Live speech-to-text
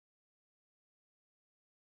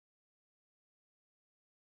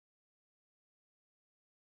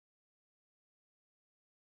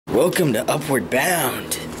Welcome to Upward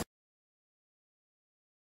Bound.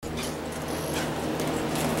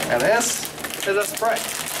 And this is a Sprite.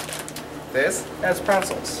 This has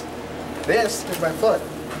pretzels. This is my foot.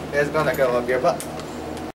 It's gonna go up your butt.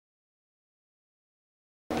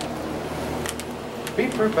 Be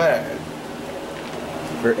prepared.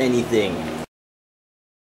 For anything.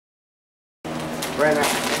 Right now.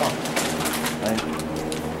 Come on.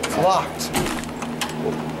 It's locked.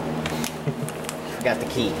 Forgot the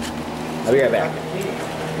key. I'll be right back.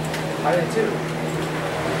 I did too.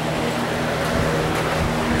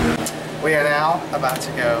 We are now about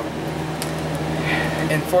to go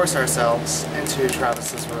enforce ourselves into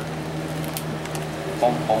Travis's room.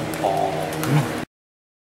 Bom, bom, bom.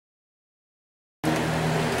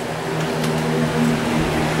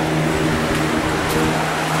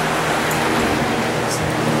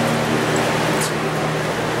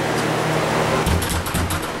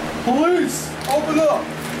 Police! Open up!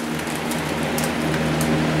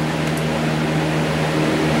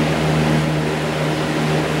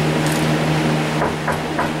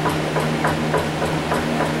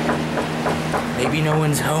 Maybe no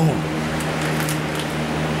one's home.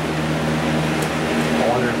 I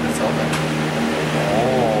wonder if it's open.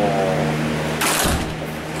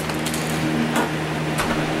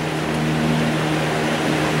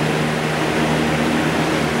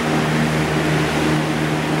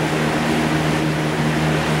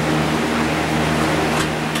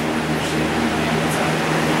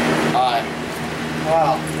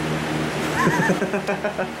 Wow.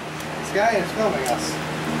 This guy is filming us.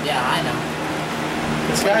 Yeah, I know.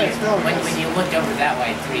 This guy is filming us. When you looked over that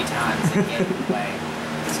way 3 times and gave it away.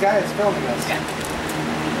 This guy is filming us. Yeah.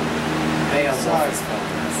 Beowulf Sorry. is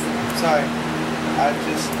filming us. Sorry.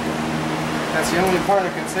 That's the only part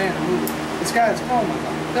I can say in the movie. This guy is filming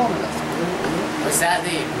us. Was that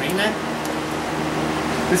the agreement?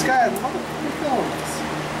 This guy is filming us.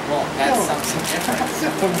 Well, that's something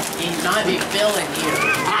different. He's not even filming you.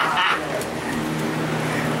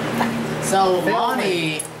 So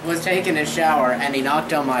Lonnie was taking a shower and he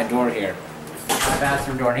knocked on my door here. My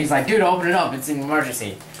bathroom door. And he's like, dude, open it up. It's an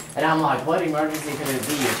emergency. And I'm like, what emergency could it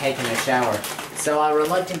be? You're taking a shower. So I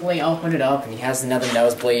reluctantly open it up and he has another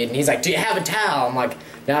nosebleed. And he's like, do you have a towel? I'm like,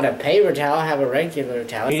 not a paper towel, I have a regular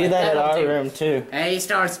towel. We It's did like, that at "That'll our do." room too. And he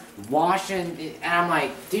starts washing, and I'm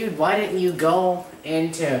like, dude, why didn't you go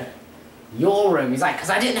into your room? He's like,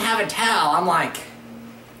 because I didn't have a towel. I'm like,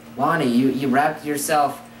 Lonnie, you wrapped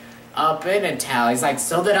yourself up in a towel. He's like,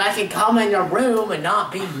 so that I could come in your room and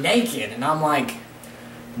not be naked. And I'm like,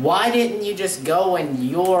 why didn't you just go in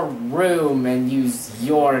your room and use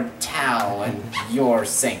your towel and your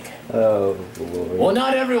sink? Oh, Lord. Well,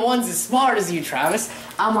 not everyone's as smart as you, Travis.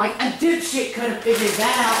 I'm like, a dipshit could have figured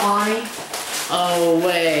that out, Lonnie. Oh,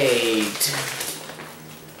 wait.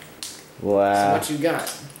 Wow. So what you got?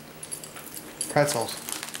 Pretzels.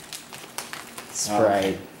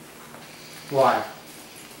 Sprite. Why?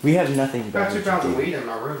 We have nothing Got better 2 pounds to of do. weed in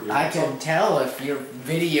my room. I can tell if your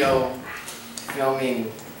video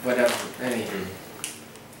filming whatever, anything.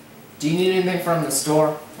 Do you need anything from the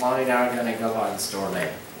store? Lonnie and I are gonna go by the store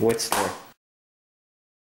later. What store?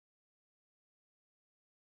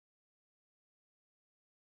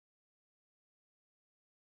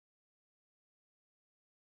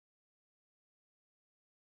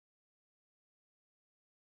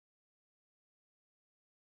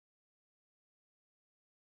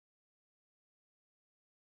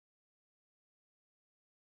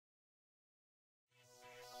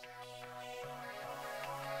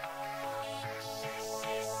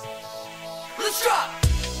 Let's drop.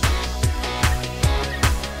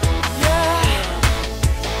 Yeah.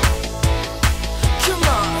 Come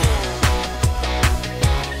on.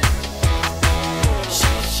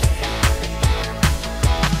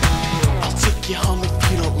 I'll take you home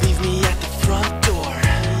if you don't leave me at the front door.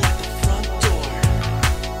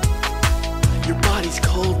 Your body's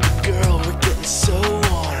cold, but girl, we're getting so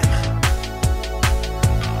warm.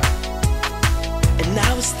 And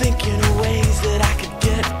I was thinking of ways that I could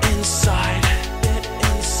get inside.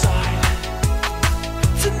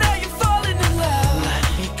 Tonight you're falling in love. Let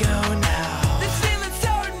me go now. This feeling's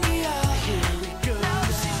tearing me up. Here we go. Now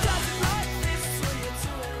she does it like this, so you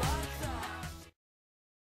do it like that.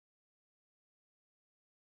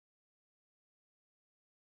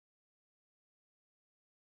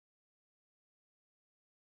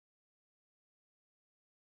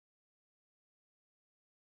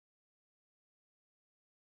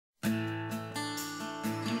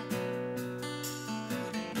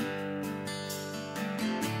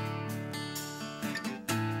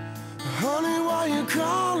 Honey, why you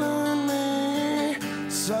calling me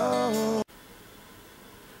so?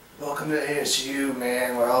 Welcome to ASU,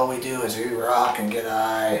 man, where all we do is we rock and get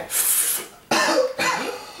high.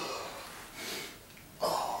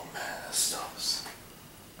 Oh man, this stuff's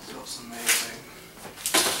amazing.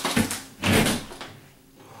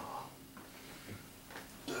 Oh,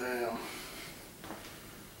 damn.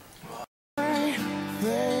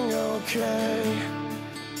 Everything okay?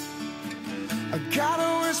 I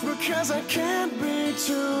gotta whisper cause I can't be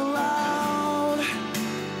too loud.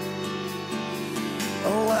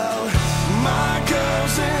 Oh well, my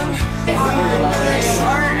girl's in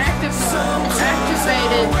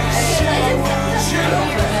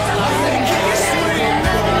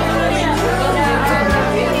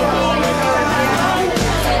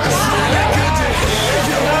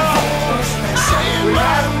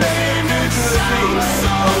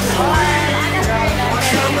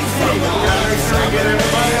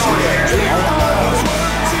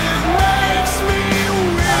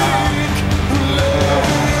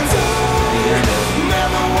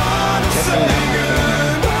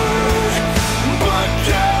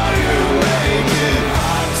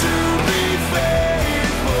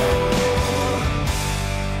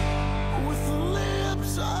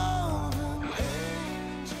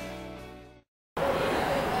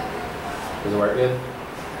Does it work good?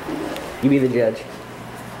 You be the judge,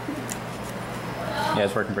 Yeah,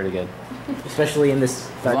 it's working pretty good. especially in this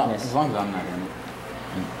darkness. As long as I'm not doing it.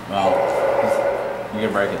 Well, you're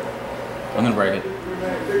gonna break it. I'm gonna break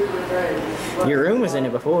it. Your room was in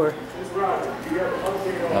it before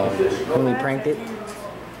Oh, when we pranked it.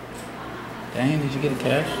 dang, did you get a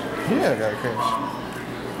cash? Yeah, I got a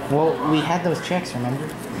cash. Well, we had those checks, remember?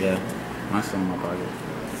 Yeah. Mine's still in my pocket.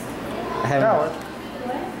 I haven't. Howard.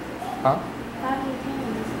 Huh?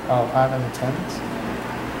 Oh, 5 and 10s?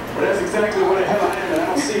 Well, that's exactly what the hell I am, and I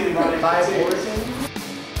don't see anybody. 5 14?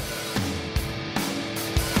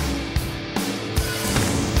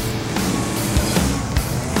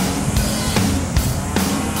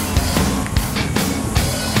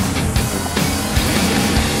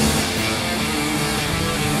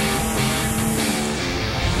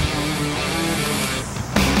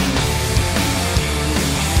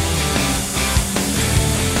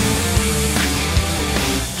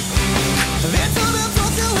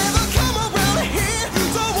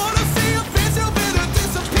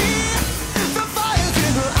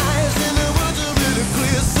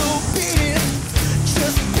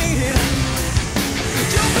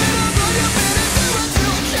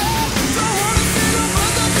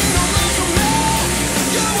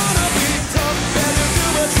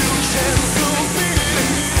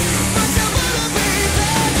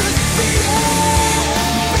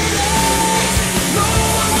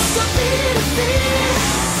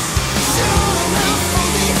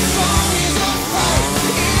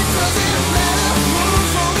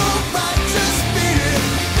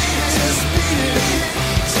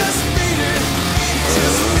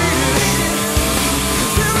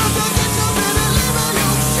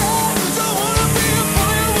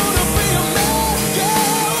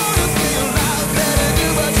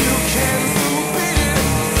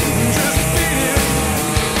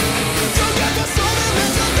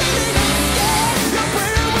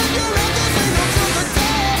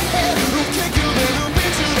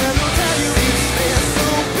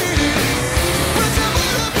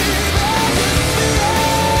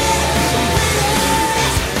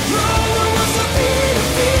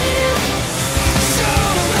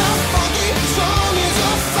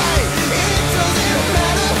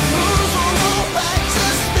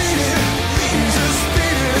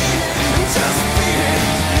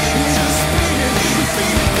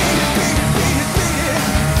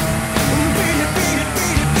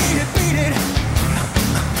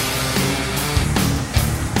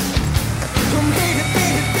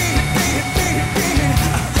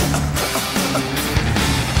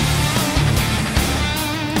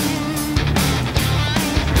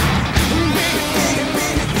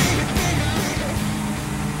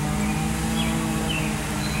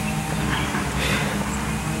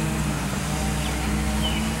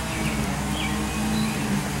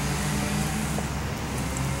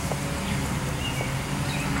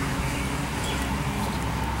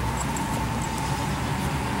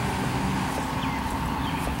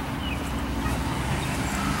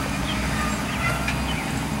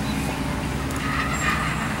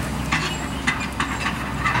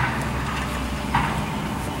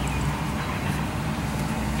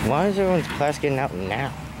 Why is everyone's class getting out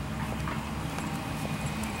now?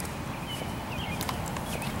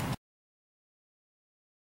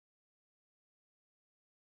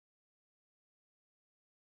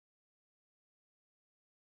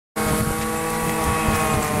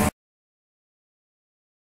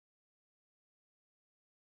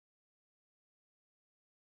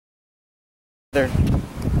 There.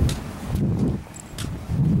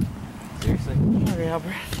 Seriously? Hurry up,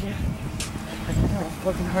 Brad. Yeah. I know how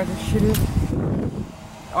fucking hard this shit is.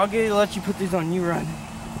 I'll let you put these on. You run.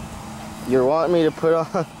 You're wanting me to put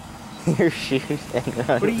on your shoes and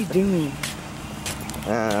run. What are you doing?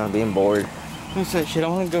 I don't know, being bored. What's that shit? I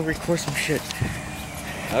want to go record some shit.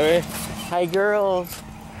 Alright. Hi, girls.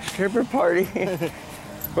 Stripper party.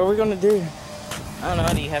 What are we gonna do? I don't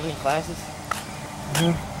know. Do you have any classes?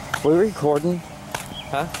 We're recording.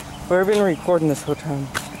 Huh? We've been recording this whole time.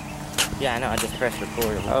 Yeah, I know. I just pressed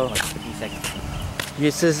record. Oh. Like 50 seconds.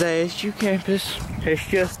 This is ASU campus. It's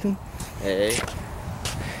Justin. Hey.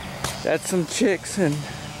 That's some chicks and...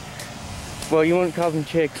 Well, you wouldn't call them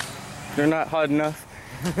chicks. They're not hot enough.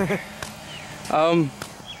 To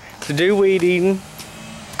do weed eating.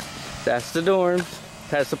 That's the dorms.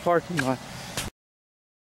 That's the parking lot.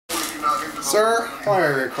 Sir, why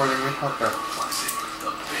are you recording me? Okay.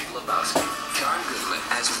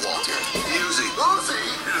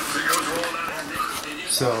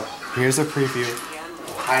 So, here's a preview of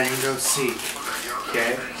Hide and Go Seek.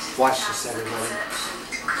 Okay? Watch this, everybody.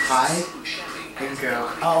 Hide and go.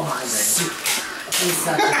 Oh my god. He's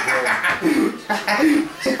such a good.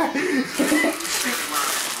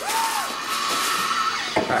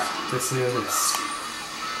 Alright, let's do this.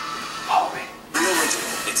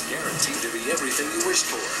 It's guaranteed to be everything you wished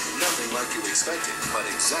for. Nothing like you expected, but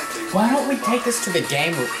exactly. Why don't we take this to the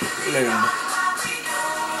game room?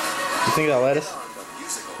 You think they'll let us?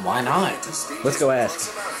 Why not? Let's go ask.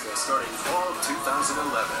 Starting fall of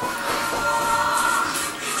 2011.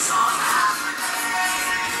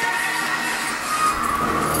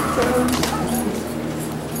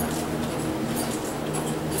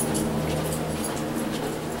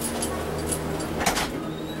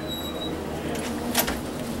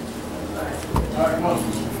 Alright, come on.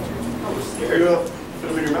 Here you go. Put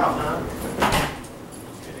them in your mouth, huh?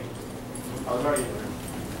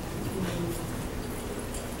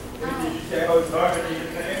 I was already in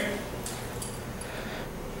there.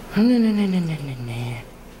 No.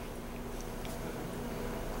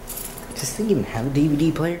 Does this thing even have a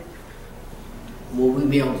DVD player? Will we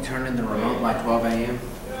be able to turn in the remote by 12 a.m.?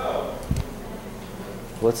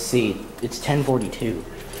 Let's see. It's 10:42.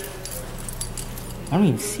 I don't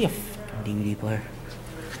even see a fucking DVD player.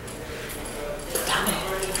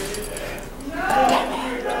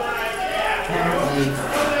 Apparently,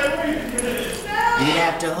 you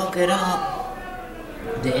have to hook it up.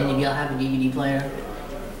 Do any of y'all have a DVD player?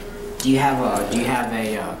 Do you have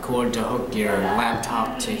a cord to hook your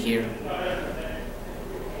laptop to here?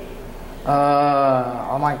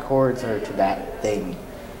 All my cords are to that thing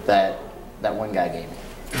that one guy gave me.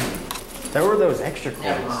 There were those extra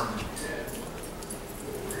cords.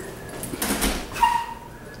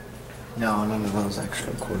 No, none of those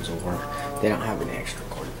extra cords will work. They don't have any extra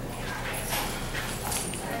cord.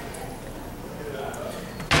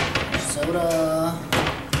 Soda.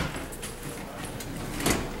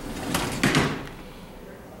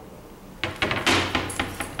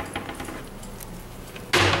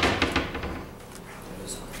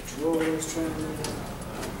 Drawers,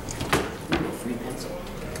 free pencil.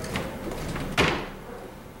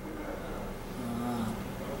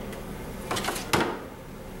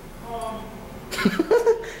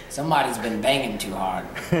 Somebody's been banging too hard.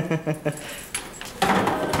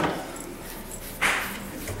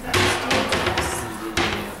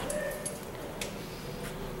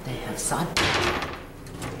 They have side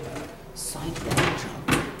jump,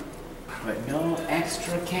 but no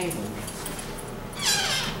extra cable.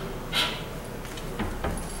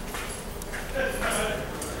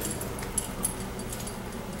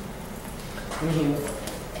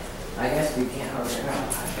 I guess we can't hook it up.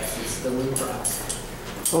 I guess it's still in process.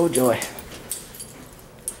 Oh joy.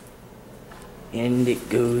 And it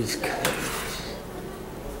goes.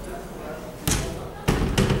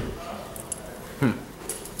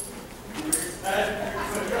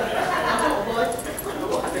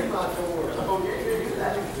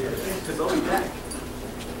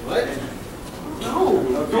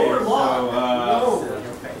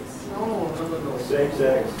 Same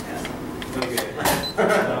sex. Okay.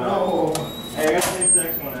 No. Hey, I got the same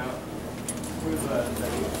sex one out. Where's that?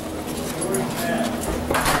 Where's that?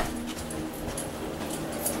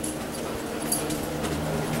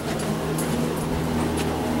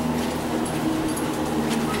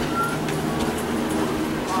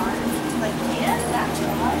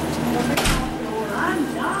 I'm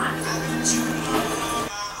not.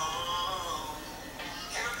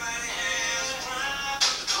 Everybody has a crime.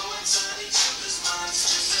 The coincidence of this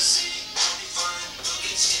monster.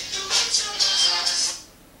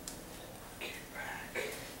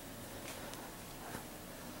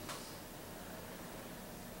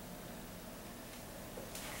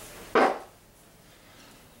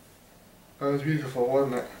 That was beautiful,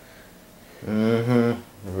 wasn't it? Mm-hmm.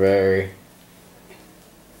 Very.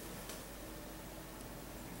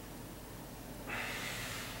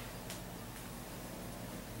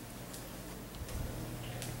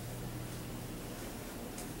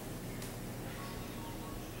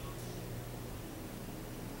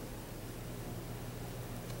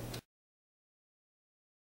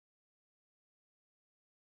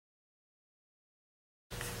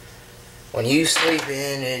 When you sleep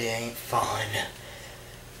in, it ain't fun.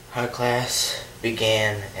 Our class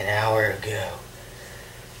began an hour ago.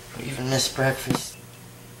 We even missed breakfast.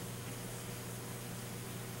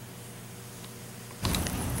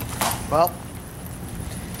 Well,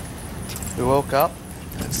 we woke up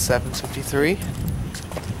at 7:53.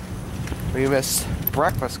 We missed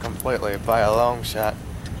breakfast completely by a long shot.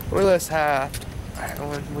 We missed half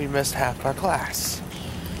our class.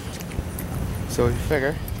 So we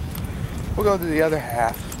figure we'll go to the other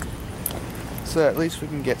half, so at least we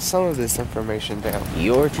can get some of this information down.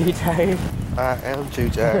 You're too tired? I am too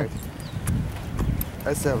tired.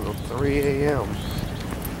 That's at 3 a.m.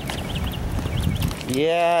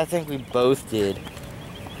 Yeah, I think we both did.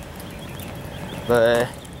 But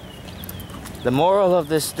the moral of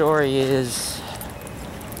this story is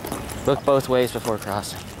look both ways before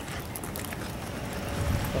crossing.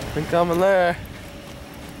 Been coming there.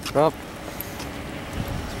 Well,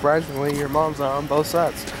 surprisingly, your mom's on both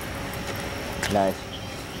sides. Nice.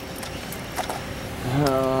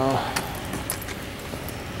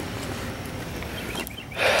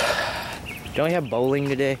 Don't we have bowling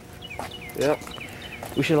today? Yep.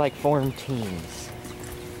 We should like form teams.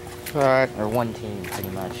 Alright. Or one team, pretty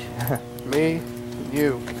much. Me,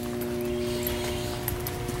 you,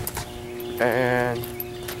 and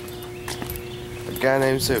a guy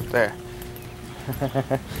named Soup there.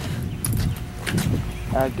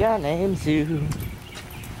 A guy named Sue.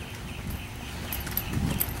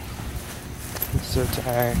 I'm so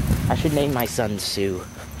tired. I should name my son Sue.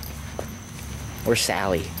 Or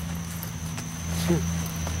Sally.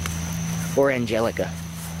 Or Angelica.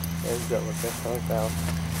 Angelica, I like that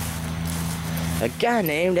one. A guy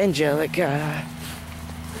named Angelica.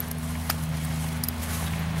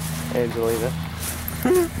 Angelina.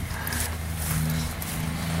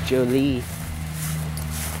 Jolie.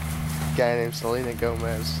 Guy named Selena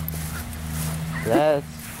Gomez. That's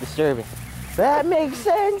disturbing. That makes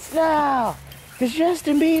sense now. Because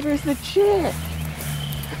Justin Bieber's the chick.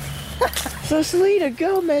 So Selena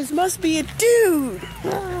Gomez must be a dude.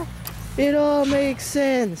 It all makes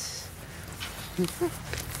sense.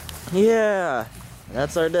 Yeah,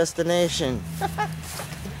 that's our destination.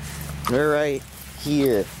 We're right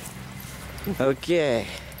here. Okay.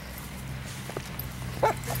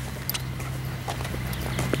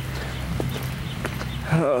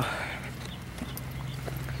 Oh.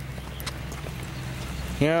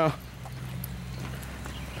 You know,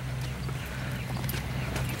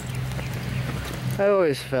 I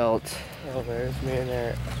always felt. Oh, there's me and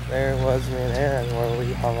Aaron. There was me and Aaron where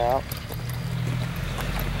we hung out.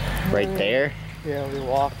 Right there? Yeah, we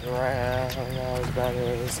walked around. I was back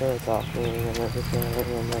there with the talking and everything.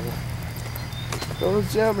 It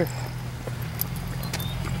was yummy.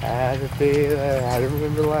 I had to be there. I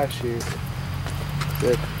remember last year.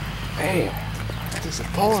 Said, hey, I'm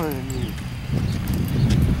disappointed in you.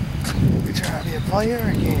 You try to be a player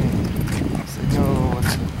again. I said, no.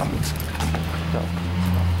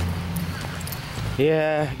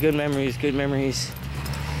 Yeah, good memories, good memories.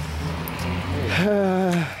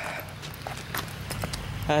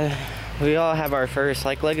 We all have our first,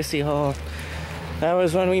 like Legacy Hall. That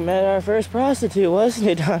was when we met our first prostitute, wasn't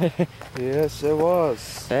it, Donnie? Yes, it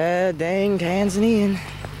was. That dang Tanzanian.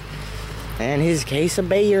 And his case of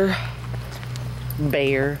beer.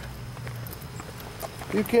 Bear.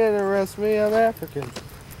 You can't arrest me, I'm African.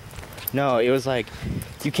 No, it was like,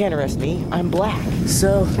 you can't arrest me, I'm black.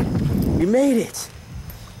 So, we made it.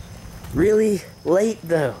 Really late,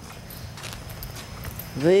 though.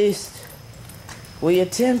 At least, we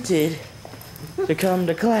attempted to come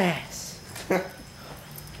to class.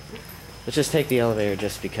 Let's just take the elevator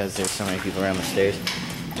just because there's so many people around the stairs.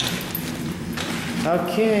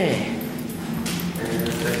 Okay.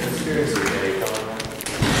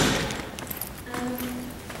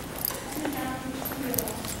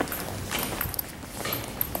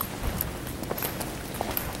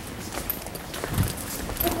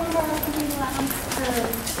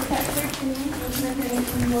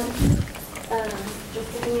 Just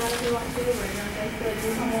looking at if you want to do the room, and so do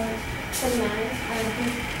someone some nice, I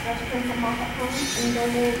think that's print them off at home, and then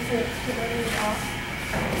we'll to bring it off.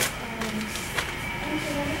 And so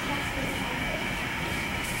then it has to be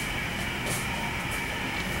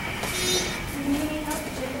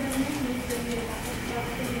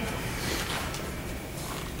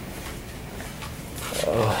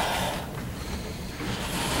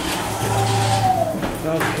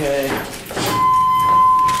Okay.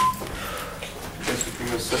 Guess we can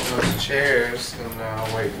go sit in those chairs and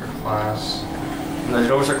wait for class. And the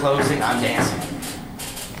doors are closing. I'm dancing.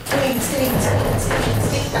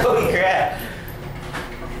 Holy crap.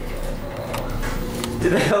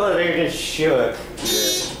 Dude, the elevator just shook.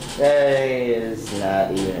 That is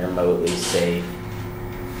not even remotely safe.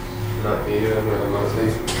 Not even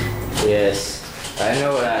remotely. Yes. I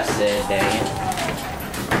know what I said, dang it.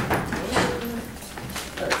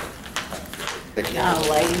 No,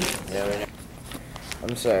 lady.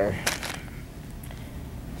 I'm sorry.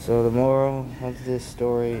 So the moral of this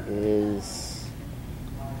story is...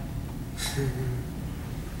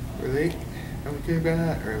 Really? And we could have got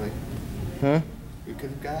out early. Huh? We could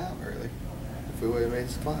have got out early if we would have made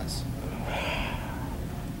this class.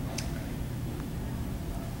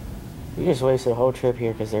 We just wasted a whole trip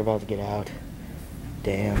here because they're about to get out.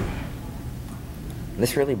 Damn.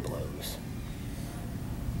 This really blows.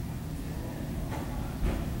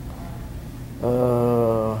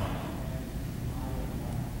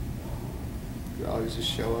 You always just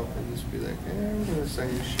show up and just be like, we're gonna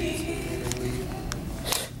sign your sheets and leave.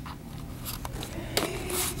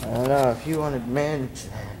 I don't know if you want to manage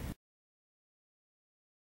that.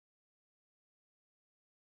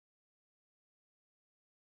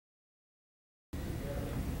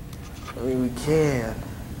 I mean, we can.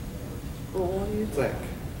 Well, what do you think?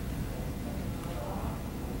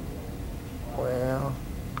 Well,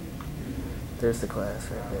 there's the class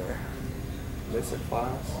right there. This a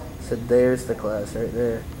class? So there's the class right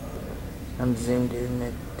there. I'm zoomed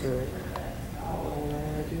in to it.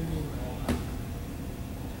 Oh, dude.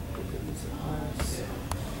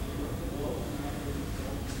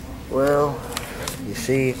 Well, you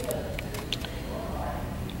see, I'm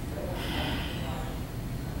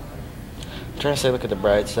trying to say look at the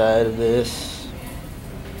bright side of this.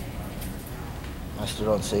 I still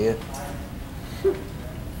don't see it.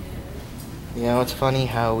 You know, it's funny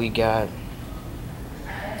how we got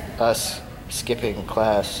us skipping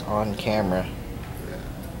class on camera.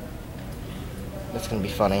 That's gonna be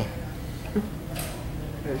funny.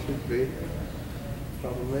 That should be.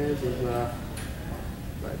 Problem is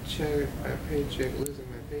my paycheck, losing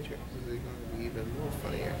my paycheck is going to be even more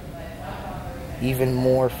funnier. Even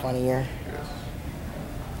more funnier? Yes.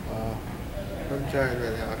 I'm tired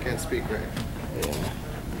right now. I can't speak right. Yeah.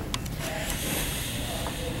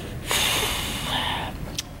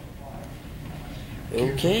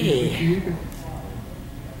 Okay.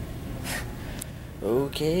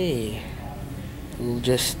 Okay. We'll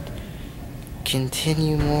just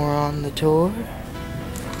continue more on the tour.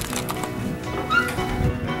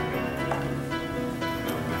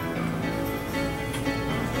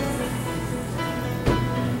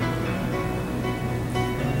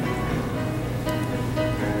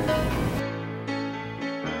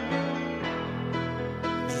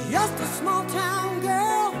 Just a small town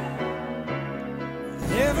girl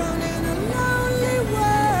living in a lonely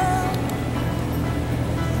world.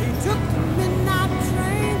 She took the midnight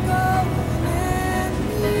train going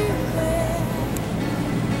anywhere.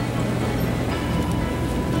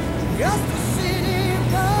 Just a city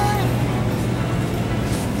boy,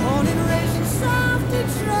 born and raised in South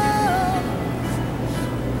Detroit.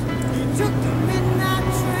 He took the midnight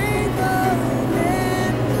train going anywhere.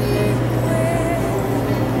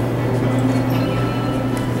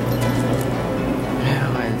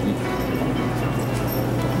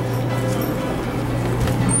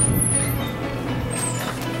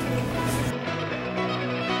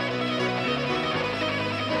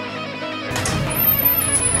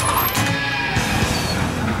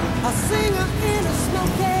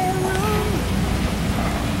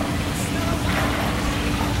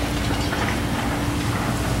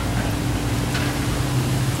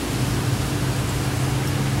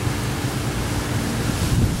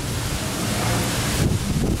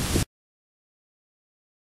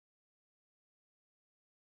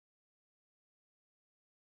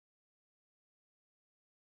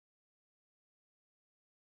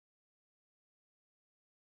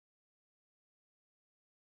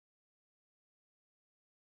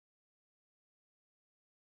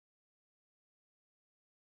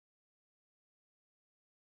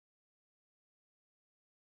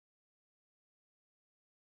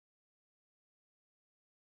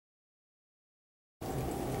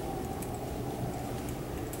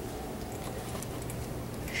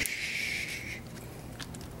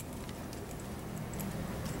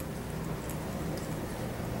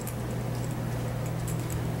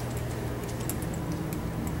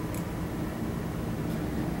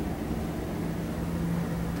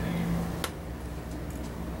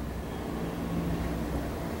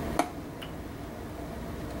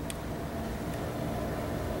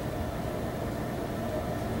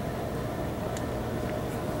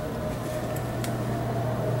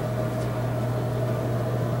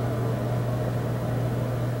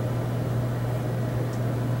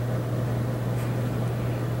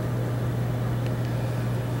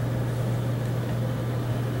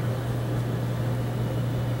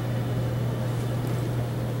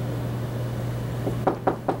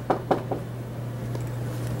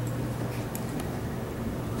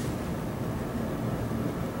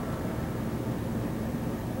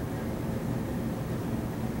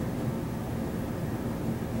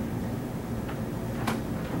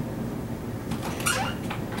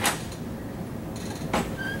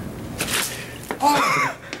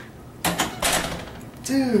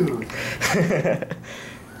 Dude.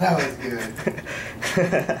 That was good.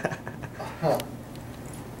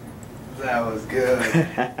 That was good.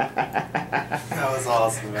 That was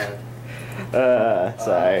awesome, man.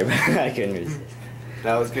 Sorry, I couldn't resist.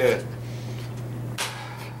 That was good.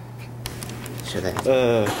 Should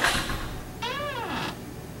I?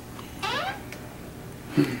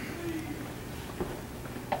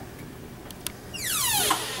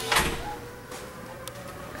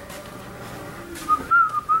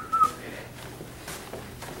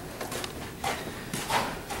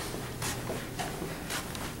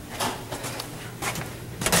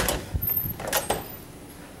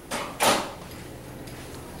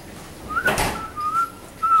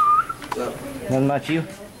 Nothing about you?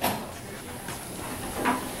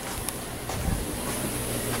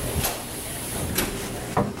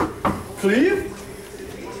 Cleve?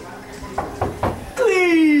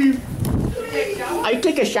 Cleve! I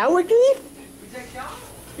take a shower, Cleve?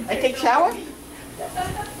 I take shower?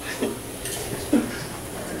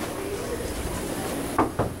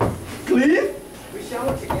 Cleve? We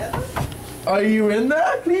shower together? Are you in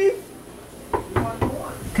there, Cleve?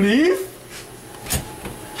 Cleve?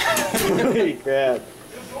 Holy crap.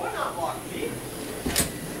 Your door's not locked, Pete.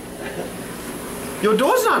 Your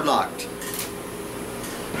door's not locked.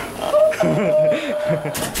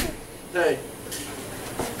 Hey,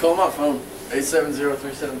 call my phone.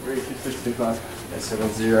 870-373-2625.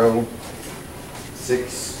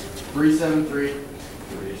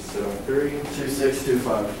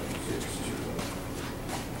 870-373-2625.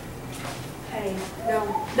 Hey, no.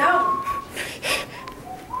 No!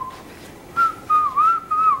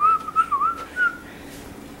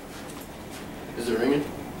 Is it ringing?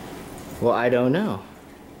 Well, I don't know.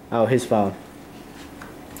 Oh, his phone.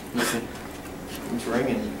 Listen. It's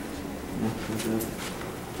ringing.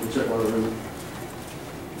 We'll check while it's ringing.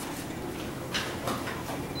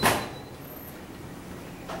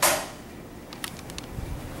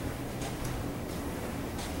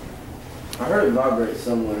 I heard it vibrate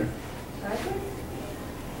somewhere.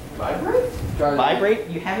 Vibrate? Try it. Vibrate?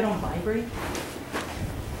 You have it on vibrate?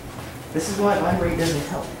 This is why vibrate doesn't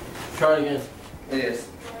help. Try it again. It is.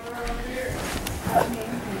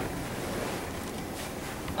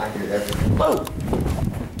 I hear everything. Whoa!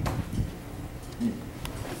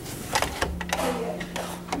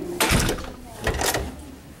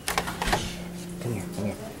 Come here, come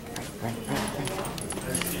here. Right.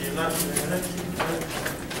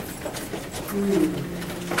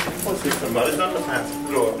 Somebody's on the fence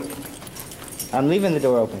floor. I'm leaving the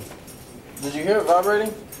door open. Did you hear it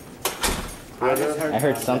vibrating? I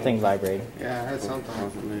heard something vibrating. Yeah, I heard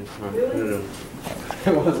something.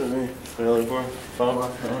 It wasn't me. Really? Phone?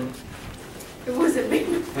 It wasn't me.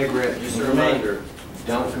 Hey, Britt, just a reminder.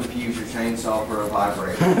 Don't confuse your chainsaw for a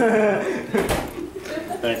vibrator.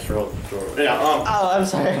 Thanks for holding the door. Yeah, Oh, I'm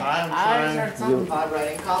sorry. I heard something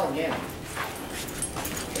vibrating. Call again.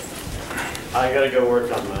 I gotta go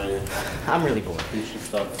work on mine. I'm really bored. You should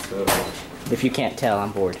stop the If you can't tell,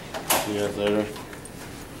 I'm bored. See you guys later.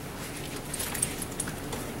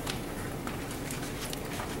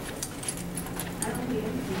 I don't hear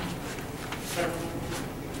anything.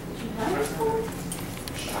 Did you have it?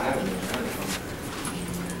 I haven't even heard of them.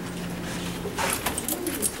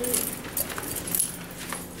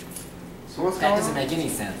 So what's That going doesn't on? make any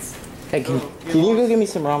sense. Hey, can you go get me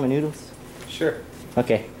some ramen noodles? Sure.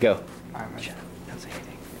 Okay, go. Alright, man. Shut up. Don't say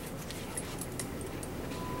anything.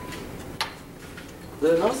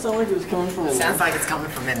 Did it not sound like it was coming from Sounds like it's coming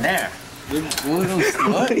from in there. one of those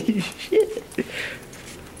what? Holy shit.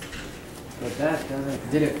 But that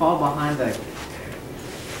doesn't. Did it fall behind the?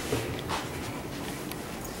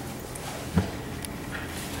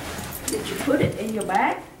 Did you put it in your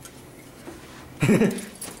bag?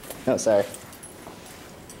 Oh, sorry.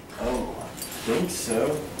 Oh, I think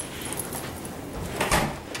so.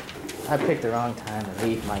 I picked the wrong time to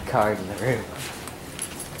leave my card in the room.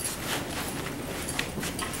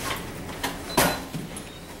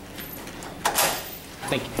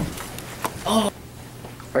 Thank you. Oh.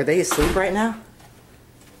 Are they asleep right now?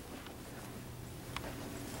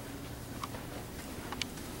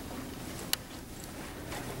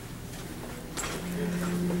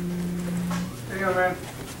 There you go, man.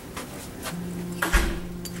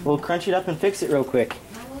 We'll crunch it up and fix it real quick.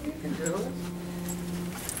 You can do it.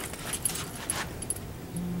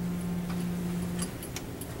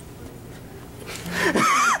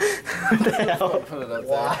 What the hell? Put it up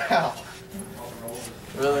Wow.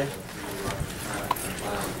 there. Really?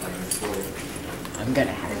 I'm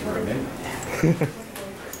gonna have to remove it.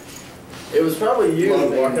 It was probably you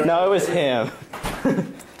walking. No, it was him.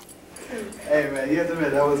 Hey man, you have to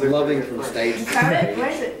admit that was a Loving from stage. Where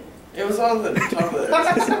is it? It was on the top of the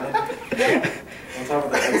exit sign. On top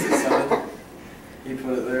of the exit sign. He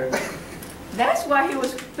put it there. That's why he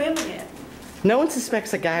was filming it. No one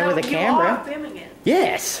suspects a guy No, with a you camera. are filming it.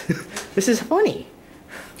 Yes. This is funny.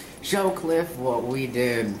 Show Cliff what we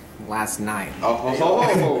did last night. He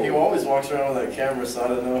always walks around with that camera, so I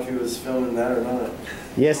don't know if he was filming that or not.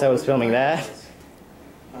 Yes, I was filming that.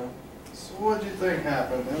 So what did you think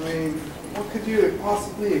happened? I mean, what could you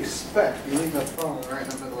possibly expect? You leave a phone right in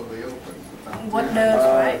the middle of the open. What does,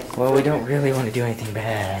 right? Well, we don't really want to do anything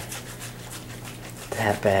bad.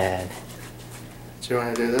 That bad. Do you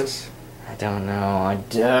want to do this? I don't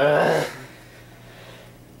know.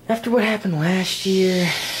 After what happened last year,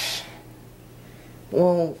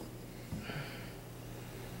 well,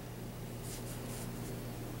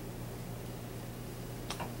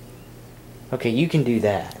 okay, you can do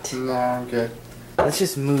that. No, I'm good. Let's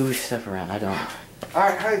just move stuff around. I don't.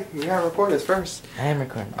 Alright, hey, you gotta record this first. I am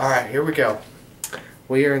recording. Alright, here we go.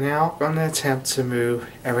 We are now going to attempt to move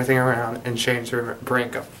everything around and change the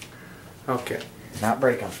break up. Okay. Not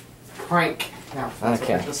break them. Prank. Now, that's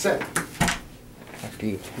Okay. what I just said. After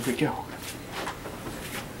you. Here we go.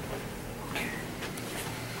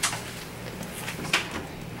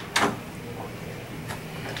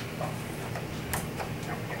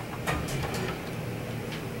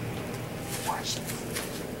 Watch this.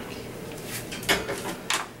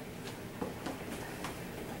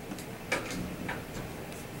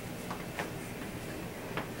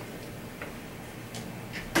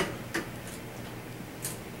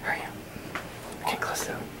 Hurry up. Okay, close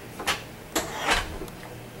to it.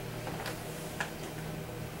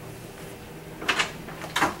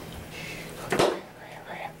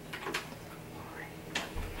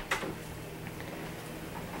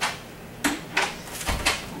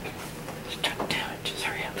 Just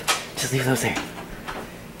hurry up. Just leave those there.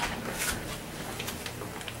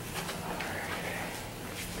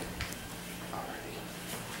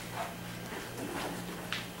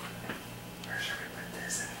 Where should we put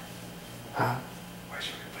this in? Huh? Where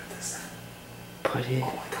should we put this in? Put it. Oh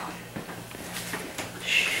my god.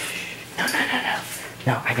 Shh. No.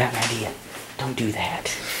 No, I got an idea. Don't do that.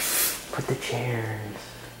 Put the chairs.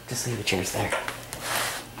 Just leave the chairs there.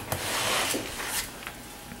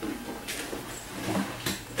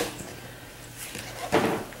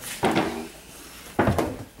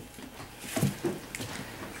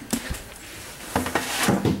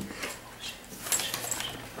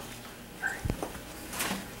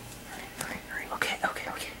 Okay.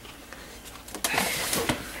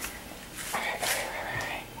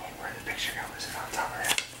 Where the picture go? Is it on top of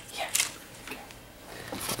that? Yeah.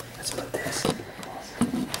 Let's put this.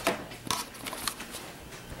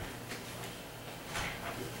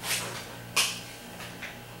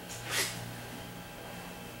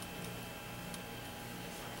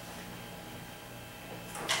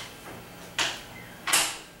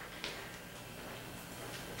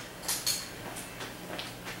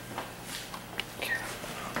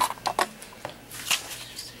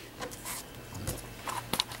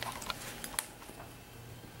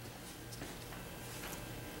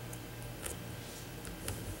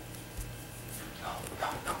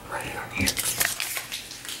 No, right here on here.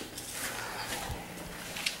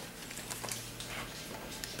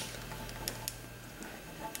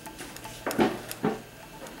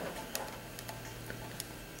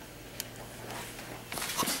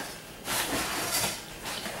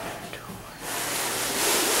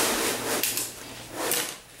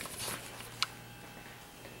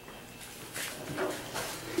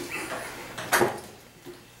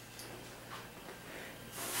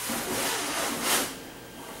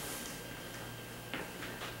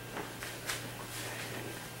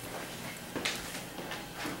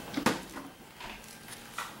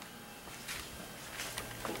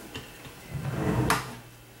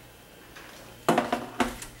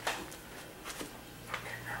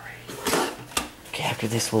 Okay, after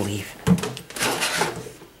this we'll leave.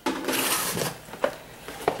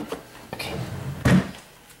 Okay.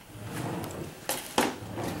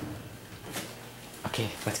 Okay,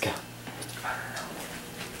 let's go.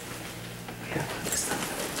 Yeah, this stuff.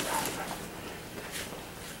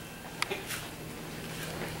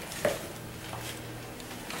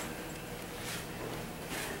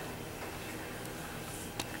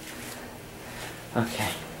 Okay.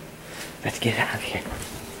 Let's get out of here.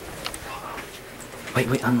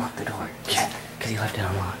 Wait, unlock the door. Yeah, because you left it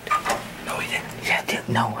unlocked. No, we didn't. Yeah,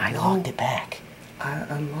 no, I locked it back. I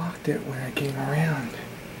unlocked it when I came around.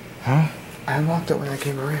 Huh? I unlocked it when I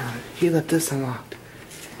came around. He left this unlocked.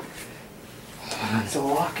 So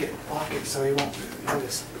lock it so he won't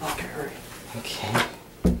notice. Lock it, hurry. Okay.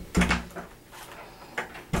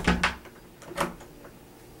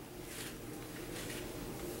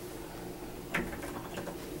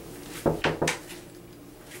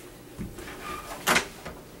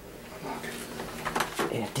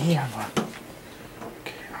 Yeah, damn.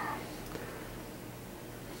 Okay.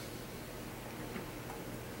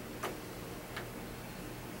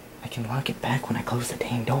 I can lock it back when I close the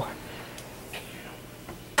dang door.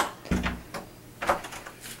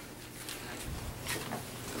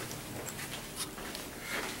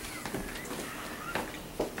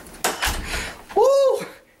 Woo!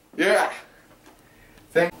 Yeah.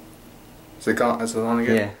 Is it gone? Is it on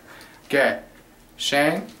again? Yeah. Okay.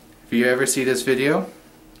 Shane, if you ever see this video,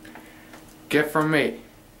 get from me.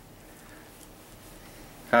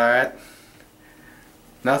 Alright?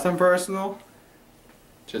 Nothing personal.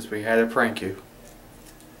 Just we had to prank you.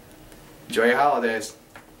 Enjoy your holidays.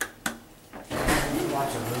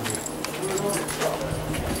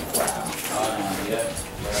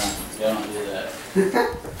 Don't do that.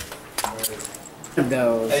 One of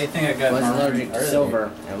those How do you think I got was my allergic room to earlier?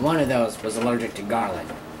 silver, and one of those was allergic to garlic.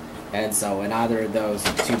 And so, in either of those,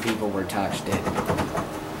 two people were touched it.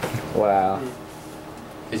 Wow.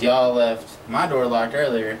 Because y'all left my door locked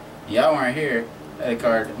earlier. Y'all weren't here. I had a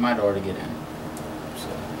card at my door to get in. So,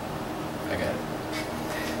 I got it.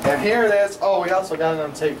 And here it is. Oh, we also got it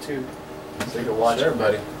on tape too. So you can watch Sure, it.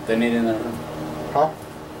 buddy. They need it in their room. Huh?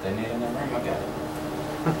 They need it in their room. I got it.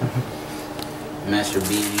 Master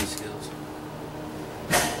B&E skills.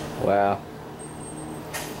 Wow.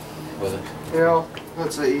 Was it? You know,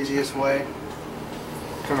 that's the easiest way.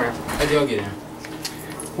 Come here. How'd y'all get in?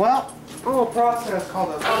 Well, a little process called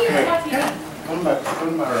a... Okay. Come back. Come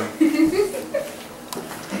in my room.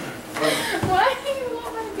 Why do you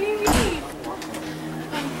want my baby?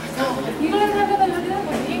 Oh my god. You don't even have that hooked up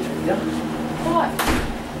with me? Yep. What?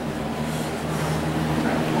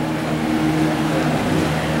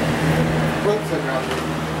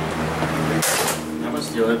 I'm gonna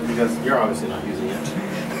steal it because you're obviously not using it.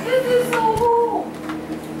 This is so cool.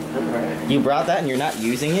 You brought that and you're not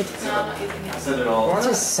using it? No, I'm not using I it. said it all. That's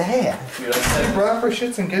just sad. Dude, I said, Brought for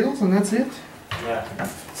shits and giggles and that's it? yeah.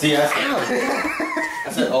 See, I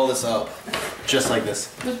set all this up just like this.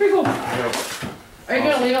 That's pretty cool. I know. Are you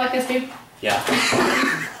gonna leave it like this, dude? Yeah.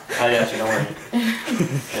 I got you, don't worry.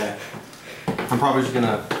 Yeah. I'm probably just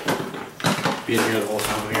gonna be in here the whole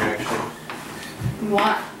time I'm here, actually.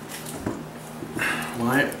 What?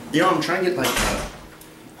 Why? You know, I'm trying to get like,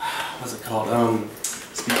 what's it called?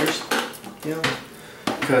 Speakers. You know?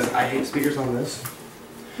 Because I hate speakers on this.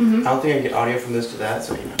 I don't think I can get audio from this to that,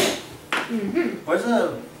 so you know. Where's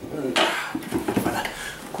the...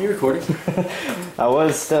 Are you recording? I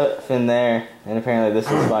was stuck in there, and apparently this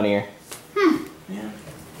was funnier. Yeah.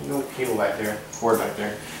 No cable back there. Cord back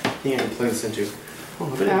there. You can plug this into. Oh,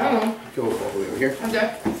 look at I don't know. Go all the way over here. I'm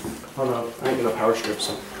there. Oh no, I ain't got no power strip,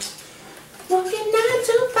 so. Working 9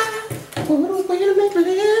 to 5. What a way to make a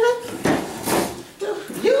living.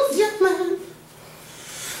 Use your mind.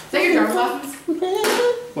 Is that your driver's license?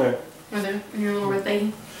 Where? Right there, in your little red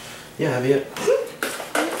thing. Yeah, that'd be it.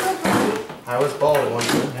 I was bald at one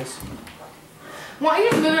point. Nice. Why don't you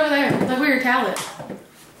just move it over there? Like where your towel is.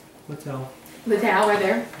 What the hell? The towel right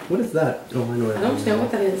there. What is that? Oh, I know what I don't know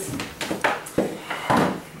what that is.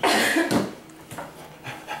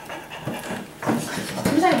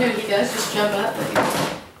 Sometimes I do it, he does just jump up. What?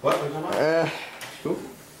 What are you talking about? Who?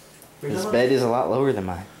 His bed is a lot lower than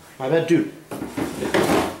mine. My bed, dude.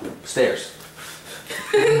 Stairs.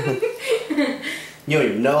 You don't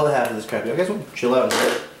even know the half of this crap. You guys want to chill out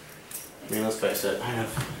here? I mean, let's face it. I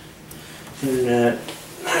have internet.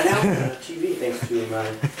 I have TV thanks to my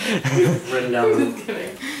written down. Just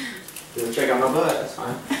kidding. You wanna check out my butt? That's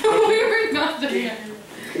fine. We were not doing it.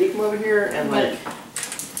 Can you come over here and like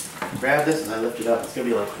grab this and I lift it up? It's gonna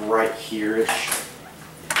be like right here-ish.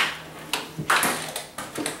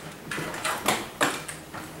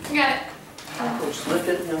 You got it. Just lift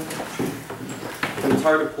it, you know. If it's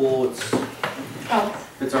hard to pull, Oh.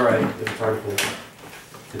 it's alright. If it's hard to pull,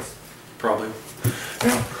 it's probably.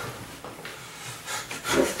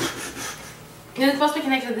 Is it supposed to be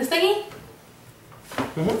connected to this thingy?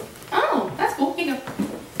 Oh, that's cool. Here you go.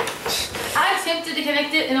 I attempted to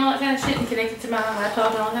connect it and all that kind of shit and connect it to my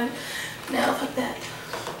laptop and all that. No, fuck that.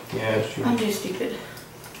 Yeah, it's true. I'm just stupid.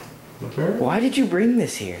 Okay. Why did you bring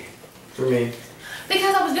this here? For me.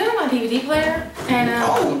 Because I was doing my DVD player and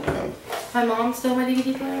Oh. my mom stole my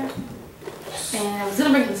DVD player. And I was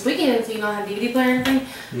gonna bring it this weekend so you know I have DVD player and everything.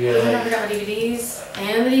 Yeah. And then I forgot my DVDs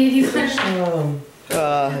and the DVD player.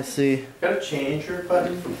 I see. Got a change your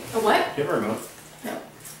button? A what? Do you have a remote? No.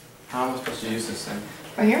 How am I supposed to use this thing?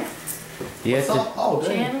 Right here? Yes. Oh,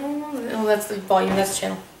 good. Channel. Oh, that's the volume. That's the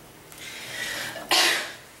channel.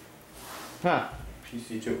 Huh.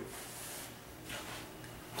 PC2.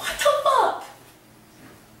 What the fuck?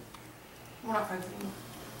 We're not friends anymore.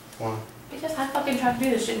 Why? Because I fucking tried to do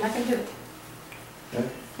this shit and I couldn't do it. Yeah.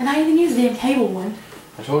 And I even used the damn cable one.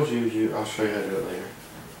 I told you, I'll show you how to do it later.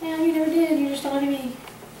 Yeah, you never did. You're just telling me.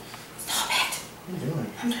 Stop it. What are you doing?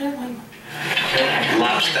 I'm trying to like.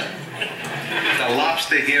 Lobster. The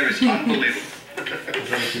lobster here is unbelievable.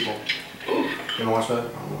 There's other people. You wanna watch that? I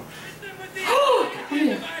don't know. What are you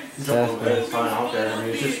doing? Jump on bed, it's fine, I don't care. I mean,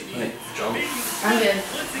 it's just, like, jump. I'm good.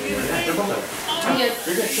 Yeah, jump on bed. I'm good.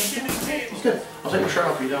 You're good. It's good. I'll take my shirt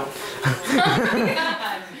off if you don't.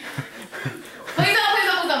 Please don't.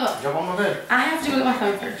 Jump on my bed. I have to go get my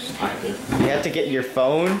phone first. Alright, please. You have to get your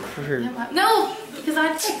phone for. No, because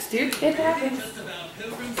I text, dude. It happens.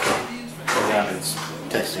 What happens?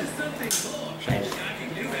 Texting.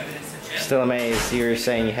 Still amazed. You were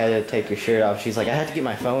saying you had to take your shirt off. She's like, I had to get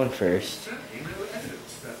my phone first.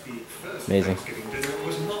 Amazing.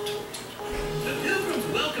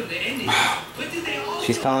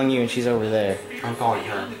 She's calling you and she's over there. I'm calling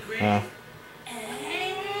her. Oh.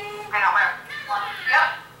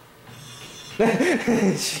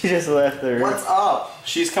 She just left the room. What's up?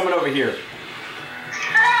 She's coming over here.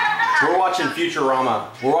 We're watching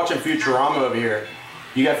Futurama. We're watching Futurama over here.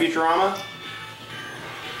 You got Futurama?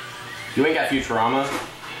 You ain't got Futurama.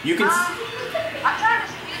 You can. I'm trying to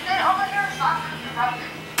speed date over here, so I'm interrupted.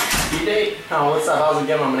 Speed date? Oh, what's up? How's it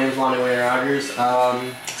going? My name's Lonnie Wayne Rogers. You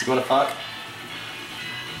wanna fuck?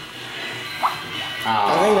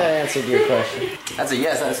 I think that answered your question. That's a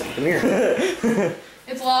yes. That's come here.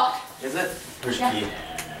 It's locked. Is it? Where's Yeah. your key?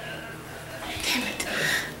 Damn it.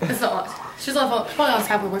 It's not locked. She's on the phone. She's probably on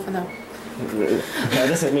Skype with her boyfriend though. That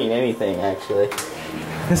doesn't mean anything, actually.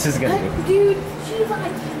 This is gonna be. Dude, she's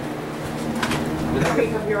like. We're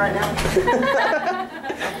gonna come here right now.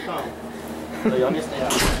 So y'all just stay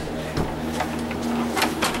out.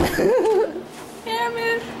 Damn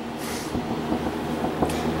it.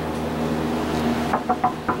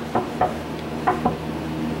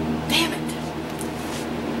 Damn it.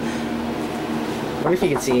 I wonder if you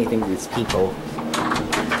can see anything to these people.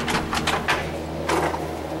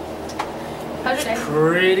 How's your day?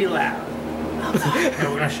 Pretty loud. Okay,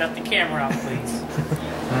 we're gonna shut the camera off, please.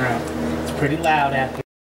 Alright. It's pretty loud out there.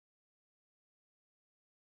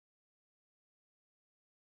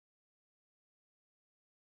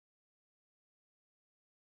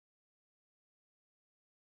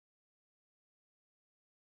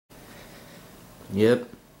 Yep.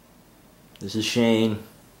 This is Shane.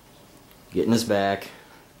 Getting us back.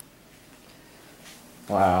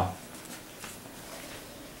 Wow.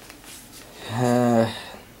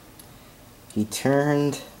 He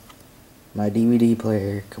turned my DVD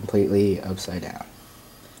player completely upside down.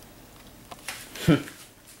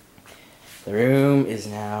 The room is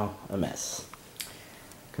now a mess.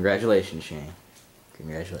 Congratulations, Shane.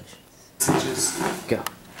 Congratulations. Go.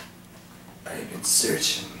 I've been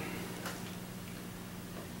searching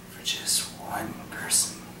for just one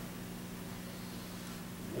person.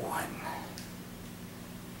 One.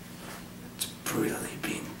 That's brutally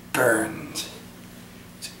being burned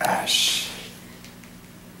to ash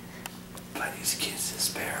by these kids as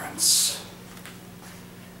parents.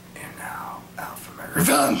 And now out for my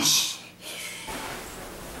revenge.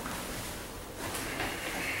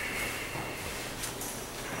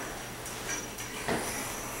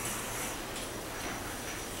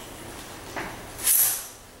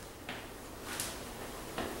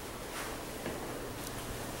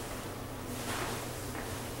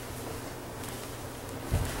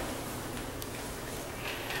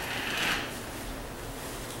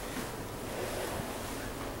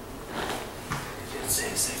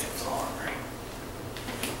 Say second floor, right?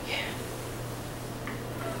 Yeah.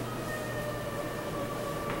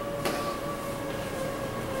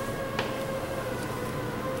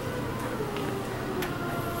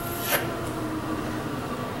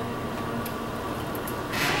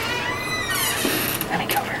 Let me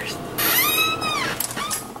go first.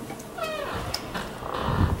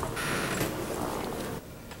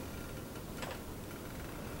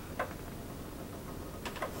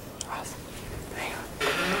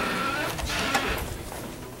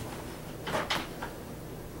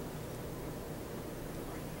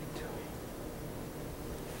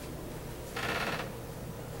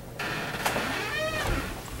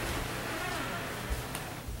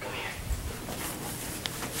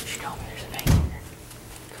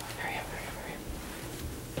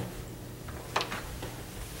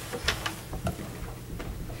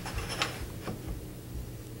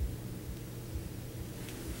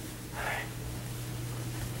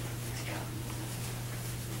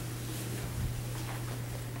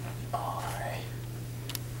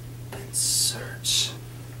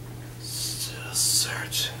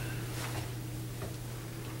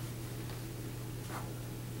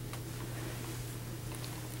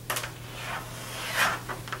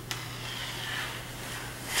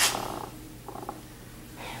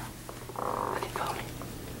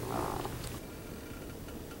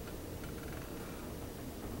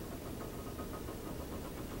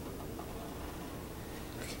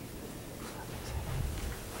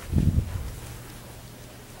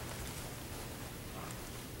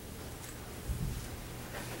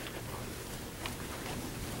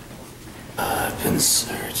 been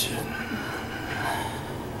searching.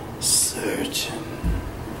 Searching.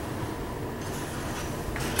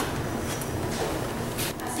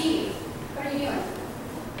 I see you. What are you doing?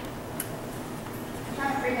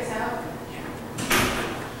 Trying to freak us out?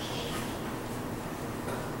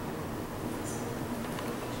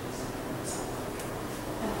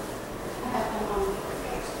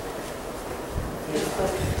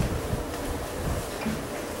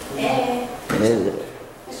 Hey. What is it?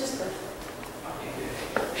 It's just good.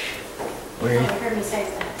 Where? You heard me say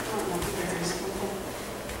that. I don't know if you heard me say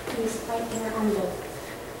that. He's right there on the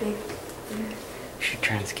big deer. You should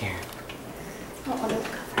try and scare him. Oh, I'll go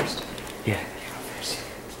first. Yeah.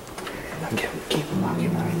 Keep him on,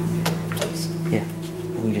 please. Yeah.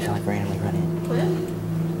 And you just like randomly run in. Cliff?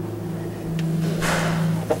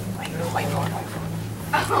 Wait for it.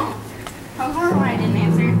 Oh. I was wondering why I didn't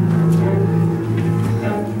answer.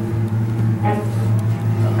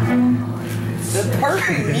 The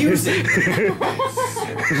perfect music. Wait,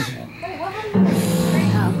 what happened?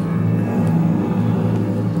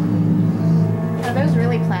 Are those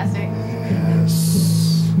really plastic? Yes.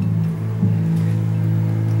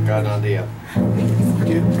 Got an idea.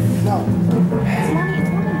 Dude, no. It's money, it's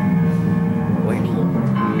money. Where?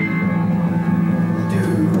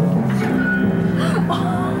 Dude.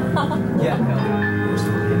 Yeah.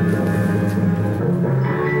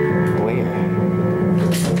 Where?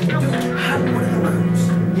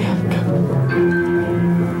 Yeah.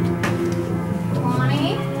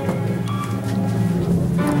 Lonnie?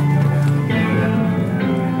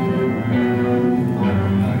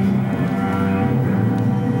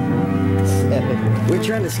 We're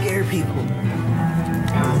trying to scare people.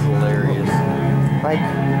 That's hilarious. Like,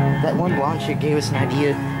 that one blonde chick gave us an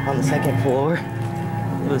idea on the second floor.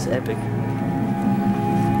 It was epic.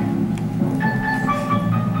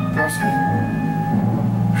 Rusty,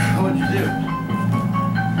 what'd you do?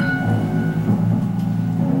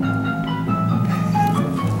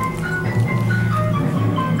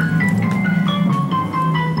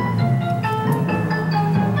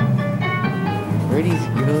 Brady's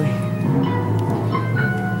really...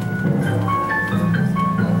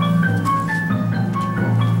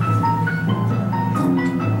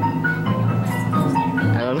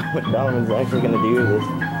 I don't know what Donovan's actually gonna do with this.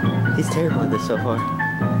 He's terrible at this so far.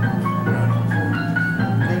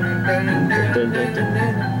 Dun, dun, dun.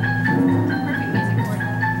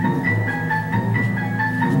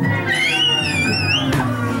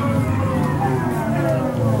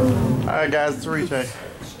 Alright guys, it's a retake.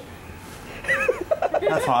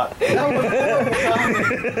 That's hot. I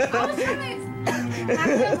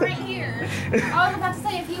was right here. I was about to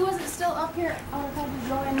say, if he wasn't still up here, I would have had to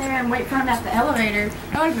go in there and wait for him at the elevator.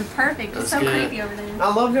 That would have been perfect. It's so creepy over there.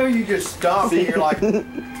 I love how you just stop and you're like... Who?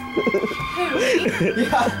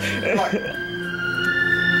 Yeah. You're like,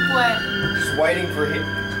 What? just waiting for him.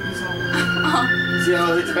 See, I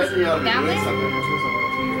was expecting y'all to be Down doing there? something.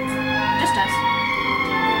 Just us.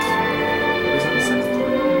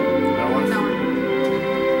 No one? No one.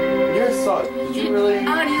 You guys saw it. Did you really? Oh, do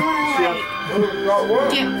you want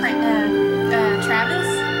to like get Travis?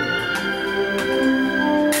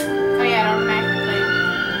 Oh yeah, it automatically.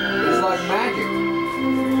 It's like magic.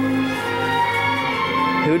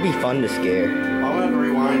 It would be fun to scare. I'm gonna have to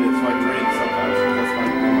rewind it so I can read it sometimes. That's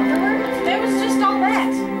fine. There was just all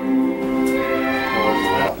that. Oh, there's a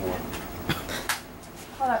lot more.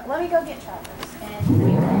 Hold on, let me go get Travis and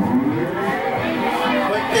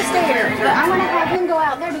the stairs. But I'm gonna have him go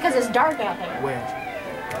out there because it's dark out there. Where?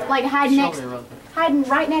 Like hiding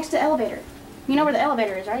right next to the elevator. You know where the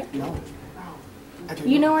elevator is, right? No.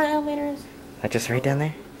 You know where the elevator is? Like just right down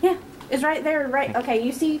there? Yeah, it's right there. Right. Okay,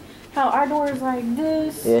 you see how our door is like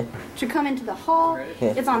this? Yeah. To come into the hall.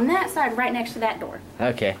 Yeah. It's on that side, right next to that door.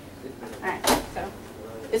 Okay. All right. So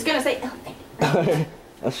it's gonna say elevator.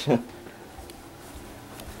 I'll show.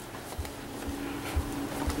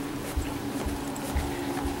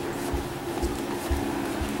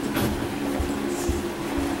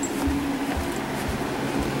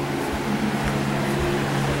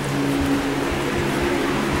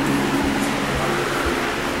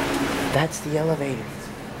 That's the elevator.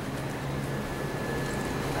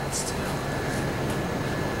 That's the elevator.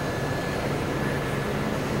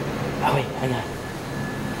 Oh wait, I got it.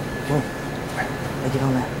 Come on. Let's get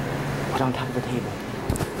on that. Get on top of the table.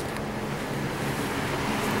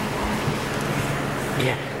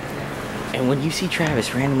 Yeah. And when you see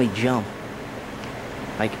Travis randomly jump,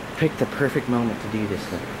 like pick the perfect moment to do this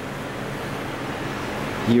thing.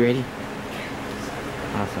 You ready?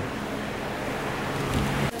 Awesome.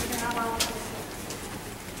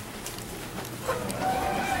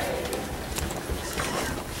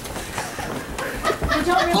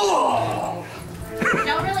 Don't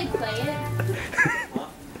really play it.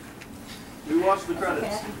 We watched the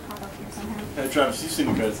credits. Hey Travis, you've seen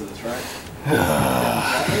the credits of this, right?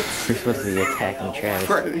 We're supposed to be attacking Travis.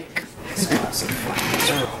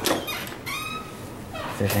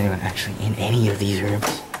 If there's anyone actually in any of these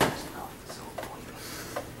rooms.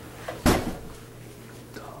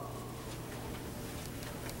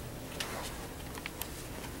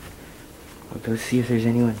 I'll go see if there's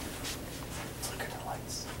anyone. Look at the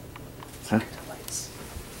lights. Huh? Look at the lights.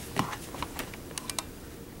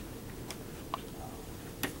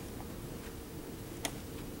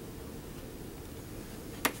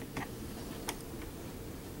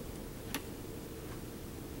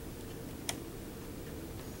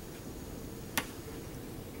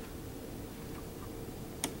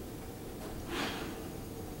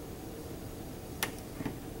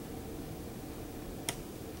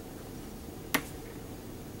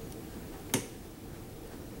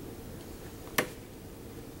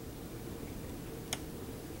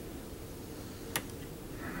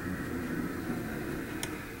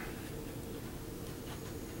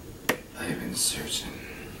 I've been searching.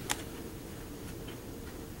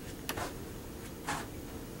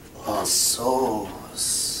 Lost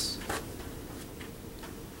souls.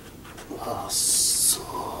 Lost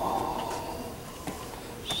souls.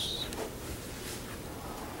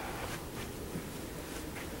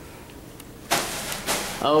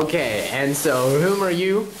 Okay, and so whom are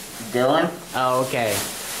you? Dylan? Oh, okay.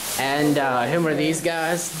 And whom are these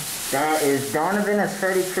guys? That is Donovan as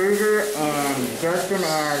Freddy Krueger and Justin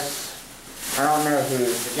as I don't know who.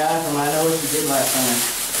 The guy from I Know What You Did Last Summer.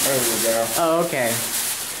 There you go. Oh, okay.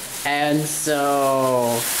 And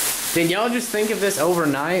so, did y'all just think of this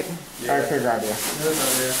overnight? That's his idea. It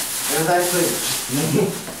was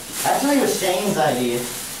actually it was Shane's idea.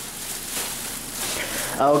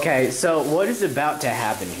 Okay, so what is about to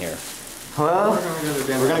happen here? Well,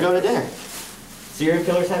 We're gonna go to dinner. serial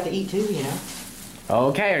killers have to eat too, you know.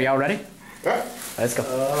 Okay, are y'all ready? Yeah. Let's go.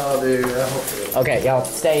 Oh, dude. I hope it. Okay, y'all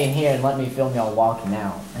stay in here and let me film y'all walking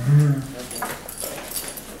out.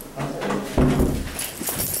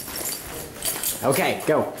 Okay,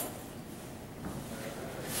 go.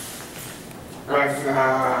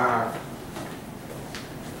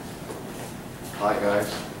 Hi,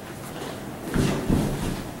 guys.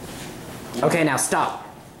 Okay, now stop.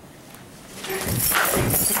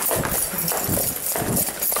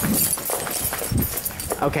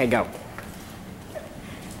 Okay, go.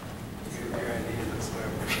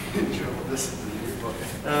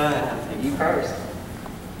 You first.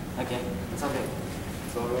 Okay, it's okay.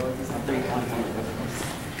 So, 3 points.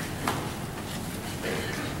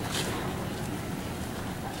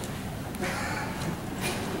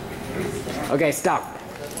 Okay, stop.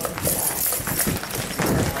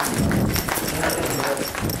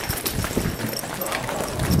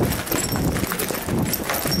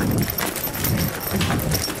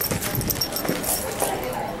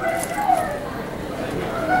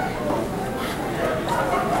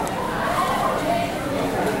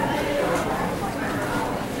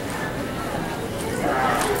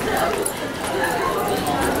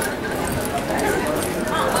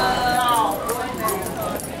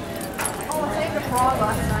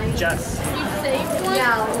 Just. You saved one?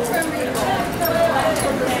 Yeah.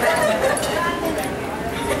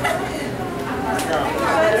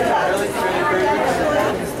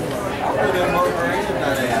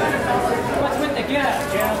 What's with the gap,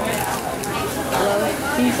 gentlemen?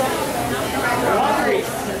 Pizza? You're hungry?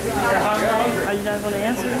 Are you not going to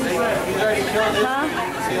answer? Huh?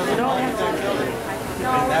 You don't answer?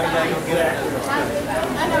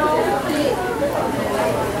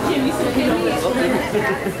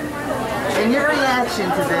 And your reaction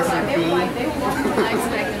to this would be? I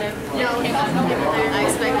expected it. I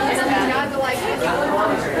expected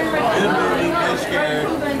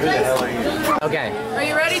it. Okay. Are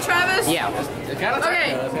you ready, Travis? Yeah.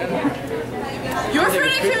 Okay. You're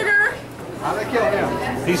Freddy Krueger. How'd I kill him?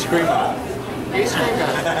 He's screaming.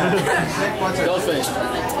 Go fish.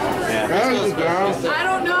 There you go. I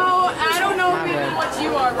don't know even what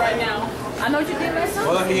you are right now. I know what you did last time.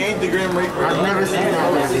 Well, he ain't the Grim Reaper. I've never seen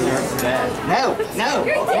that movie. No, no.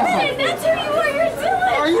 You're Dylan! That's who you are! You're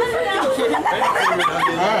Dylan! Are you freaking kidding me?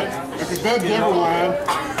 Hey, it's a dead giveaway.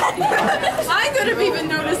 I could have even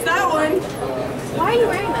noticed that one. Why are you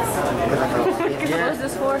wearing this? What is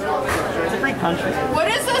this for? It's a free country. What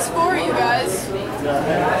is this for, you guys?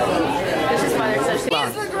 This is why they're such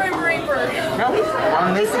He's the Grim Reaper.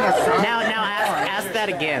 I'm missing a song. Now ask that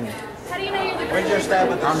again. How do you know you're the Where's your stab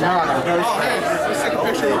with the I'm not. I'm Ghostface. Let's take a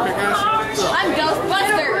picture real quick, guys. I'm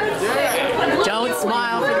Ghostbuster! Don't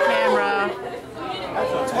smile for the camera.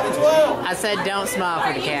 I said don't smile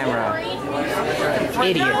for the camera.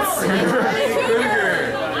 Idiots. Oh,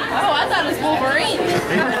 I thought it was Wolverine.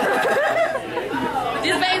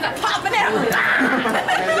 These veins are popping out.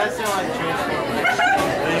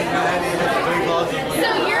 So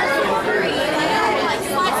you're the Wolverine, like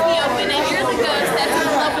slice me open, and you're the ghost that's in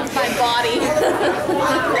love with my body.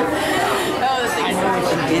 I know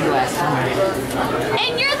what you did last summer.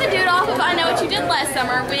 And you're the dude off of I Know What You Did Last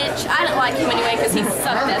Summer, which I didn't like him anyway because he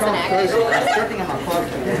sucked as an actor.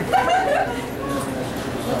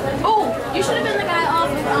 Oh, you should have been the guy off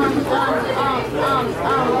of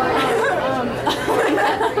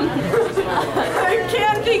I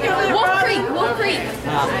can't think of it. Wolf Creek.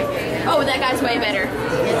 Oh, that guy's way better.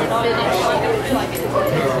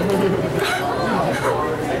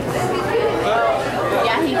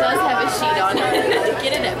 Yeah, he does have a sheet on.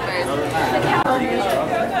 Get it at first.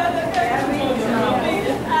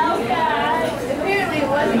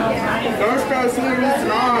 Those guys are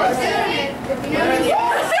nice.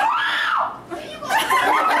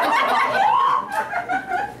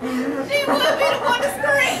 She wanted me to want to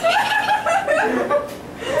scream.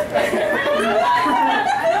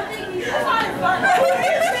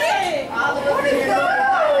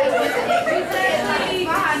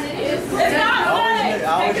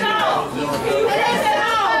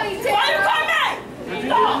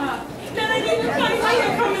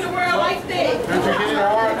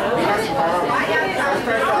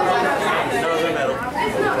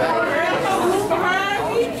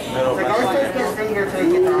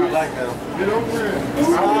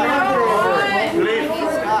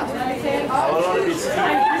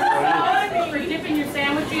 Are you dipping your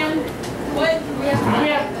sandwich in? What?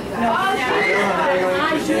 Yeah.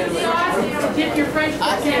 Dip your French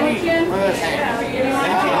sandwich in?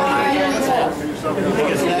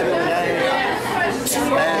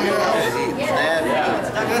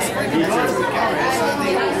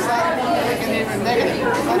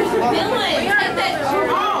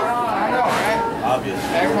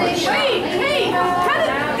 Wait, hey, how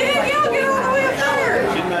did Danielle get all the way up there?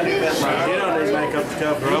 You don't need makeup to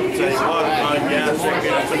cover up, so you walk on gas,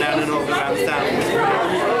 get up and down and over around the town.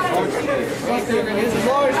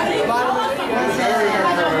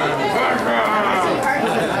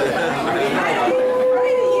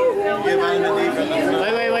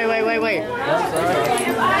 Wait.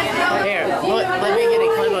 Here, let me get a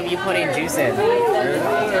clip of you putting juice in.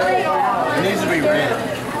 It needs to be red,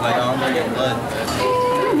 like almond and blood.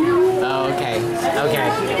 Oh, okay. Hey,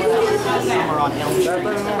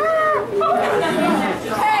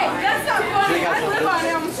 that's not funny. I live on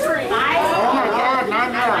Elm Street. Oh my God,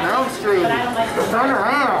 not on Elm Street. Turn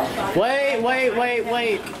around. Wait.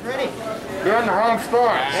 You're in the wrong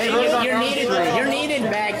spot. Hey, you're needed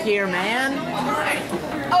back here, man.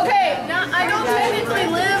 Okay, now I don't technically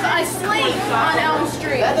live, I sleep on Elm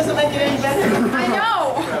Street. That doesn't make it any better. I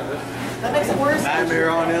know. That makes it worse. Nightmare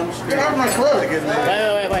on Elm Street. Wait.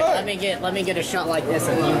 Let me get a shot like this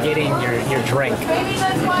of you getting your drink. Maybe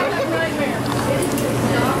that's why I have nightmares.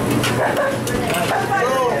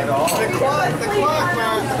 The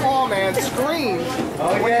clock, man, screamed.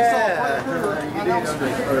 Oh, yeah.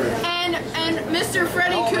 And Mr.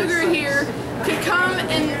 Freddy Cougar here could come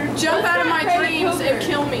and jump out of my dreams and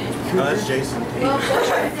kill me. No, that's Jason.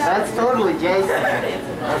 That's totally Jason.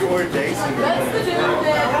 That's where Jason. That's the dude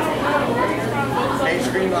that... Hey,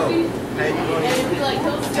 Screamo. Hey,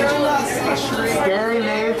 Scary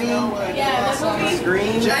movie. Yeah, the movie.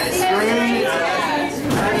 Scream.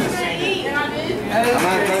 I'm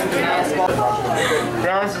not taking the basketball.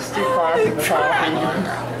 That was just too classic for talking.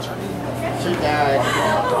 She died.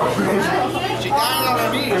 She died on her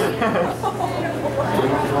knees.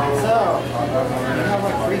 So, you have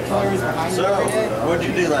like 3 colors behind you every day? What'd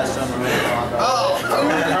you do last summer, man?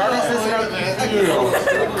 How does this make you feel?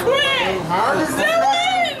 How does this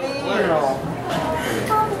make you feel?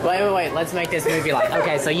 Wait. Let's make this movie like,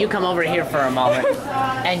 okay, so you come over here for a moment,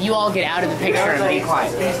 and you all get out of the picture and be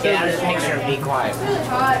quiet. Get out of the picture and be quiet.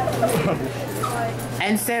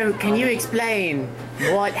 And so, can you explain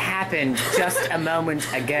what happened just a moment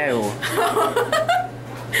ago?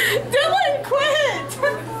 Dylan, quit!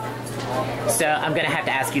 So, I'm gonna have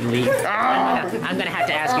to ask you to leave. I'm gonna have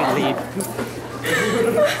to ask you to leave.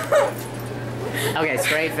 Okay,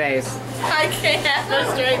 straight face. I can't have a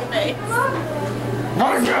straight face.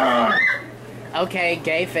 Okay,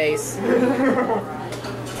 gay face.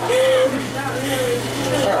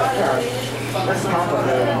 That's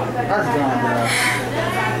complicated. That's dumb, bro.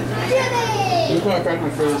 You can't take me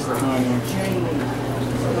seriously, honey.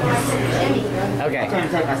 Okay. I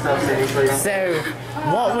can't take myself seriously. So,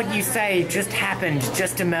 What would you say just happened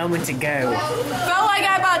just a moment ago? Felt like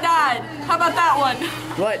I about died. How about that one?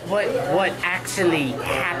 What actually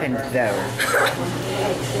happened though?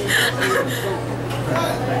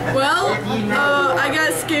 Well, I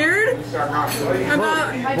got scared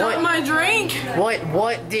about dumping my drink.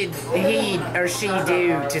 What did he or she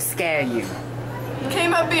do to scare you?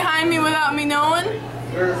 Came up behind me without me knowing.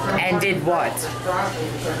 And did what?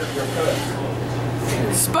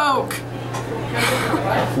 Spoke.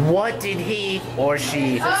 What did he or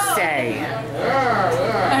she say?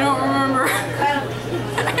 I don't remember.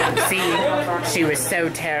 See, she was so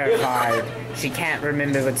terrified, she can't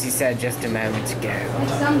remember what she said just a moment ago.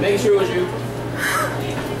 Make sure it was you.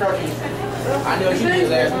 I know she did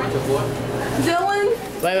last week before. Dylan?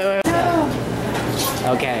 Wait.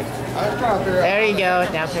 Okay. There you go.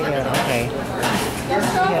 Now pick it up. Okay.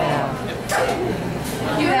 Yeah.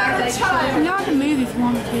 You're not the movie if you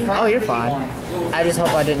want to. Oh, you're fine. I just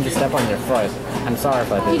hope I didn't just step on your foot. I'm sorry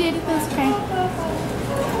if I did. You did it, that's okay.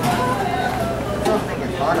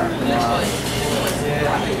 I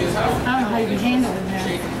don't know how you can handle it now.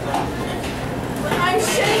 I'm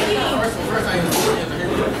shaking!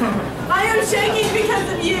 I am shaking because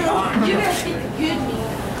of you! You better speak the good meat.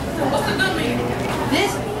 What's the good meat?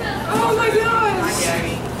 This? Oh my gosh!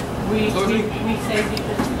 We saved it.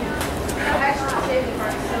 Actually, saved it for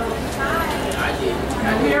ourselves.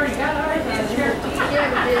 We already got ours.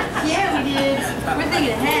 Yeah, we did. We're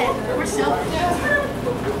thinking ahead. We're selfish.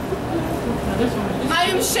 I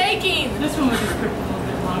am shaking! This one was just a little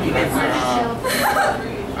bit longer. You did for yourself.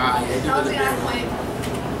 I was going to airplane.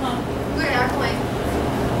 We're an airplane.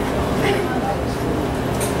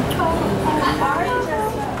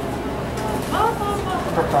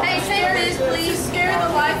 Hey, say this, please. Scare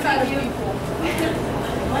the life out of people.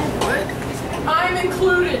 What? I'm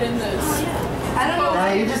included in this. I don't know. No,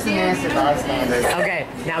 you're just an innocent bystander. Okay,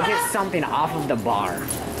 now get something off of the bar.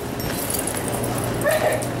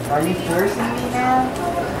 Are you forcing me now?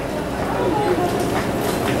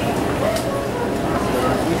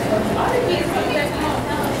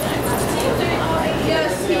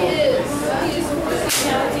 Yes, he is.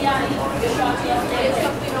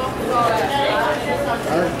 I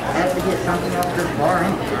have to get something off this bar.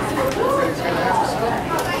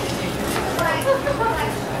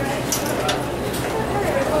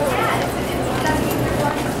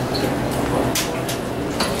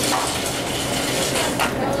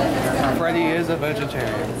 Freddy is a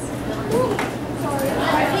vegetarian.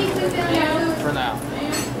 For now.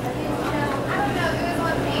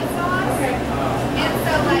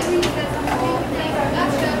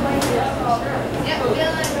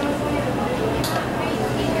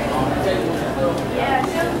 Yeah,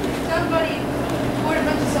 somebody poured a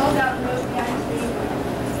bunch of salt out and roasted the ice cream.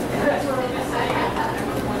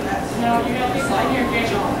 No, you're going to be right here, Jay.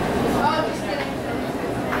 Oh, just kidding.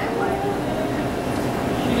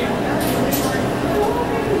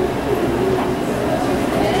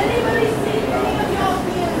 Did anybody see anything of y'all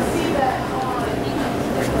being to see that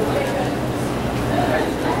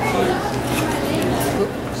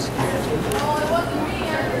Oops. Oh, it wasn't me.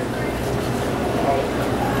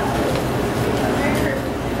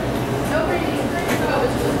 Nobody didn't think it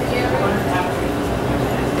was just the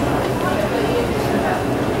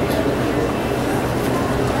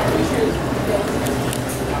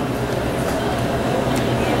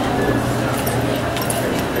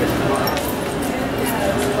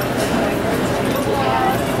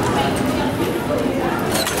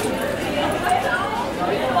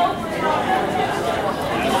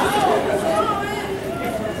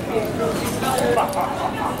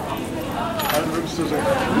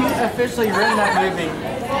You officially ruined that movie.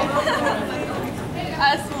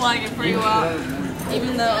 I still like it pretty well,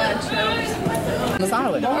 even though I chose.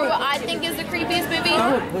 Silent. Or what I think is the creepiest movie?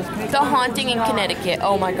 The Haunting in Connecticut.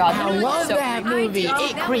 Oh my god. I love that movie.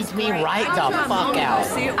 It creeps me right the fuck out.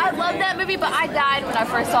 I love that movie, but I died when I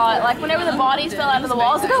first saw it. Like whenever the bodies fell out of the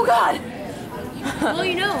walls, I was like, oh god. Well,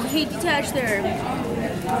 you know, he detached their.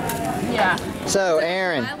 Yeah. So,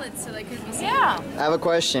 Aaron, So they couldn't be seen. Yeah. I have a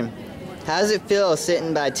question. How does it feel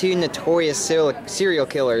sitting by two notorious serial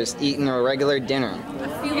killers eating a regular dinner? I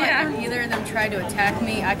feel like if either of them tried to attack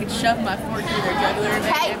me, I could shove my fork through their jugular.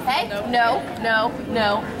 Hey, no.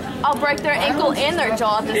 I'll break their ankle and their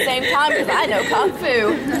jaw at the same time because I know Kung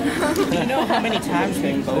Fu. Do you know how many times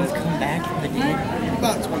they both come back from the dead?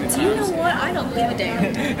 About 20 times. Do you know what? I don't believe a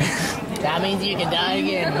damn. That means you can die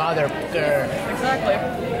again, motherfucker. Exactly.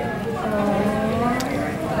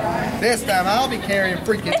 This time I'll be carrying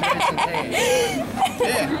freaking Jason's head.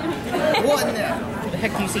 Yeah. What now? The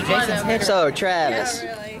heck do you see Jason's head? So, Travis,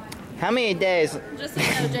 How many days, Just so you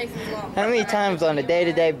know, Jason's long. how many times on a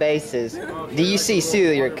day-to-day basis do you see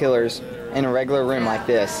serial killers in a regular room like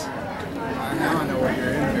this? To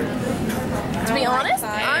be honest,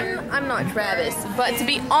 I'm not Travis, but to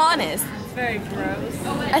be honest, It's very gross.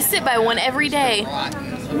 I sit by one every day.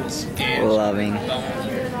 Loving.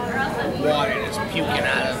 Water is puking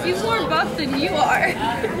out of He's more buff than you are.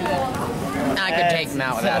 I could take him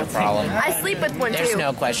out without a problem. I sleep with one There's too.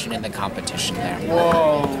 no question in the competition there.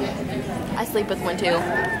 Whoa. I sleep with one too,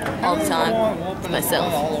 all the time.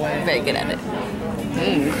 Myself, I'm very good at it.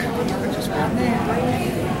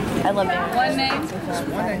 I love it. One name.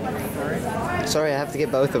 Sorry, I have to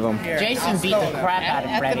get both of them. Jason beat the crap out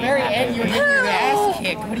of Freddy. At the very end, you were getting your ass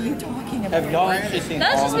kicked. What are you talking about? Have y'all actually seen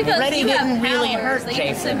That's all just of them? because Freddy you have didn't really powers hurt that you can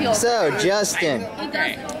Jason. send people- So, Justin, He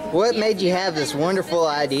doesn't. what made you have this wonderful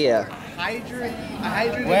idea?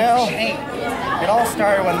 Well, it all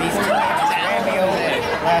started when these teenagers ran me over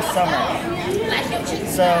last summer.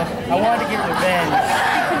 So I wanted to get revenge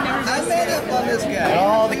I made up on this on guy.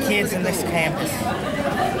 all the kids in this campus.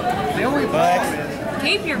 But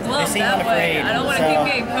Keep your they gloves seem that way. unafraid. I don't want to so keep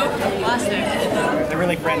getting poked with plastic. they're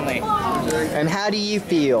really friendly. And how do you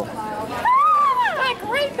feel? Like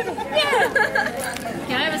raping a man.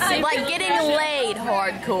 Can I have a seat? Like getting laid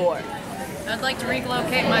hardcore. I'd like to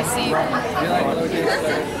relocate my seat.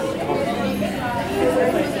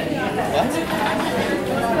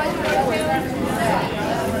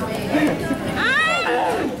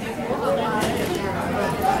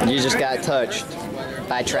 You just got touched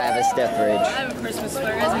by Travis I Deathridge. have a Christmas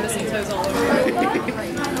sweater. It has mistletoes all over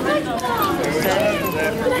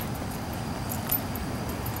it.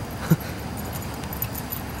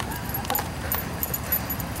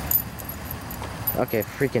 Okay,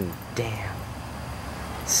 freaking damn.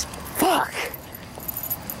 Fuck!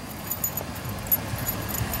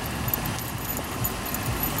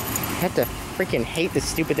 I have to freaking hate this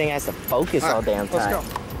stupid thing. It has to focus all damn time. Let's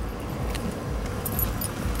go.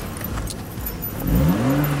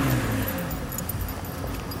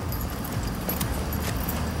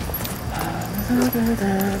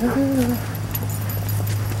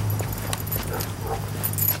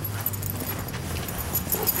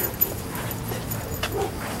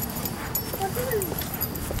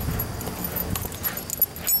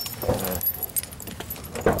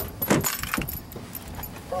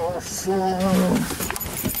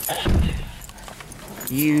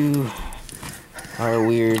 You are a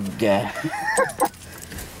weird guy.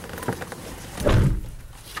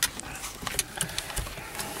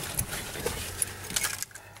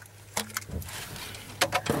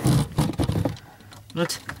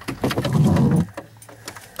 What?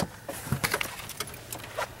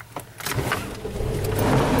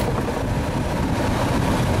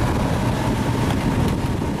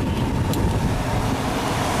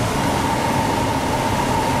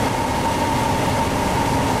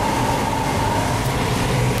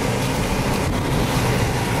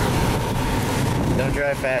 Don't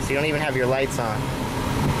drive fast. You don't even have your lights on.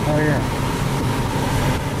 Oh yeah.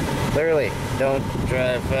 Literally, don't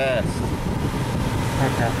drive fast.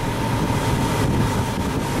 Okay.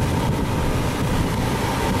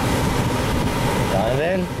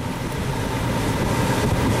 Donovan?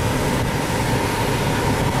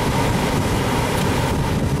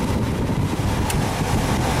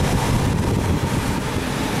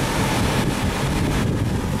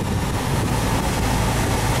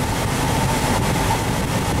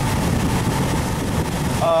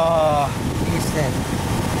 Houston.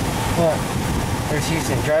 Look, there's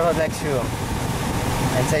Houston. Drive up next to him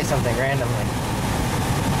and say something randomly.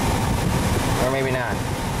 Or maybe not.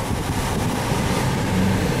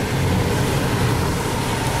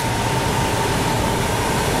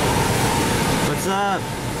 What's up?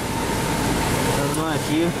 Not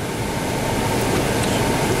much. You?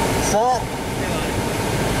 What's up?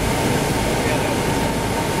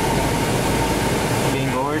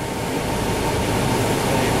 Being bored?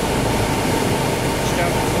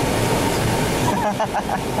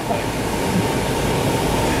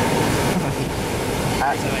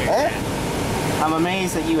 I'm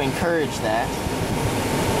amazed that you encourage that.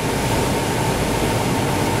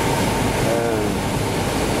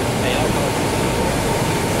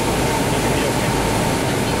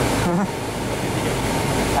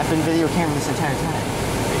 I've been video cameraing this entire time.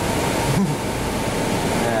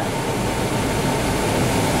 Yeah.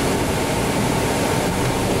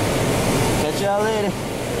 Catch y'all later.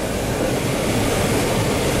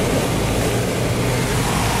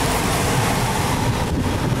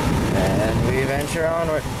 And we venture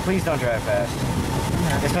onward. Please don't drive fast.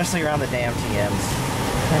 Especially around the damn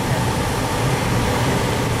TMs.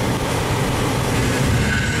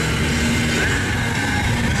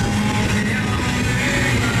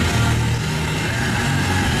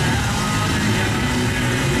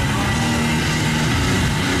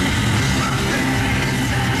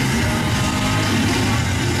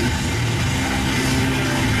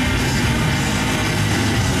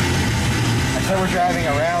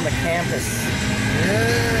 campus.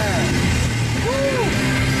 Yeah. Woo.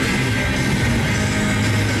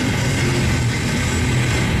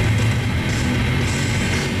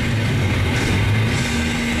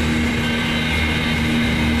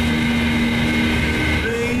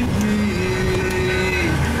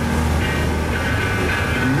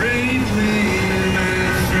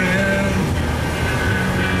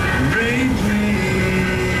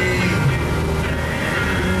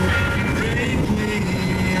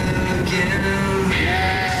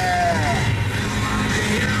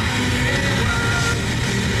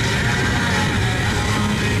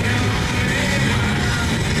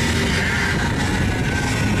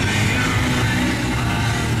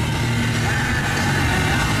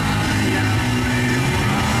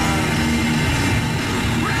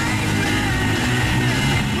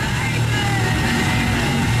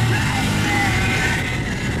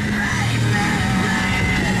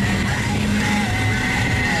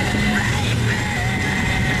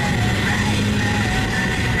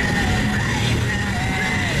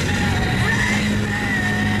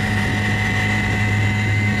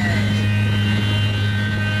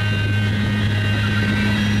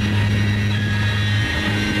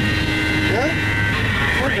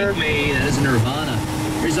 Break Me, that is Nirvana.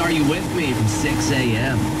 Here's Are You With Me from 6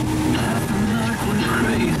 a.m.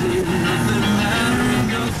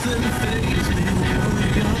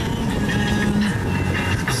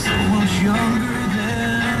 So much younger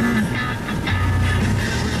then.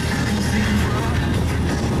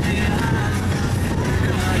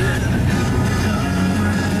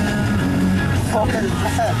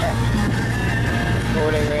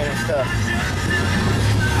 Recording random stuff.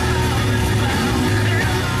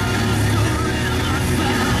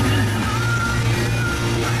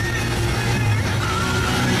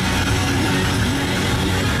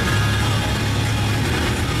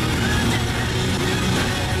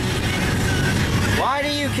 Why do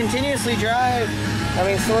you continuously drive? I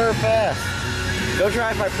mean, swerve fast. Go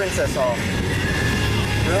drive by Princess Hall.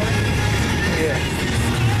 Really? Yeah.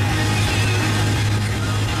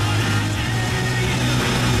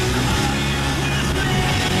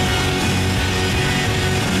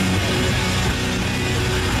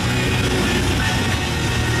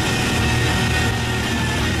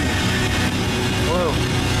 Whoa.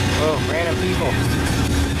 Whoa, random people.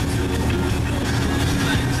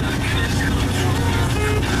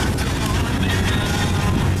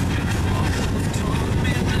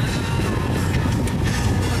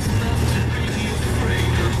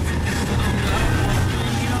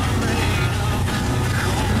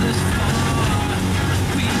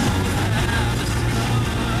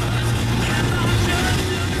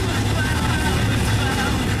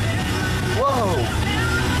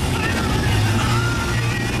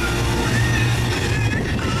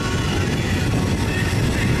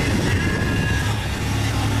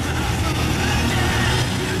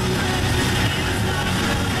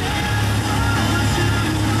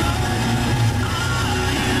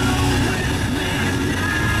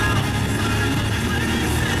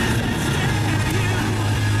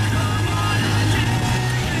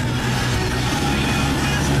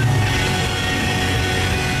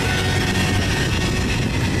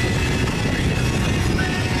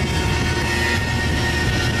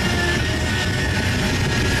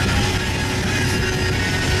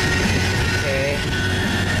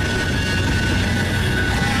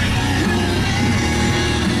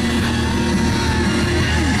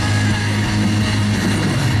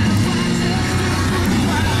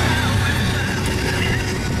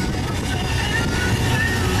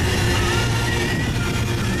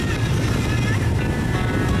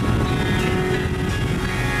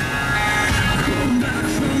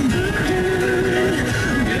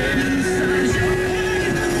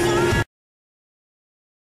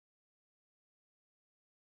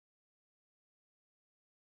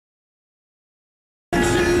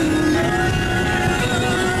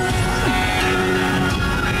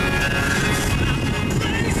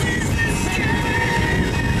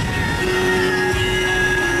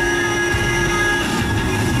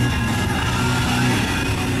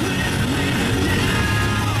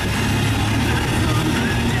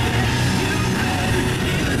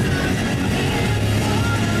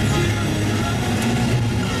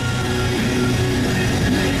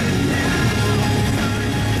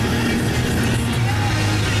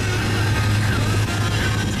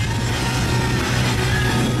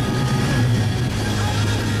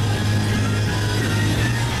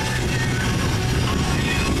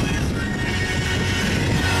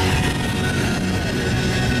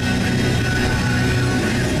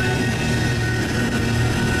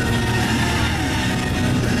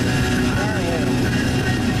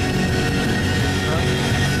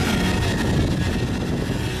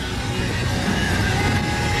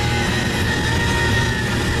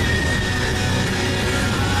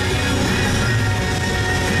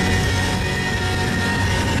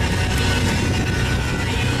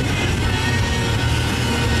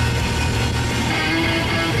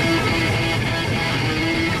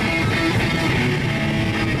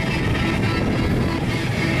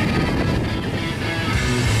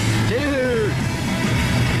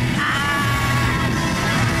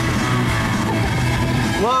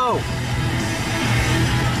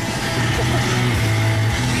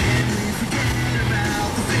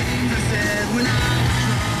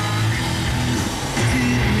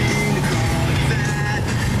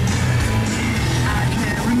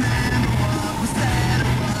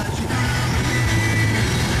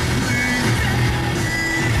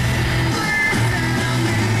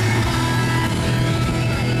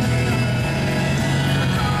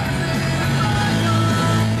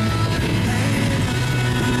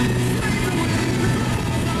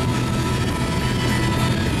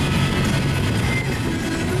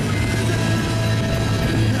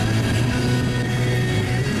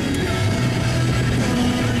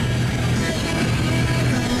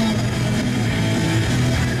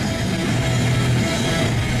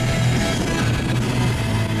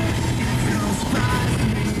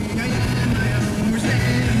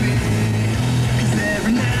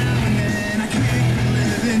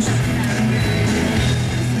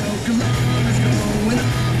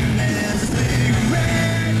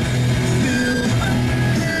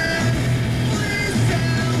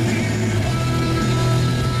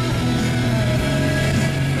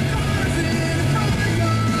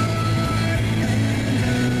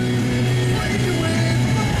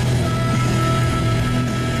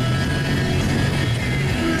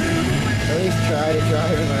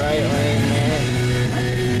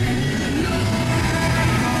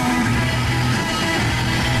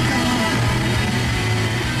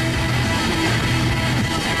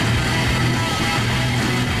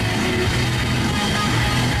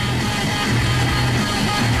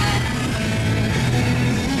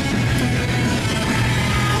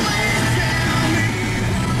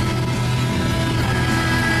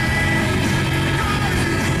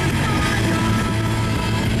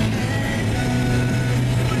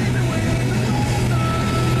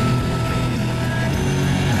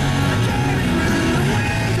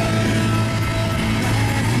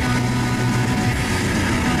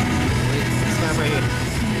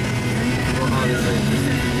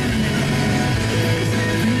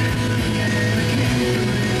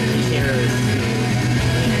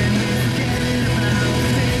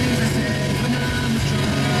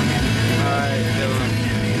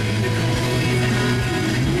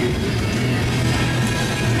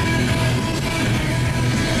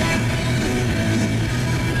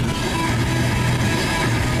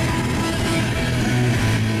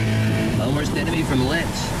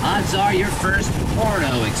 Odds are your first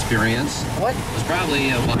porno experience was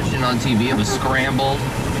probably watching on TV. It was scrambled,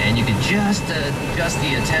 and you could just adjust the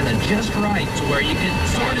antenna just right to where you could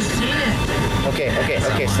sort of see it.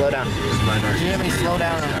 Okay, slow down. Legitimately slow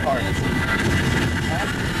down on park.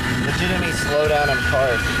 Legitimately slow down on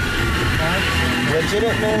park.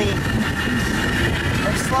 Legitimately,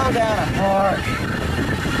 let's slow down on park.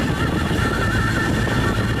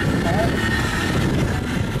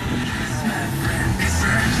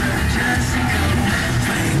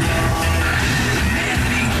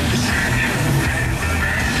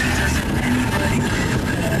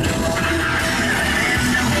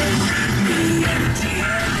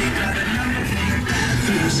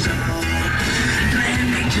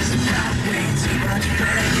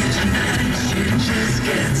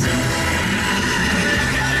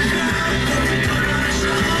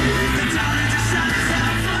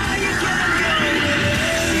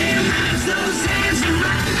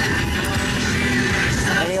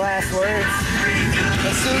 Any last words?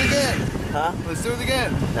 Let's do it again. Huh? Let's do it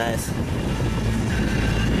again. Nice.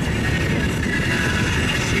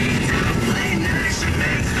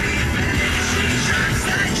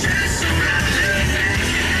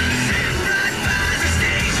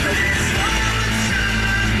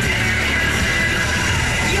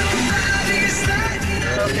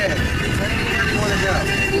 Okay. Where do you want to go?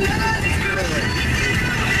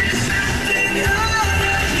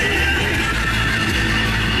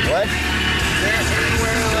 What?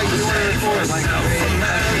 Anywhere like you want to record, like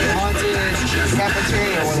haunted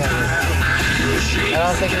cafeteria or whatever. I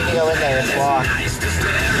don't think we can go in there. It's locked.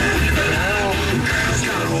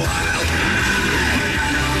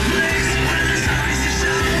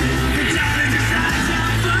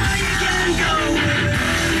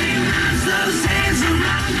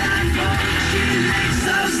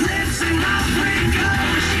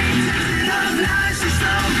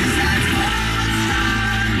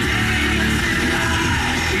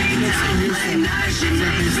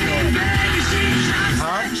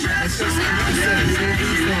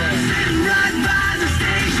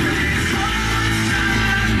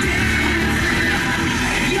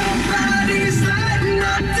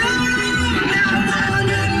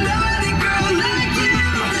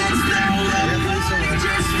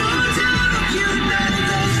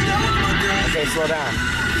 Okay, slow down.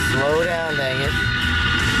 Slow down, dang it.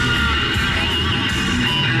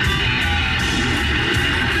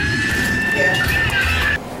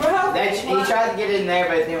 He tried to get in there,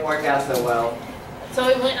 but it didn't work out so well. So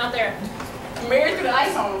he went out there, Mary threw the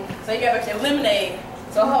ice on him, so he got back to lemonade.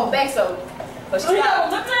 So her whole back so. But she got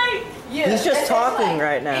lemonade? Yeah. He's just talking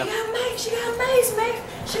right now. She got amazed, man.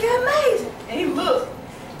 She got amazed. And he looked.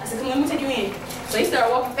 I said, come on, let me take you in. So he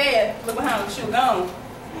started walking fast, look behind him, she was gone.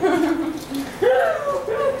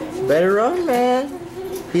 Better run, man.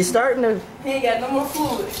 He's starting to. He ain't got no more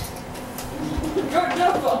fluid.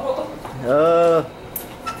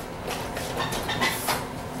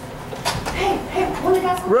 Hey, one of the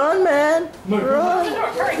guys. Run, man. Run.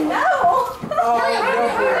 Hurry, no.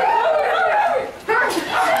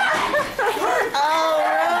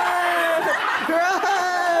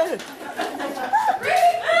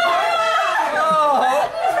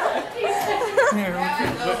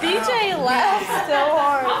 BJ laughed so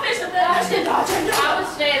hard. I would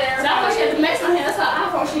stay there. I wish she had the mess on here. That's how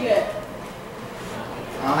iPhone she got.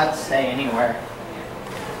 I don't have to stay anywhere.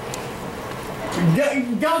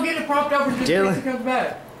 Don't get it propped open just in case it comes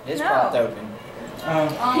back. It's propped open.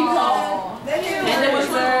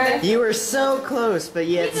 You were so close, but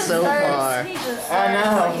yet so far. I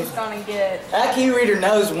know. He's gonna get. That key reader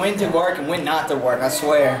knows when to work and when not to work, I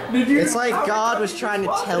swear. It's like God was trying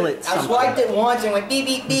to tell it I something. swiped it once and went beep,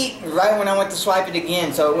 beep, beep, right when I went to swipe it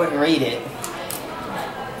again, so it wouldn't read it.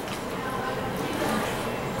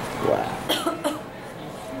 Wow.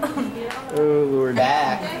 Oh, Lord.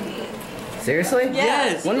 Back. Seriously?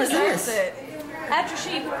 Yes. When was this? It. After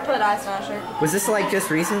she put ice on her shirt. Was this like just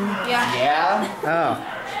recent? Yeah. Yeah?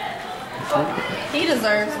 Oh. He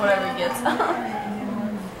deserves whatever he gets.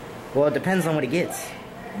 Well, it depends on what he gets.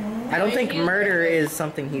 I don't think murder is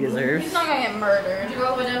something he deserves. He's not gonna get murdered. Did you go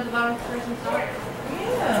over there to the bottom person stop?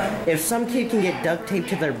 Yeah. If some kid can get duct taped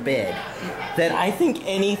to their bed, then I think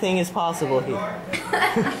anything is possible here.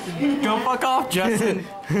 Go fuck off, Justin.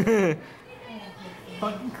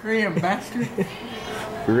 Fucking Korean bastard.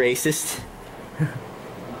 Racist.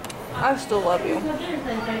 I still love you.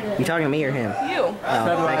 You talking to me or him? You. Oh,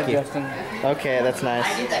 thank you. Okay, that's nice.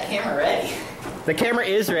 I get that camera ready. The camera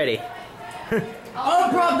is ready.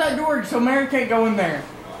 Unprop that door so Mary can't go in there.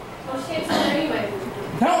 Well, she ain't there anyway.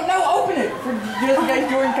 No, open it for just in case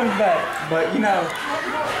Jordan comes back. But you know.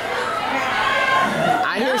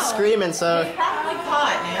 I hear screaming, so. He's probably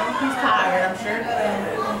caught now. He's tired, I'm sure.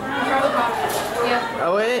 Yeah.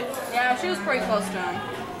 Oh, wait. Yeah, she was pretty close to him.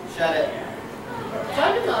 Shut it.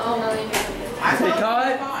 Is he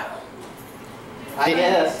caught? I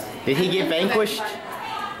guess. Did he get vanquished?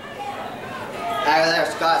 There,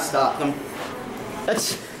 Scott stopped him.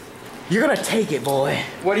 That's. You're gonna take it, boy.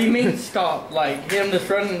 What do you mean stop? Like him just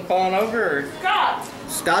running and falling over? Or? Scott!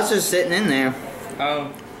 Scott's just sitting in there.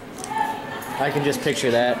 Oh. I can just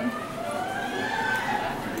picture that.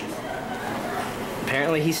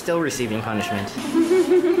 Apparently he's still receiving punishment.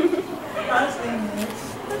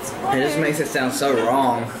 It just makes it sound so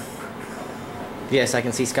wrong. Yes, I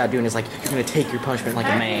can see Scott doing this like, you're gonna take your punishment like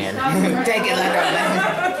a man. Take it like a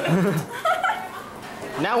man.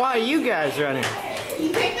 Now why are you guys running?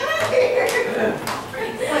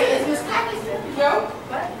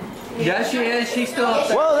 Yes, she is. She's still up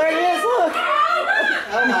there. Whoa, there he is, look!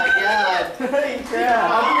 Oh my god.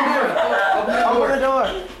 Open the door.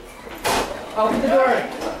 Open the door.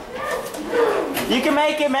 You can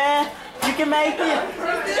make it, man. You can make it.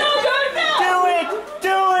 Do it.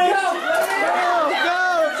 Do it. Go.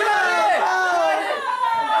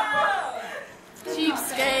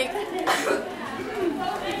 Cheapskate.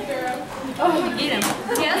 Oh, get him.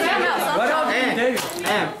 He has to come out sometime.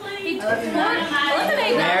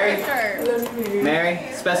 Mary, Mary,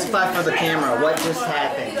 specify for the camera what just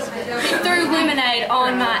happened. He threw lemonade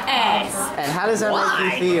on my ass. And how does that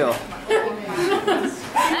make you feel?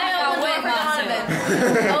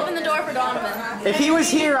 Open the door for Donovan. If he was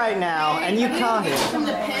here right now and you caught him. From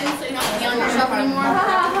the pen so you don't have to be on yourself anymore.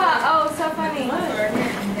 Oh, so funny.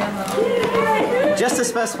 Just to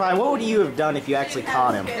specify, what would you have done if you actually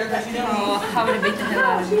caught him? Oh, I would have beat the hell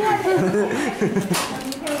out of him.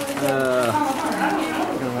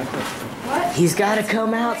 He's got to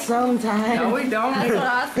come out sometime. No, we don't. He's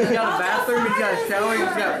got a bathroom, he's got a shower,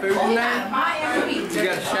 he's got food in there. He's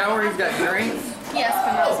got a shower, he's got drinks. Yes,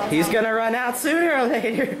 but He's going to run out sooner or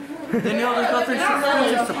later. Then he'll just go through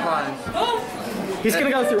some supplies. He's going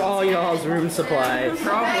to go through all y'all's room supplies.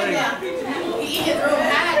 Probably. I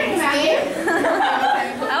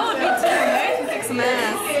would be too. Mary can kick some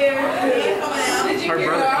ass. Her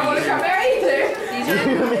brother You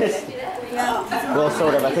missed. Well,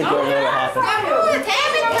 sort of. I think you already know what happened.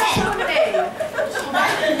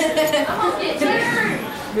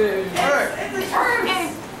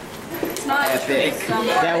 It's not Epic.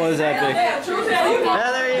 That was epic.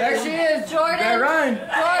 There she is. Jordan. They're running.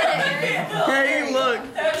 Jordan. Hey, look.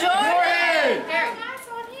 Jordan.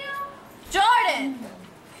 Jordan.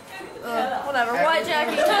 Whatever. What,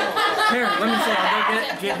 Jackie? Here, let me see. I'll go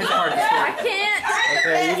get his party. I can't.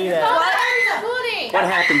 Okay, you do that. What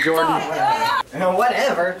happened, Jordan?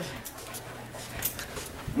 Whatever.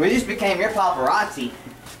 We just became your paparazzi.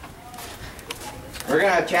 We're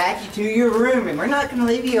gonna track you to your room and we're not gonna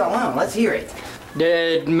leave you alone. Let's hear it.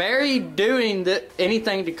 Did Mary do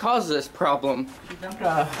anything to cause this problem? She dumped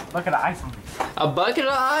a bucket of ice on me. A bucket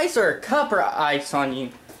of ice or a cup of ice on you?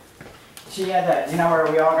 She had that, you know where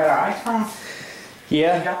we all got our ice from?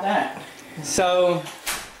 Yeah. She got that. So,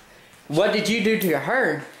 what did you do to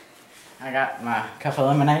her? I got my cup of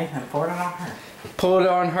lemonade and poured it on her. Pulled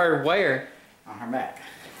on her where? On her back.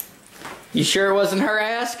 You sure it wasn't her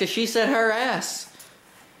ass? Because she said her ass.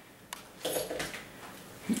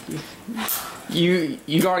 You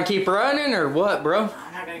gonna keep running or what, bro?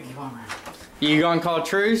 I'm not gonna keep on running. You gonna call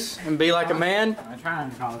truce and be like a man? I'm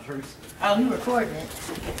trying to call the truce. Oh, you recording it?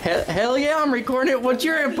 Hell yeah, I'm recording it. What's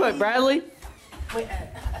your input, Bradley? Wait,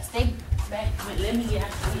 stay back. Wait, let me get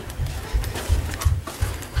out.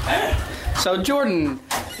 So Jordan,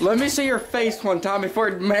 let me see your face one time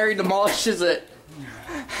before Mary demolishes it.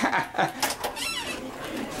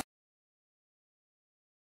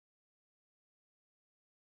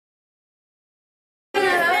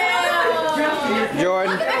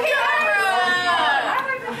 Jordan.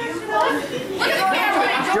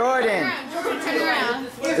 Jordan.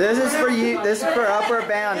 This is for you. This is for Upward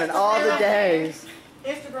Bound and all the days.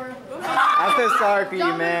 I feel sorry for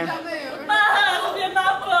you, man.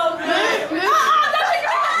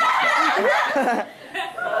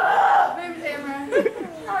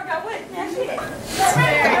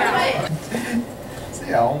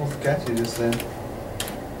 See, I almost got you just then.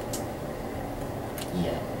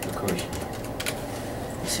 Yeah, of course.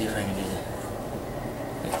 Let's see if I can do that.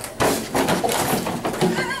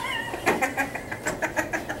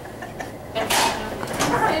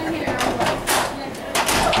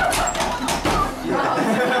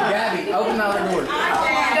 Gabby, open the other door. No.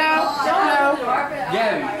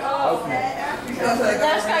 Gabby, open it. Now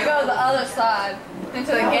just gotta go to the other side,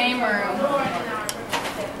 into the game room.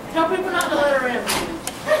 Tell people not to let her in.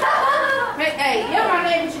 Hey, you're my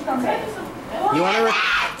name, you should come back. You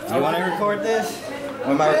want to record this?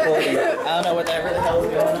 Or am I recording? I don't know what the hell is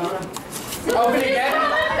going on. Open it, Daddy.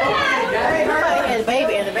 And the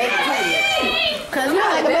baby too. Cause you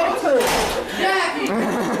like a baby too.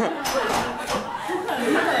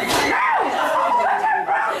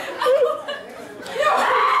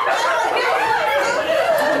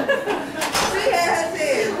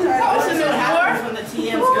 This is what happens when the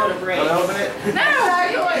TMs go to break. Open it. No,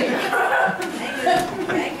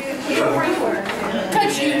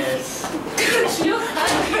 cut you.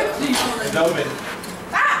 Open.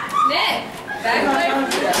 Nick, back away.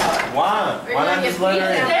 Why? Why not just let her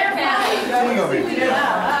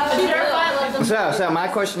in? So my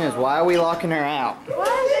question is, why are we locking her out? That's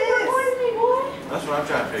what I'm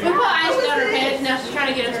trying to We figure put out. ice on her pants, now she's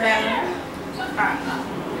trying to get us back.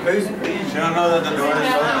 Who's she don't know that the door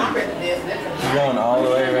is open. She's going all the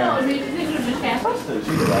way around.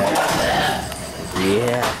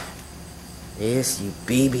 Yeah. Yes, you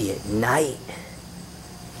baby at night.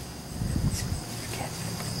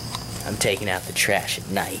 I'm taking out the trash at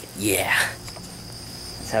night. Yeah.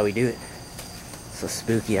 That's how we do it. It's so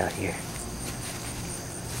spooky out here.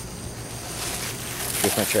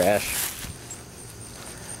 Here's my trash.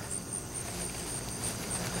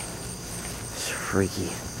 It's freaky.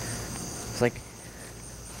 It's like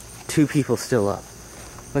 2 people still up.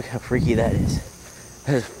 Look how freaky that is.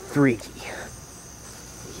 That is freaky. Yeah.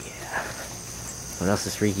 What else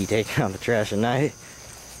is freaky? Taking out the trash at night?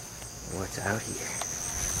 What's out here?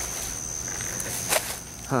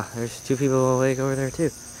 Huh, there's 2 people awake over there too.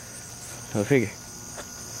 Go figure.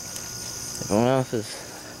 Everyone else is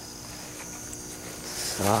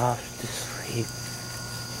soft asleep.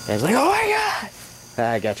 And it's like, oh my god!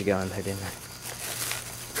 I got you going there, didn't I?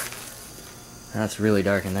 That's really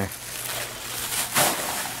dark in there.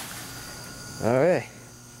 Alright.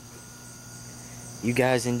 You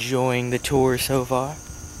guys enjoying the tour so far?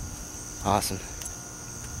 Awesome.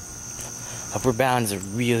 Upward Bound is a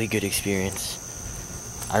really good experience.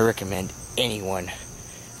 I recommend anyone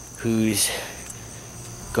who's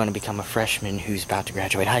going to become a freshman who's about to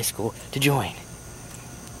graduate high school to join.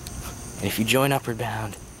 And if you join Upward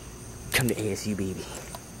Bound, come to ASUBB.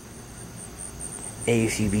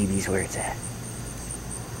 ASUBB's where it's at.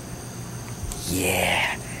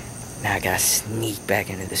 Yeah. Now I gotta sneak back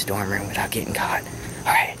into this dorm room without getting caught.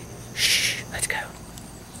 Alright. Shh. Let's go.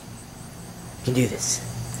 We can do this.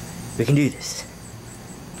 We can do this.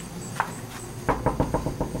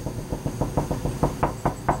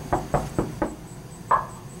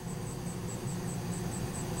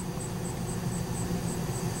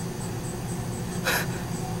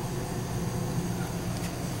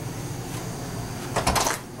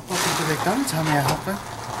 Welcome to McDonald's. How may I help you?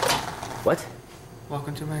 What?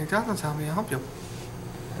 Welcome to McDonald's. How may I help you?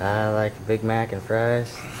 I like a Big Mac and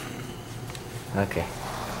fries. Okay.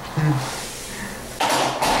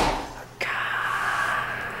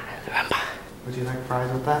 Would you like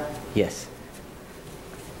fries with that? Yes.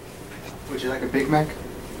 Would you like a Big Mac?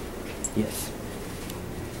 Yes.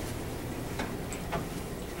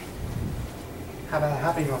 How about a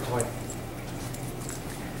Happy Meal toy?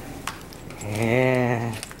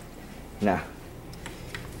 Yeah. No.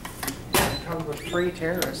 It comes with free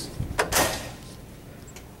terrorists.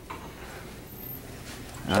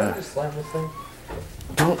 Should I just slam this thing?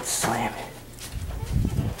 Don't slam it.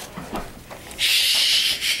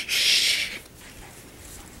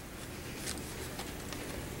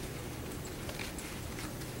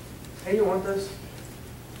 Hey, you want this?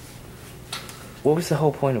 What was the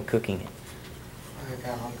whole point of cooking it? I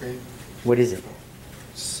got hungry. What is it?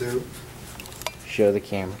 Soup. Show the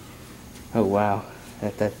camera. Oh wow.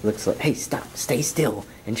 That looks like. Hey, stop. Stay still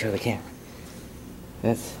and show the camera.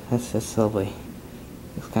 That's lovely.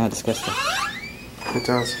 It's kind of disgusting. It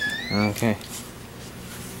does. Okay.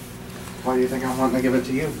 Why do you think I'm wanting to give it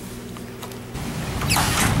to you?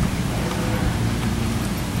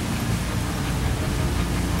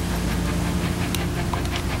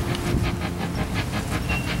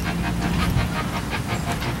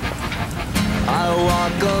 I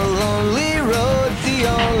walk a lonely road, the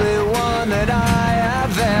only one that I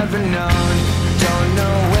have ever known. Don't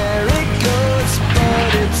know where it goes,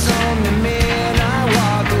 but it's only me and I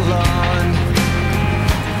walk alone.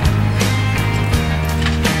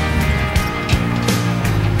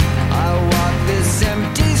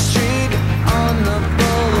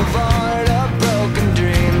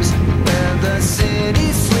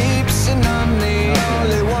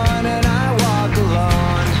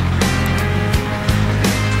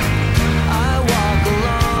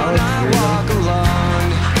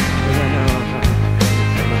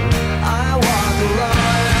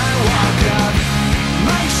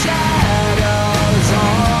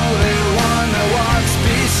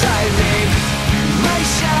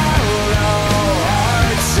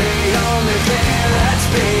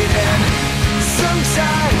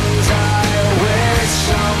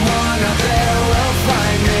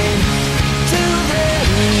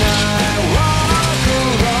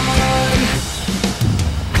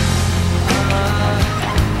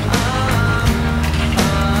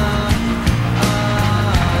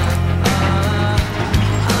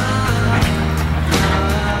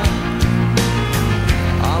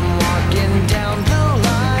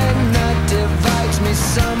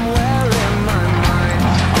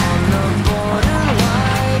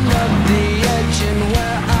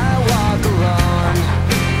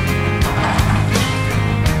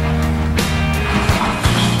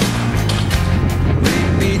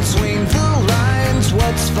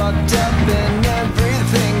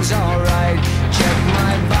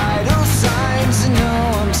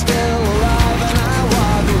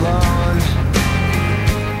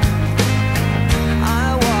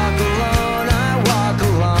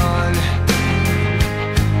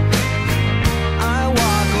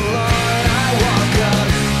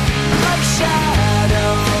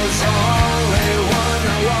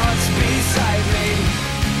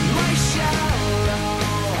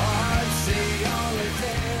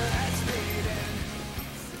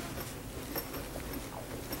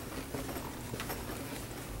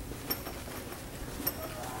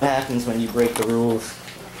 What happens when you break the rules?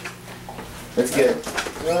 Let's get it.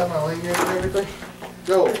 You have my lanyard and everything?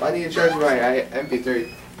 No, I need to charge my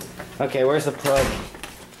MP3. Okay, where's the plug?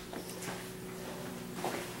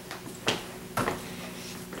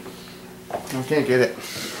 I can't get it.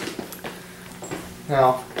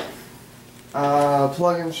 Now,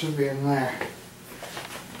 plug-in should be in there.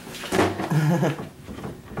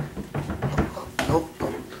 Nope.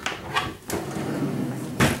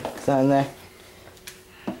 It's not in there.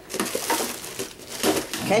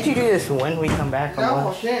 Can't you do this when we come back from No, I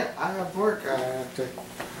lunch? can't. I have work. I have to.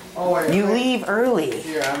 Oh wait. You leave early.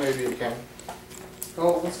 Yeah, maybe you can.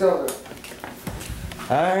 Oh, let's go.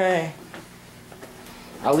 Alright.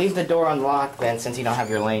 I'll leave the door unlocked then, since you don't have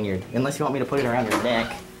your lanyard. Unless you want me to put it around your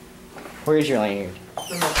neck. Where's your lanyard?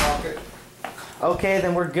 In my pocket. Okay,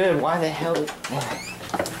 then we're good. Why the hell?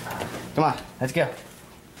 Come on, let's go.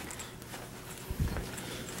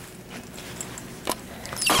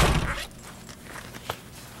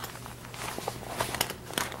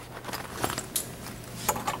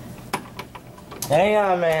 Hang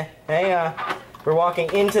on, man. Hang on. We're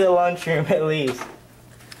walking into the lunchroom at least.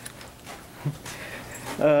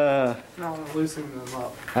 No, I'm loosening them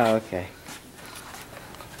up. Oh, okay.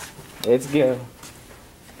 Let's go.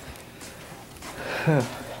 And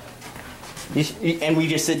we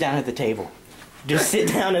just sit down at the table. Just sit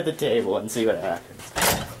down at the table and see what happens.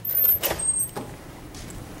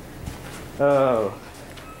 Oh.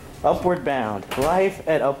 Upward Bound. Life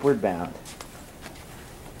at Upward Bound.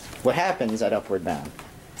 What happens at Upward Bound?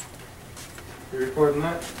 You recording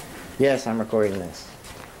that? Yes, I'm recording this.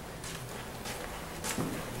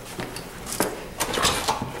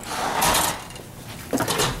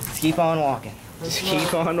 Just keep on walking. Just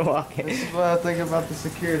keep on walking. This is what I think about the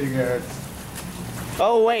security guards.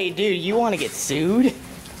 Oh wait, dude, you want to get sued?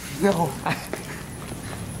 No.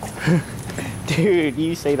 Dude,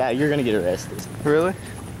 you say that, you're gonna get arrested. Really?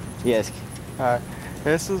 Yes.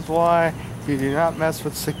 This is why you do not mess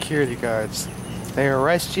with security guards. They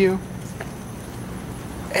arrest you,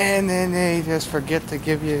 and then they just forget to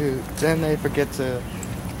give you, then they forget to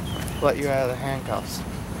let you out of the handcuffs.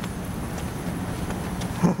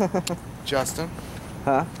 Justin?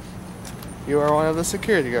 Huh? You are one of the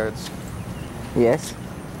security guards. Yes.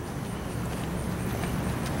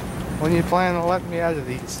 When you plan to let me out of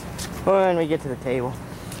these? When we get to the table.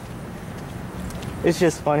 It's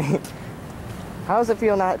just funny. How does it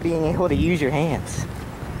feel not being able to use your hands?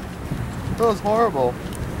 It feels horrible.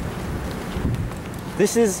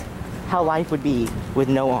 This is how life would be with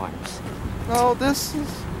no arms. No, this is,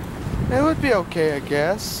 it would be okay, I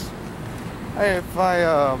guess. If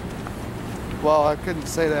I, well, I couldn't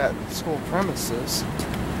say that in school premises.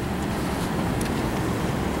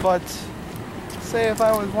 But, say if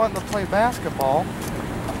I was wanting to play basketball,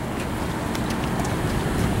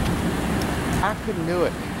 I couldn't do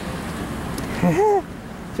it.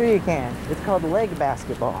 Sure you can. It's called leg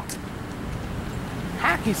basketball.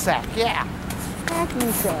 Hacky sack, yeah.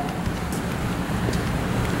 Hacky sack.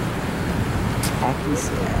 Hacky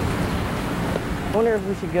sack. I wonder if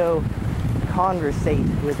we should go conversate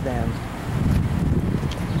with them.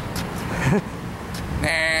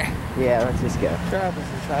 Nah. Yeah, let's just go. Travis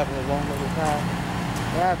is having a long little time.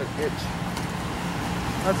 Yeah, the bitch.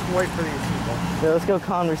 Let's wait for these people. So let's go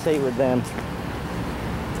conversate with them.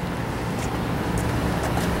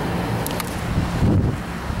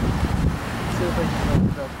 See if they can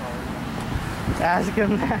open up our... Ask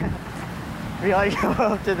them that. We like go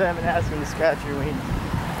up to them and ask them to scratch your wings.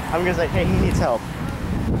 I'm gonna say, hey, he needs help.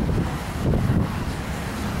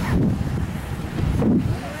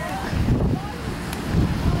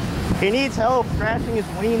 He needs help scratching his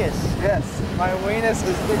weenus. Yes, my weenus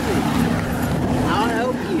is sticky. I'll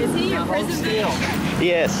help you. Is he your prison mate?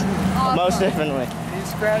 Yes, Awesome. most definitely. He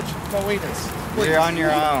scratched my weenus. You're on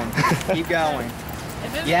your own. Keep going.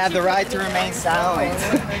 You have the right to remain silent.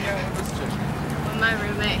 When my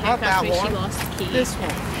roommate Not handcuffed me, that she one. lost the key. This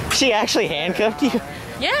one. She actually handcuffed you?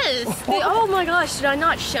 Yes! Oh my gosh, did I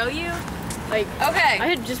not show you? Like, okay. I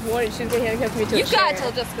had just wanted, she was gonna handcuff me to You a gotta chair.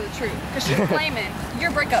 tell Jessica the truth, because she's blaming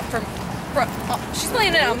your breakup from she's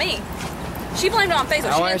blaming it on me. She blamed it on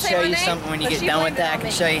Facebook. I She want didn't to say show my you name, something when you but get she done with blamed that. it I on can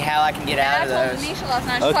me. show you how I can get out of And I told those. Denisha last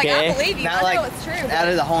night, she's like, I believe you. Not I like know it's true. out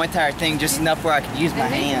of the whole entire thing, just enough where I could use my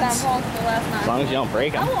And Denisha hands. got wrong with her last night. As long as you don't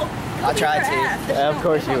break them. I'll try to. Of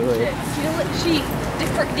course you will. She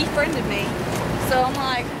defriended me. So I'm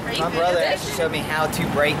like, are you My good brother at this? actually showed me how to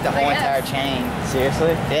break the whole Yes. entire chain.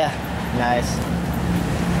 Seriously? Yeah. Nice.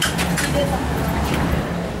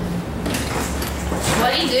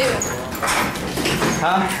 What do you do?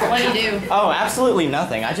 Huh? What do you do? Oh, absolutely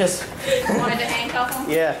nothing. I just... Wanted to handcuff him?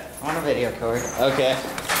 Yeah. On a video card. Okay.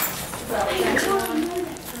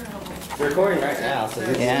 We're recording right now, so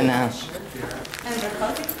this Yeah, no.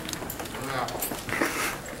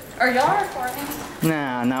 Are y'all recording?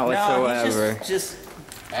 No, not whatsoever. Just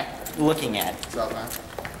looking at it.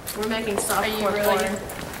 We're making soft Are you really?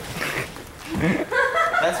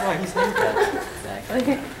 That's why he's handcuffed.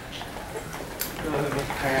 Exactly.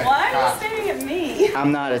 Why are you staring at me?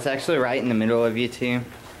 I'm not. It's actually right in the middle of you two.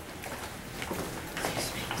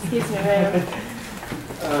 Excuse me, babe.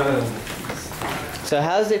 So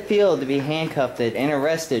how does it feel to be handcuffed and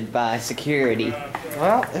arrested by security?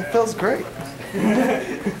 Well, it feels great.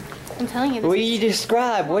 I'm telling you, Will you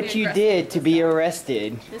describe what you did to be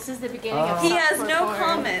arrested? this is the beginning of He has no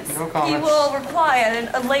comments. No He comments. will reply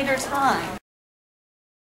at a later time.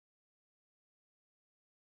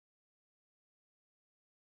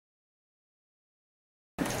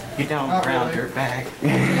 You don't brown dirtbag.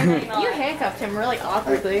 You handcuffed him really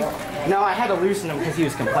awkwardly. No, I had to loosen him because he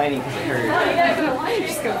was complaining because it hurt. Why you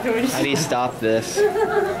just go doing How do you stop this? Are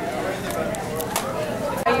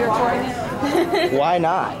you recording it? Why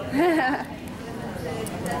not? You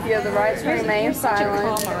have the right to remain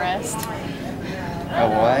silent. Calm arrest. A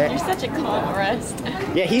what? You're such a calm arrest.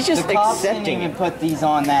 Yeah, he's just The cops didn't accepting even it. put these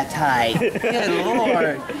on that tight. Good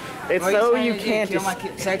lord. It's What are so trying you to do, can't kill just...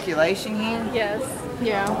 my circulation here? Yes.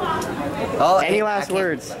 Yeah. Oh, Any I last can't-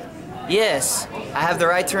 words? Yes, I have the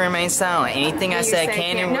right to remain silent. Anything I say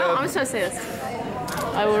can and No, will. I'm supposed to say this.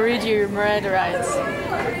 I will read you your Miranda rights.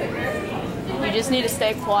 You just need to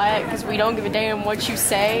stay quiet because we don't give a damn what you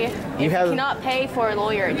say. You If have- you cannot pay for a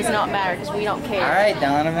lawyer, it does not matter because we don't care. All right,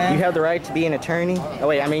 Donovan. You have the right to be an attorney? Oh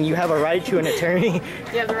wait, I mean you have a right to an attorney.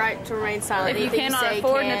 You have the right to remain silent. If you Anything cannot say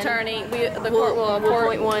afford an can. attorney, the We'll court will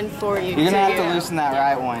appoint one for you. You're gonna have to you. loosen that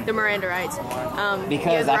right one. The Miranda rights. Because you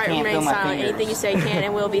have the I right can't to remain feel my silent. fingers. Anything you say can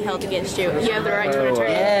and will be held against you. You have the right to an attorney.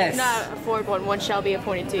 Yes. If you cannot afford one, one shall be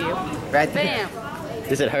appointed to you. Right there. Bam.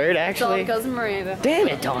 Does it hurt That's all actually? because of Miranda. Damn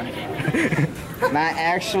it, Donovan. My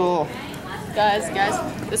actual... Guys,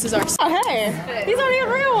 this is our. Oh, hey, these aren't even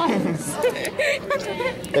real ones.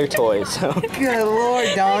 They're toys, so... Good Lord,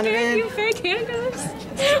 Donovan. You fake handcuffs.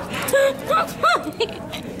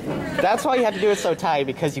 That's why you have to do it so tight,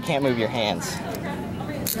 because you can't move your hands.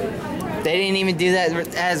 They didn't even do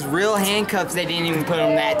that as real handcuffs. They didn't even put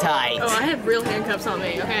them that tight. Oh, I have real handcuffs on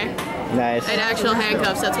me, okay? Nice. I had actual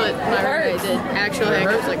handcuffs, that's what my roommate did. Actual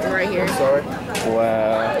handcuffs, like right here. Sorry.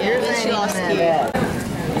 Wow. Yeah, then she lost the key.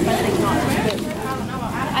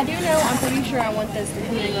 I do know, I'm pretty sure I want this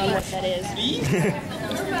depending on what that is.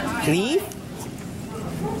 Cleave?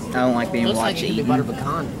 I don't like being Looks like watched it could be eaten. butter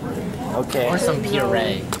pecan. Okay. Or some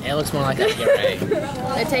puree. It looks more like a puree.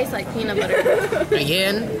 It tastes like peanut butter.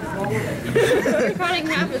 Again? You're cutting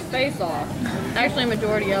half his face off. Actually, a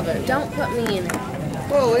majority of it. Don't put me in it.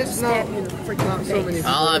 Well, it's not so many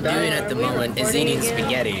All I'm doing at the moment is eating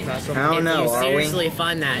spaghetti. I don't know, If you are we? seriously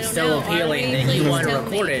find that so appealing that you want to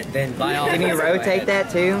record it, then by all Can you means, go rotate ahead. that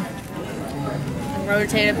too?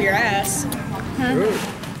 Rotate up your ass.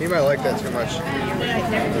 He might like that too much.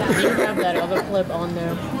 You have that other clip on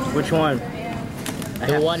there. Which one?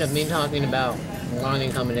 The one of me talking about Lonnie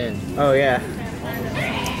coming in. Oh, yeah.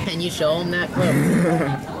 Can you show him that clip?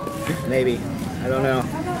 Maybe. I don't know.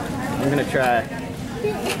 I'm gonna try.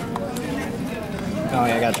 Oh,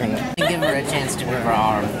 yeah, I gotta turn it. Give her a chance to move her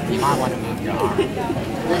arm. You might want to move your arm.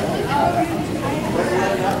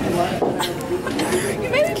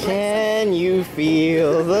 Can you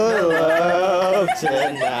feel the love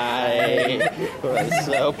tonight? We're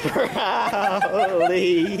so proudly.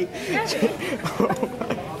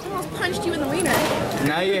 Almost punched you in the wiener.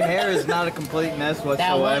 Now your hair is not a complete mess That wouldn't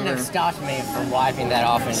whatsoever. have stopped me from wiping that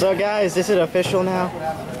off. And So, guys, is it official now?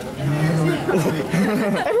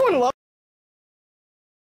 Everyone loves.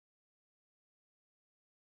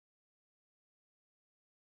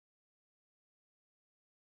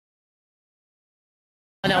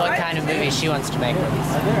 I don't know what kind of movie she wants to make.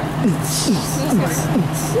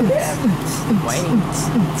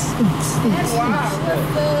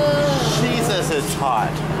 Jesus, it's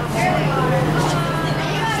hot.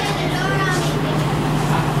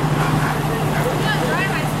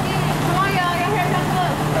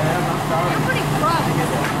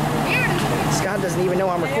 Scott doesn't even know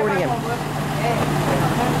I'm recording him.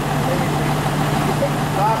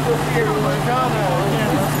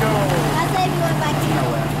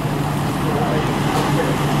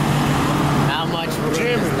 How much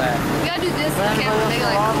room is left? We gotta do this with the camera. Make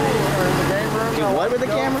it like. Do what with the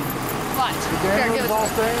camera? Watch. Here, give it to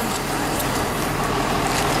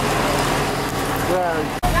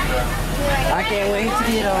I can't wait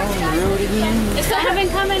to get on the road again. Is something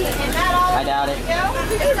coming? I doubt it.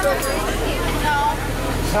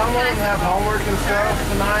 some of them have homework and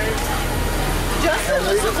stuff tonight. Justin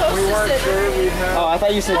was supposed to sit there. Oh, I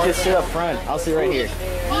thought you said just sit up front. I'll sit right here.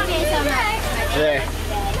 There.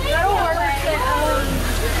 That'll work.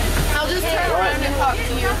 I'll just turn around and talk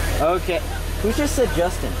to you. Okay. Who just said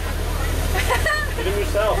Justin? Get him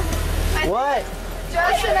yourself. What?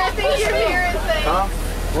 Justin, I think you're hearing things. Huh?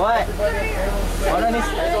 What? What on this?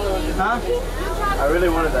 Huh? I really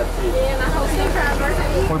wanted that too.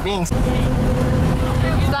 We're being. Spider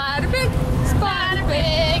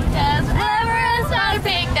pig, does whatever a spider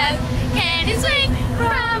pig does. Can he swing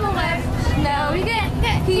from a web? No, he can't.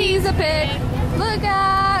 He's a pig. Look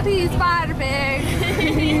out, he's spider pig.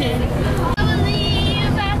 I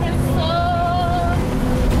believe I can soar.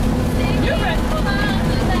 You're right.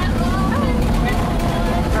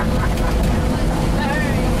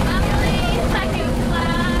 I believe I can fly.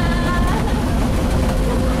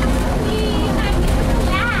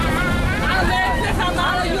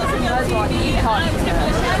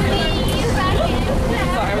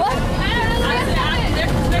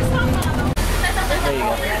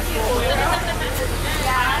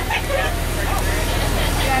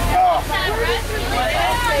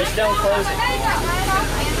 Just don't close it.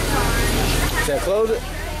 Should I close it?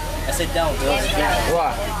 I said don't, Bill.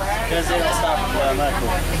 Why? Because they don't stop medical.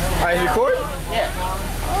 Are you recording? Yeah.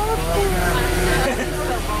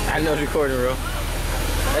 I know it's recording, bro.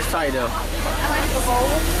 That's tight though.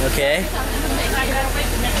 Okay.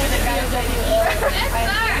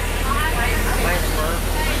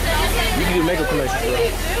 You can do makeup commercials, bro.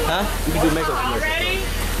 Huh? You can do makeup commercials.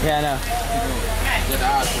 Yeah, I know. Good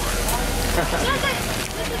odds for it.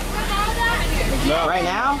 No. Right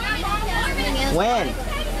now? When?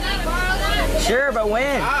 Sure, but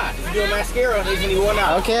when? You do a mascara on these and you won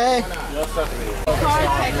out. Okay. The wheels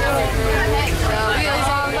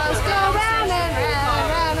almost go round and round,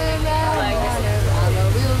 round and round. The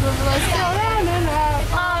wheels almost go round and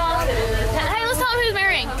round. Hey, let's tell him who's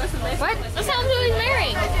marrying. What? Let's tell him who he's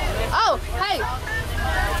marrying. Oh, hey.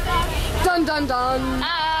 Dun dun dun.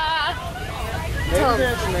 Tell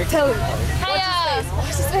him. Hey,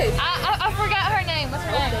 what's his face? I forgot her name. What's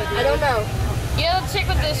her name? I don't know. You know the chick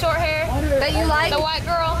with the short hair? That you like? The white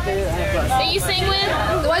girl? That you sing with?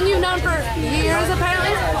 The one you've known for years,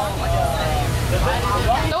 apparently?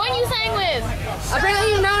 The one you sang with?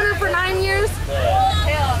 Apparently you've known her for 9 years?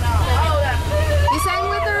 Hell no. You sang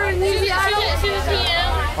with her in UCI? She was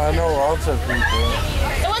PM. I know lots of people.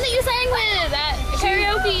 The one that you sang with at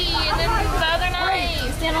karaoke and then the other night.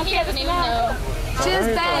 He doesn't even know. She has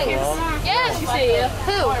bangs. Yes.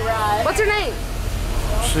 Who? What's her name?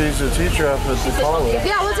 She's a teacher up at the college.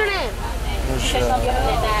 Yeah, what's her name? Michelle.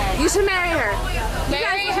 You should marry her.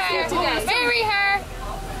 Marry her. Marry her.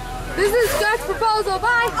 This is Scott's proposal.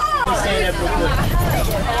 Bye.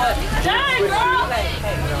 Dang, girl.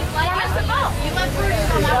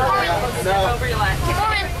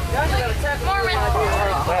 Mormon.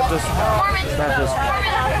 Baptist. Mormon. Baptist.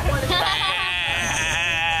 Mormon.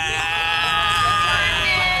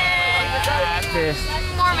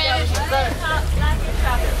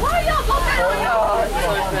 Why y'all go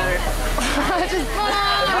back? Just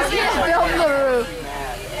can't build the roof.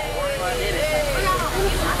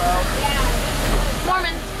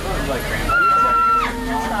 Mormon.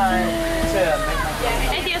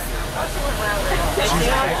 Atheist.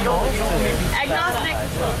 Agnostic.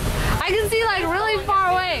 I can see like really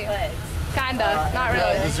far away. Kinda, not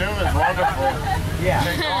really. The Zoom is wonderful. Yeah.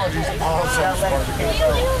 Technology's awesome.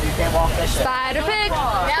 Spider pig.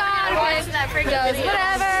 Spider pig does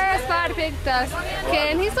whatever spider pig does.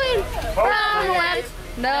 Can he swing from the left?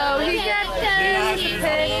 No, he can't. He's a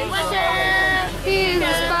pig. He's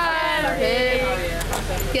a spider pig.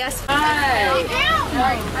 Yes. Hi. Are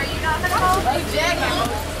you not the call?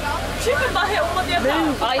 Chicken my head with their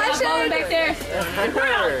phone. Oh, y'all bowling back there?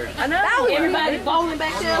 I know. Everybody bowling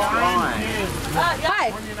back there. Hi.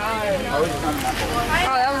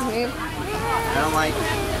 Oh, that was me. I don't like it.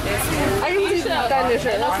 I can see Thunder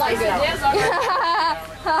shirt. That's not good.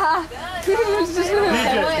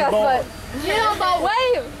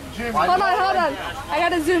 Wave. Hold on. I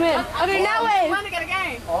gotta zoom in. Okay, now wave.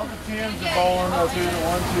 All the teams are bowling. They'll do the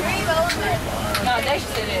 1, 2. No, they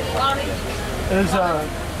should do it. Is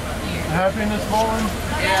Happiness bowling?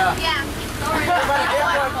 Yeah.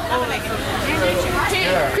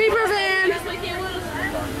 Creeper van.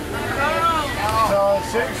 So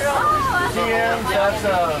 6 TMs, that's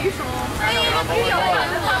 35.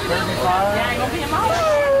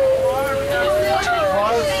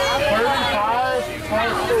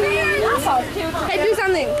 Hey, do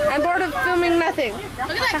something. I'm bored of filming nothing.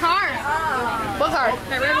 Look at that car. What car?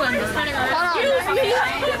 That red one. Hold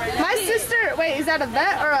on. My sister Wait, is that a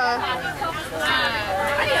vet or a?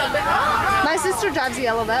 My sister drives a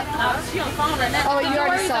yellow vet. Oh, wait, you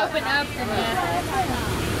already saw it.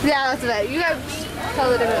 Yeah, that's a vet. You got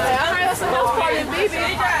totally different. That's the most part of me, baby.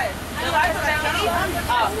 I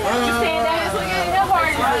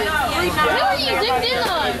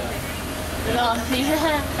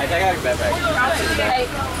got your backpack.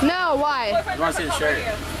 No, why? You want to see the shirt?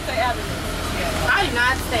 I do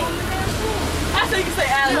not stay. I think you say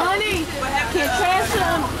Alex. Money. Can Cash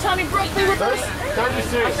Tony Brooke be with us?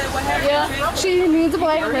 36. Yeah. She needs a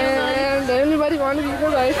boyfriend. Anybody want to be her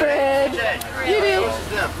boyfriend? You do.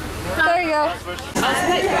 There you go. Did I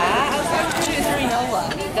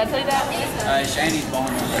tell you that? Shandy's born.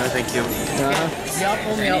 No, thank you. Y'all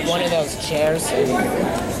pull me up one of those chairs.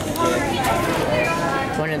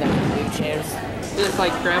 One of them blue chairs. Just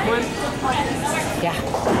like grab one? Yeah.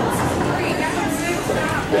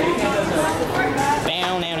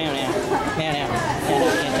 Down, down, down, down. Down, down.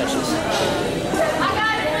 Can't touch this.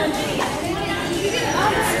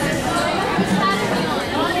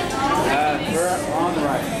 We're on the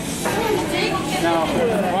right. No,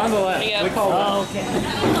 we're on the left. We call it. Okay.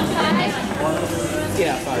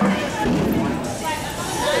 Yeah, 5.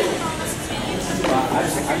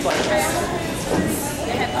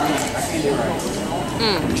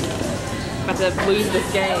 About to lose this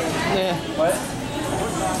game. Yeah. What?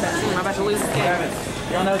 I'm about to lose this game.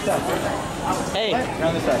 You're on the other side. Hey. You're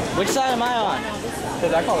on this side. Which side am I on?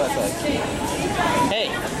 Because I call that side. Hey,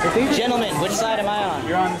 gentlemen, which side am I on?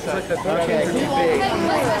 You're on this side. Okay.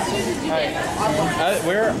 Alright.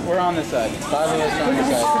 We're on this side. 5 of us on this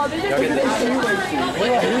side. Y'all get this.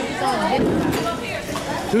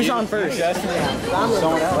 Who's on first?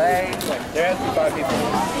 Someone else. There has to be 5 people.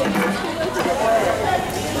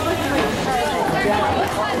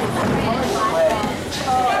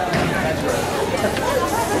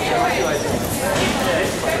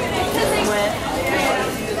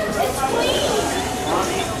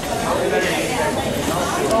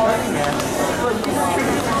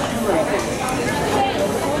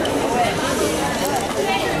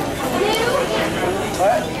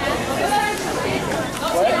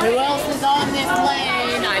 Who else is on this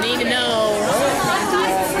plane? I need to know.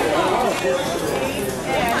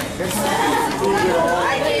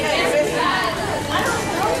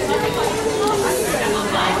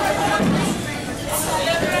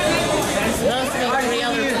 Must be 3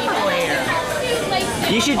 other people here.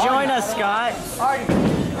 You should join us, Scott.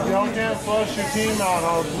 Y'all can't flush your team out.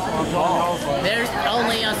 I'll join y'all's way. There's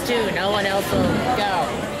only us 2. No one else will go.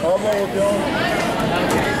 I'll go with y'all.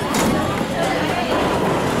 Okay.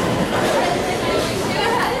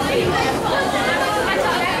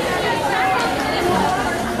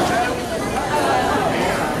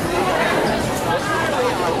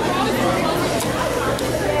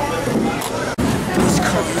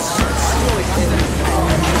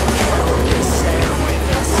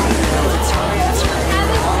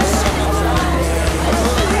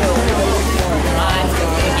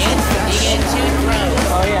 You get 2 throws.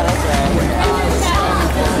 Oh yeah, that's right.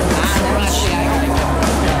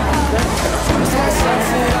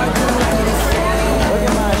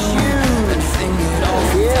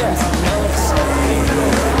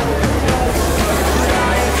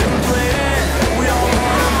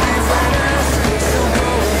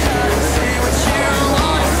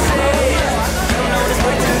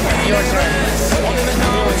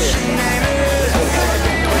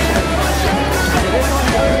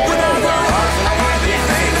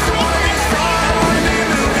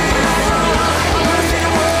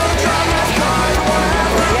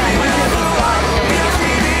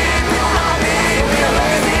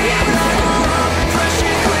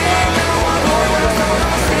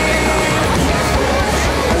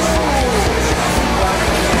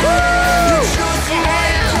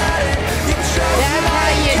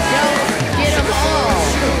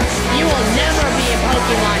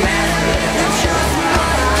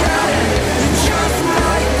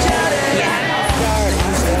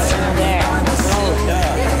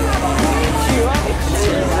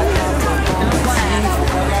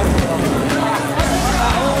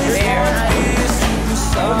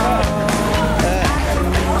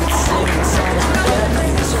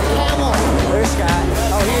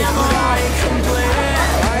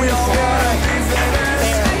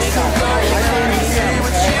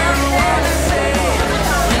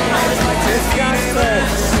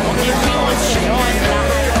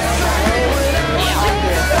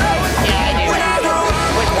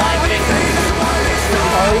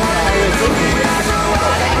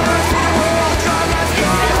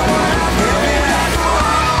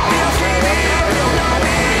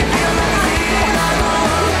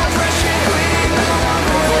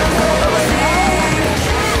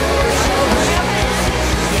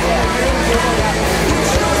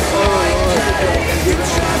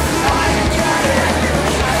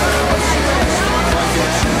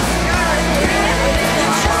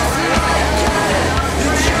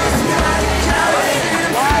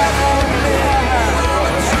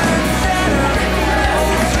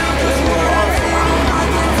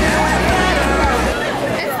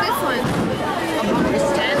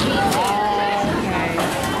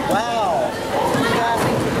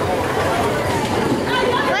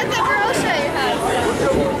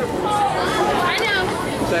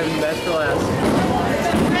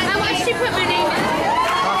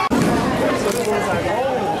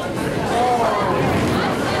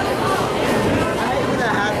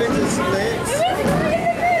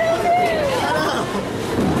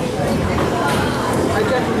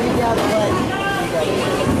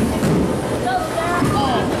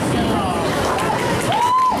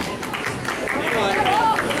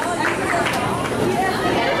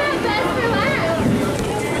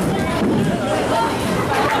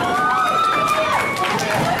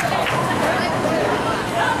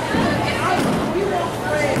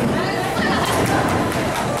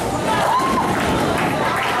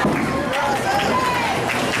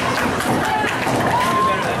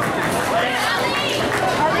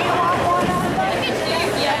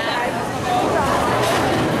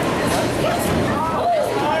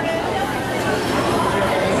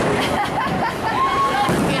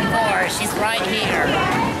 right here.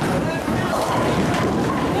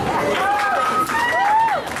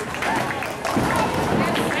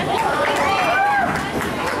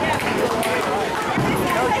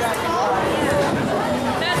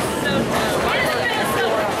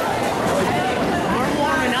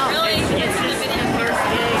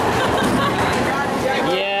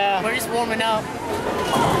 Yeah. We're just warming up.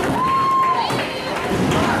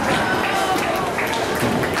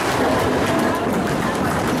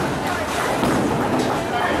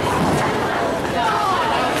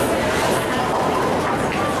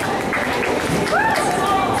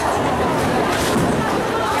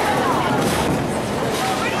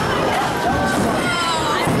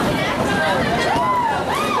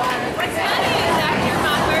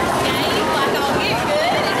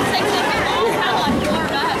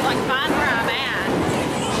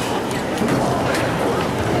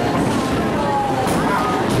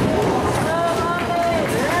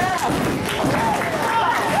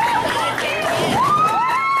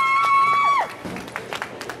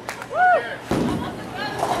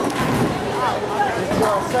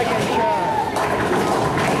 Second shot.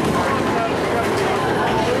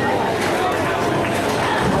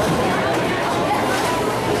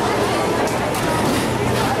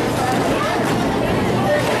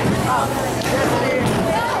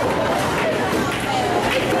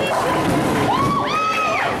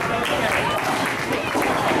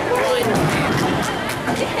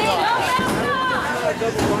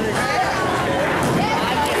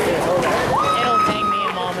 It'll take me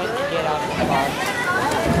a moment to get out of the car.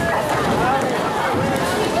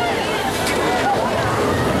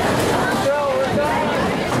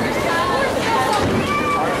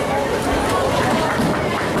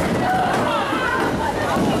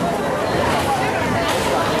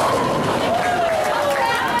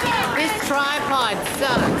 This tripod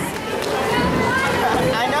sucks.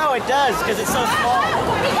 I know it does because it's so small.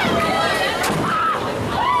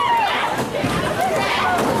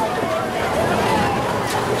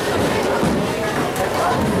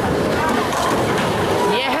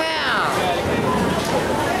 Yeah!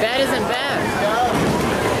 That isn't bad.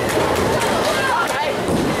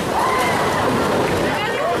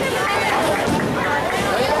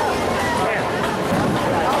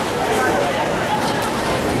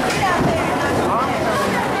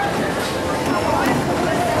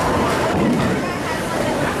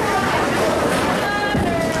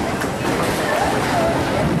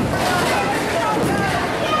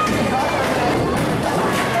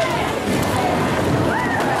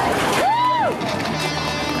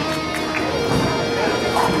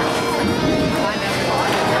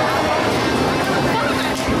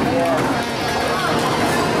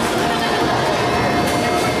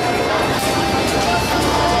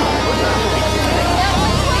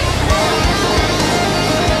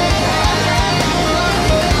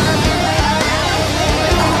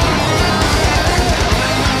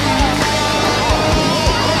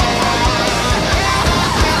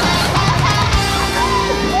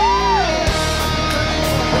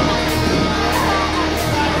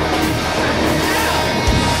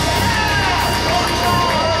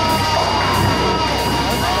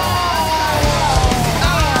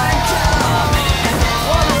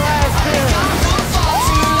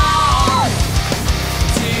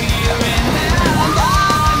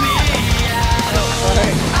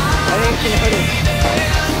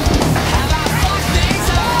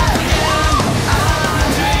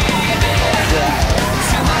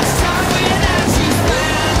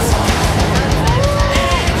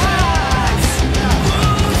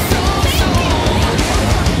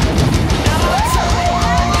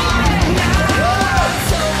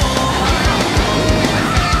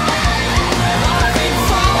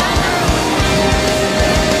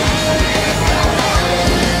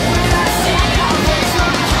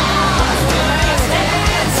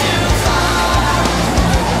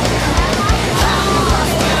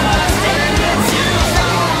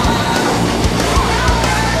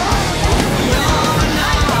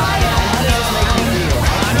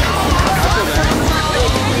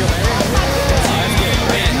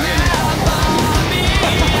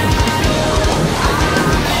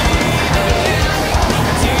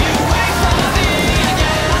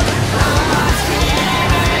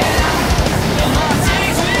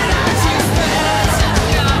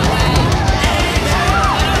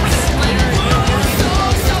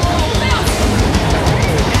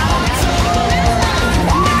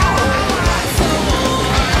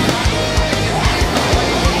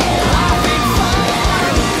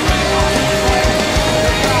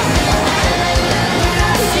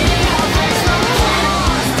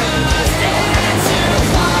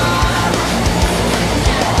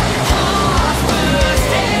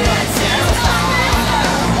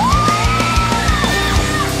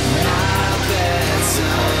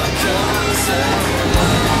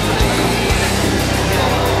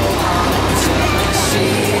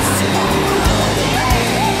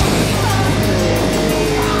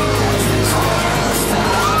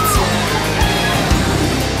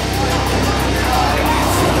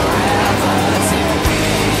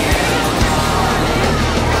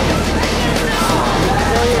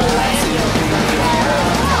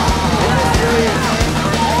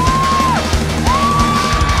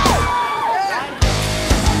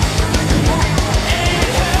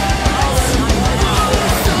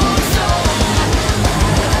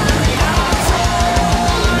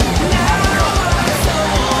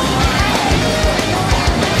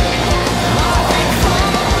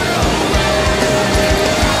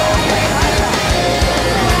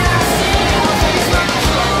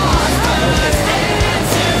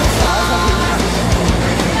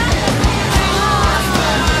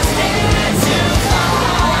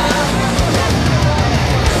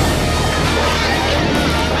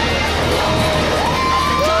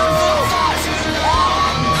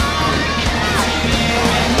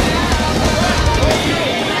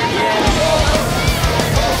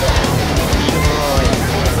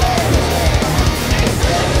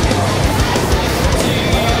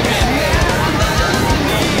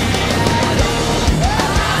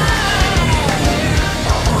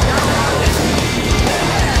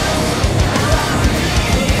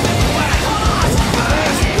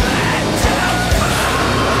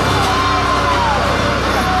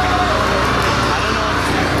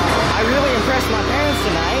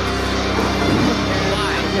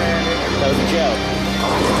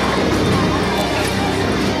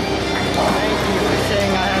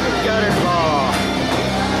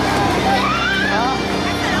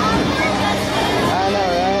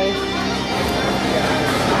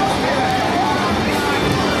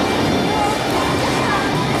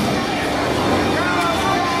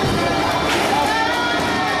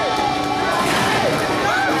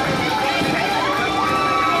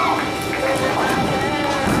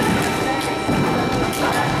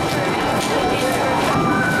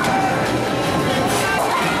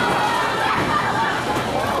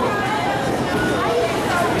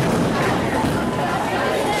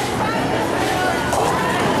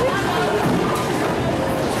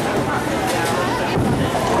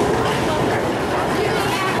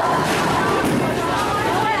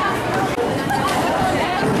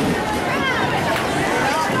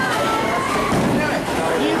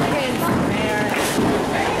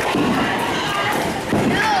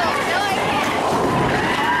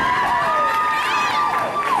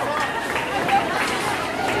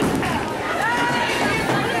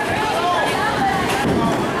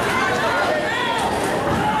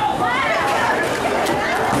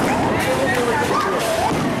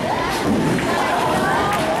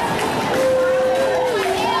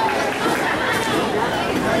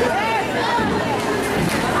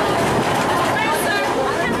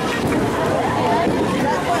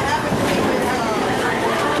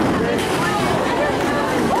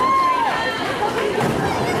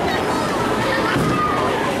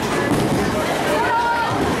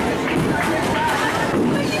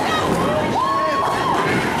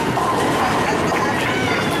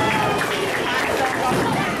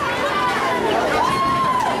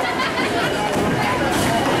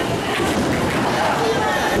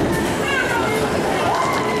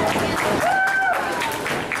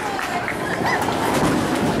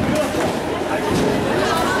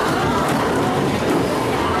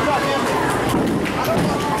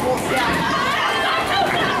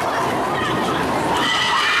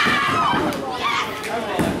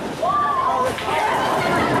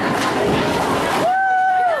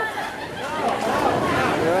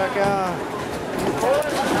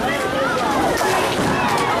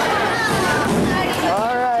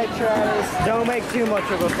 too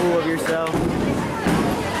much of a fool of yourself.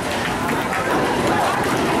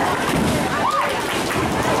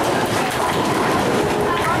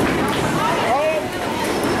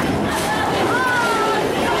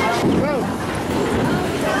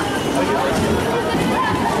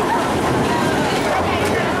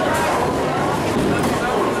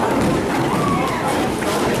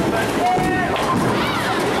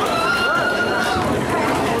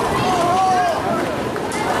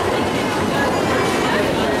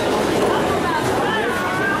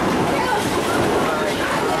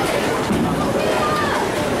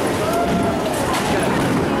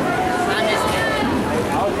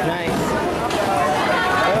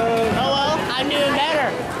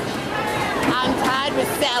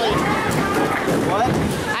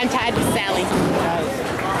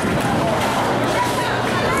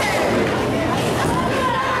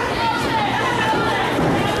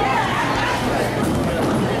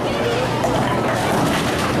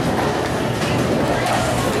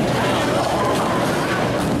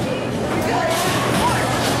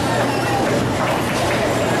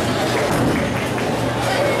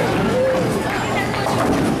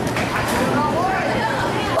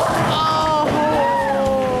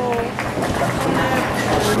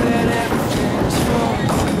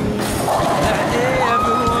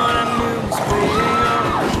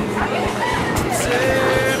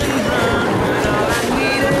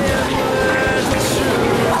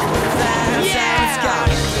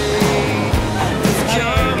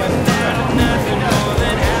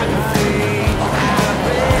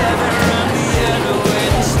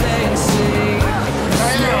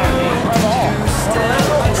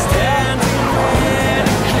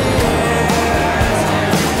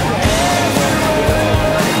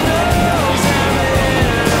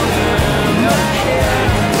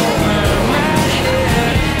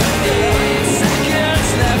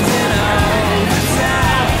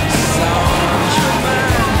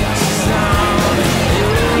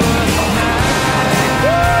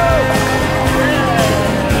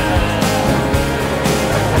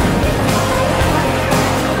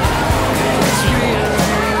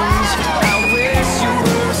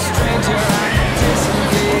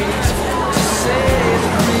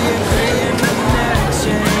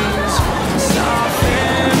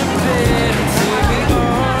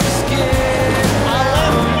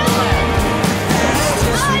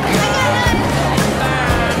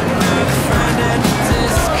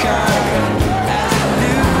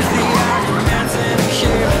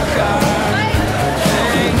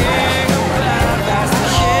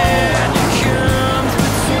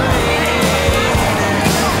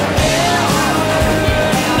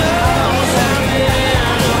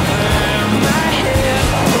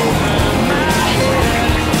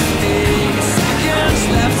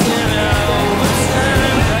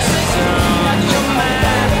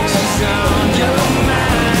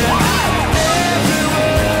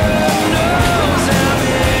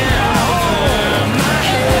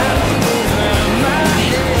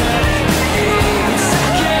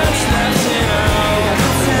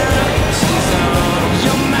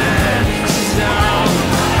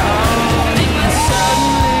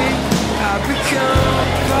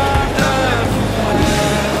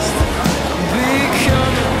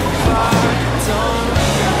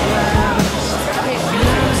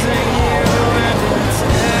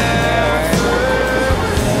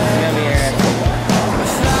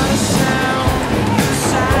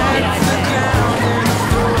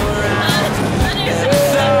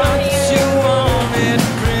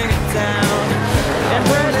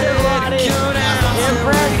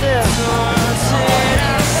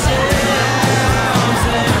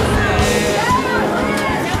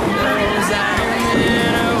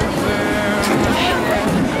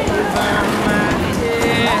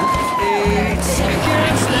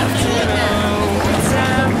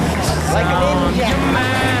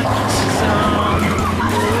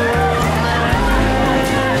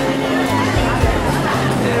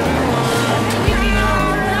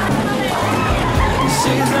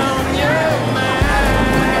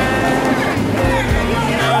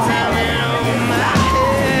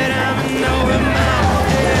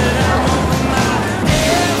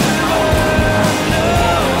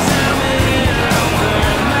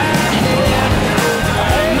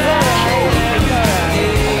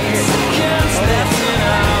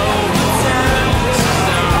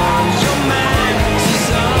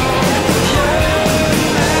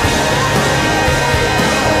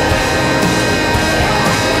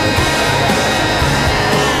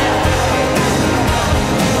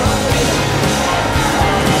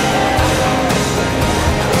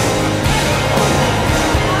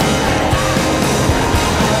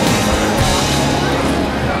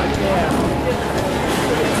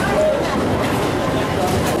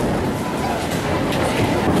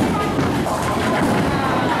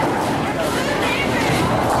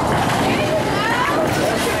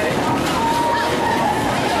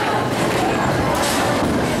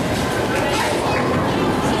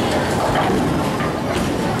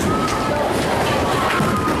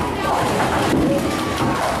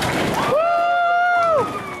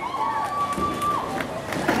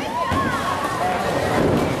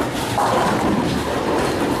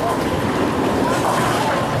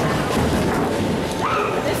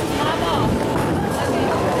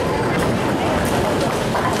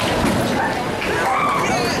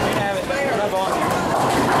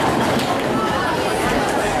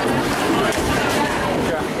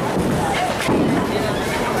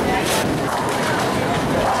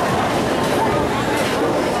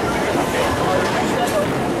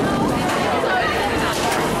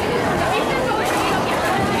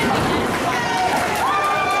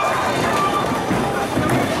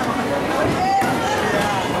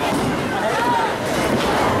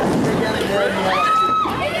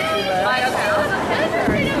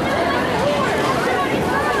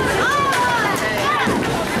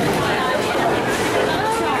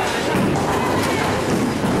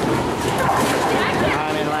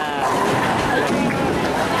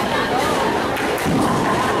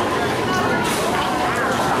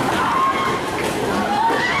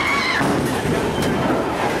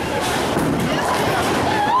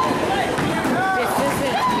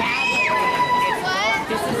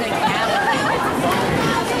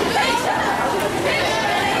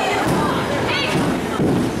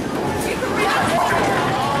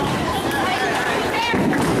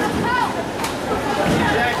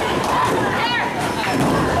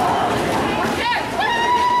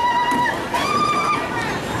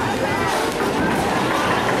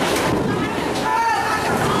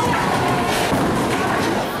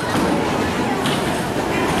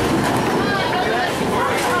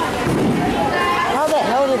 How the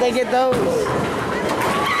hell did they get those?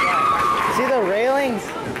 See the railings?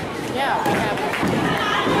 Yeah, we have.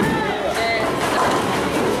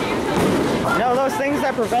 No, those things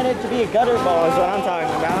that prevent it to be a gutter ball is what I'm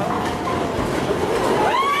talking about.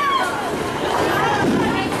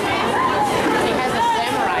 He has a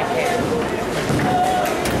samurai hair.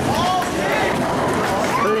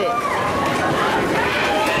 Split.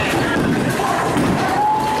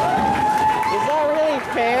 Is that really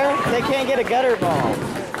fair? They can't get a gutter ball.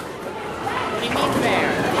 What do you mean fair?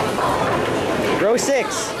 Row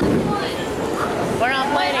 6. We're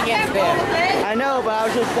not playing against them. I know, but I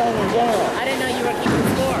was just saying in general. I didn't know you were keeping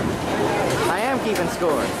score. I am keeping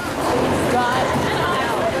score. God.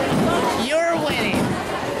 You're winning.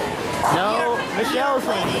 No, Michelle's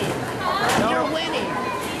winning. No. You're winning.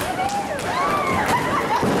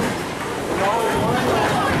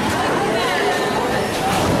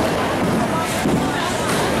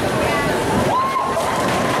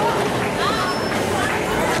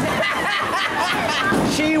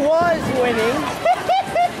 She was winning.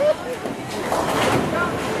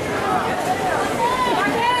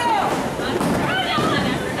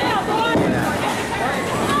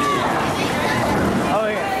 Oh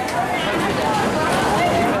yeah.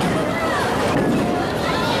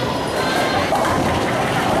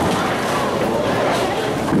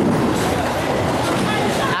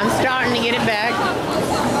 I'm starting to get it back.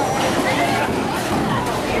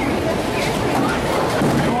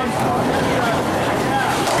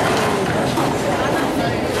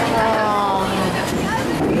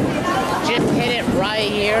 Just hit it right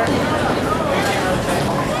here.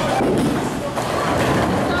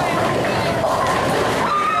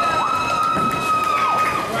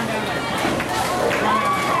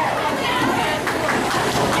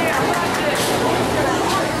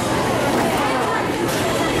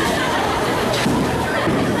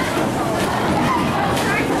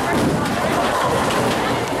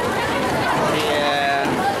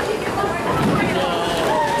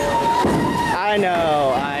 I know.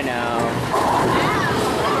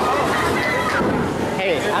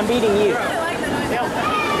 Hey, I'm beating you.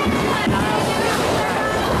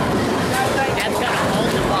 That's gonna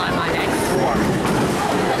multiply my next score.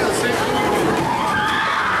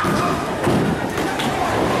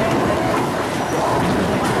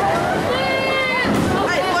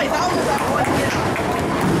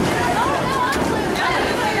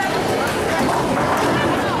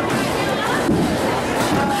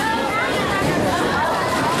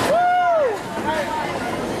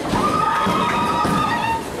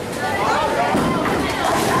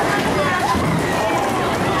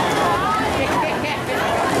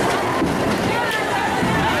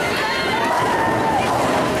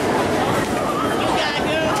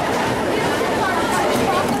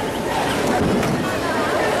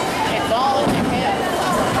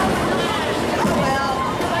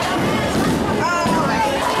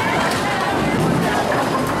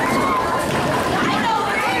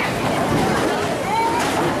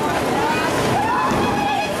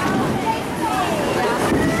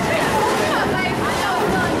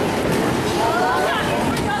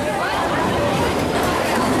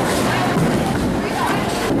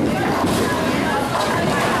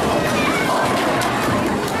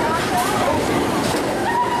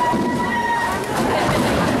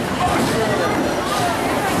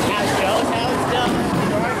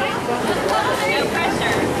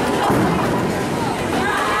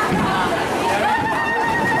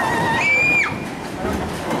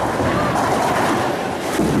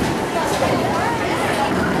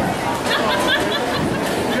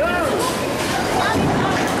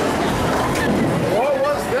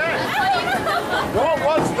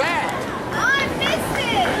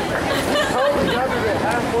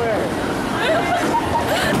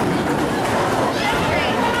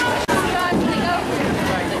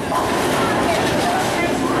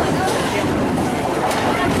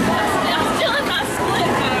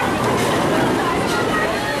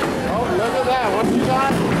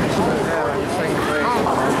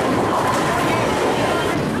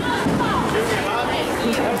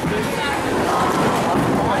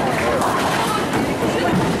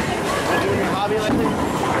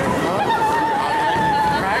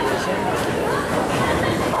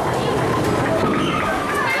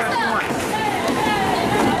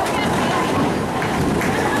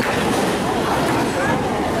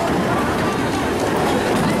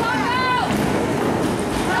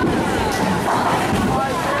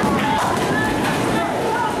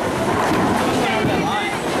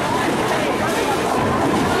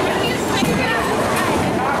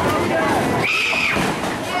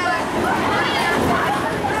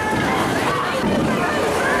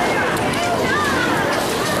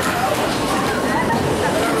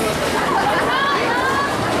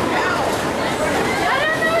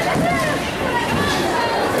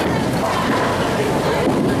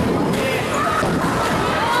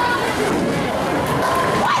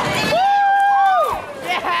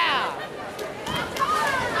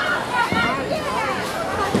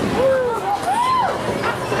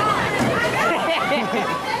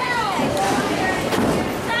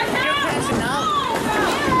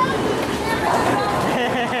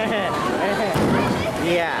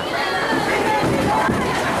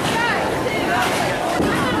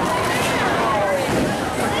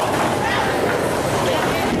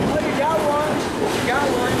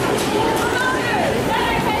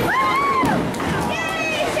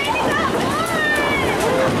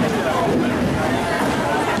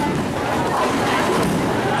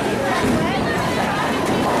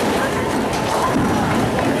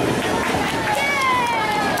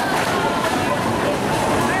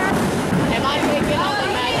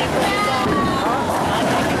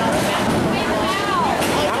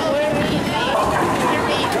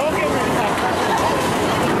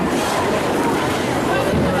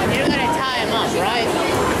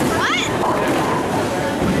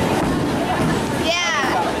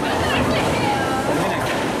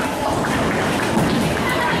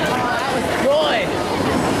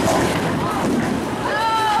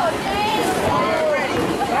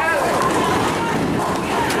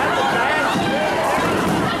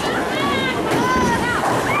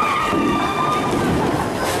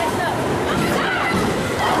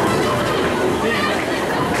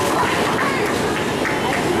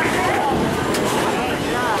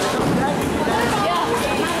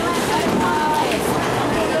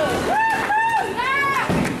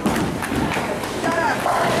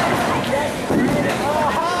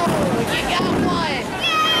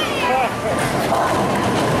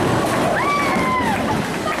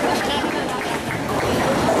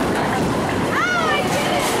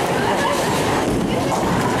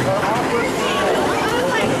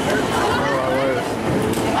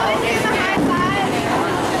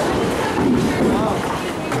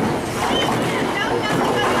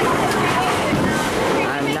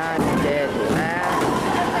 I'm not dead last.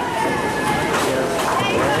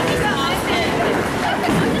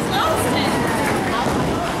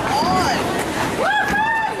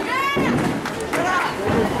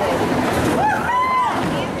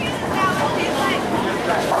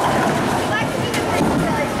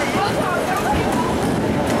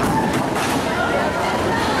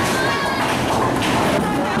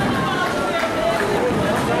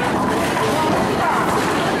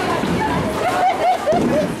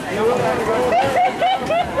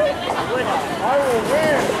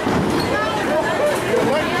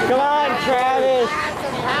 Come on, Travis. I have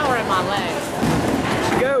some power in my legs.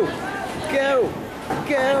 Go, go,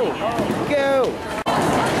 go, go.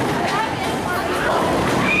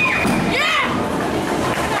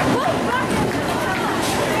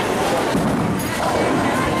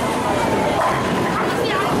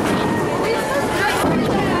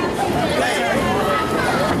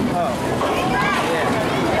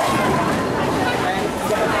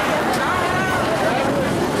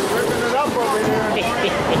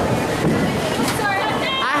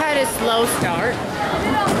 I had a slow start.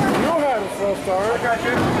 You had a slow start. I got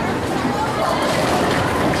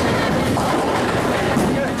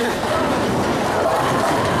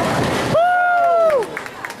Woo!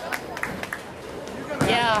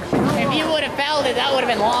 Yeah, if you would have failed it, that would have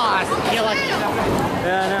been lost. You're like,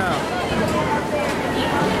 Yeah, I know.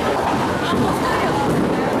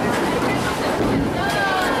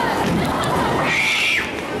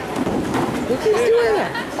 Who keeps doing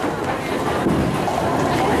that?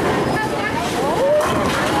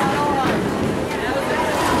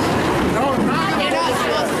 you're not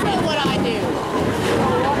supposed to do what I do.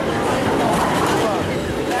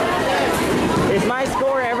 Is my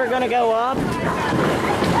score ever gonna go up?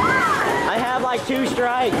 I have like 2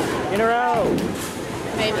 strikes in a row.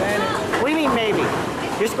 Maybe. What do you mean maybe?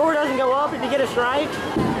 Your score doesn't go up if you get a strike?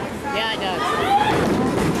 Yeah, it does.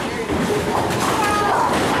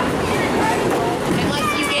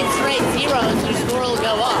 Unless you get straight zeros, your score will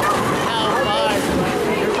go up. How far?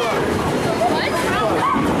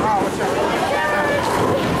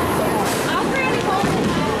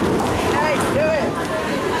 Hey, do it!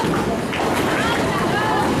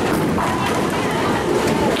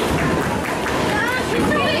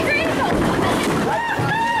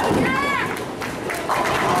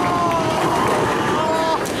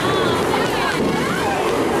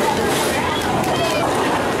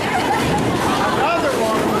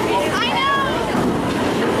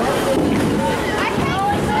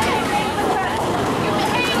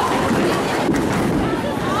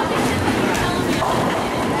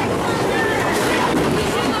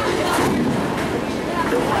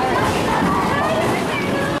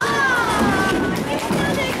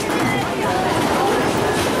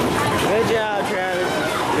 Good job, Travis.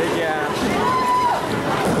 Good job.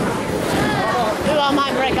 Ooh, I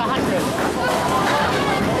might break 100.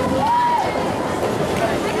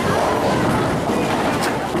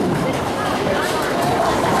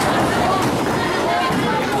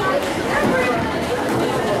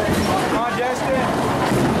 Come on, Justin.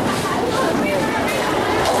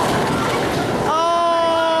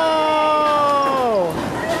 Oh!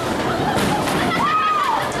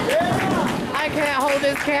 I can't hold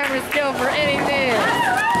this camera still for anything.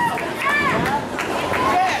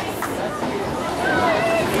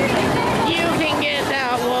 You can get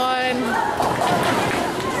that one.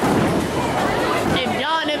 If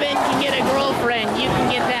Donovan can get a girlfriend, you can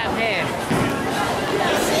get that man.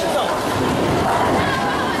 He's single.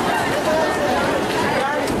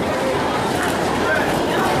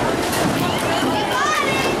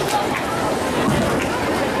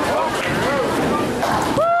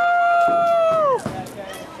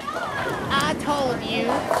 I told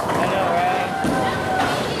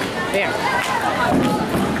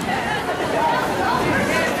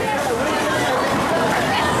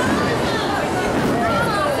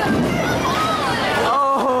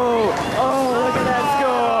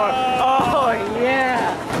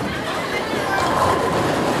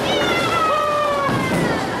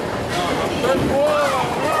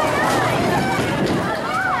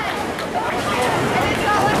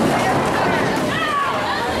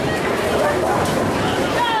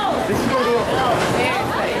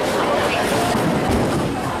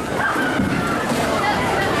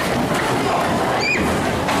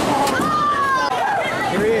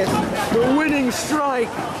winning strike.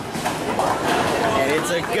 And it's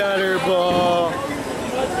a gutter ball.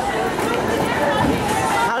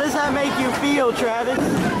 How does that make you feel, Travis?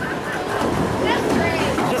 That's great.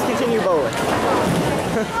 Just continue bowling.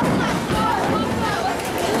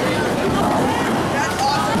 That's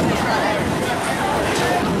awesome.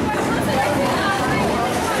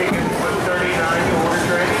 Taking 139 to order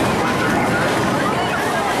training.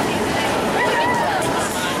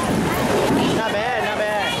 139. Not bad, not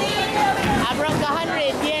bad. I broke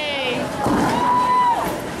 100, yay!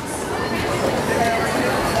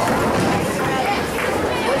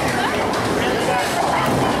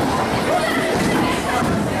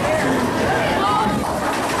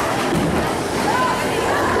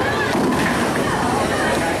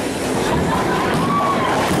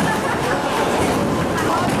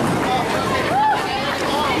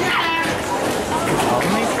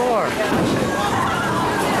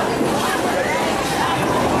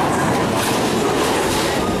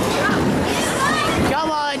 Come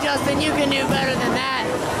on, Justin, you can do better than that.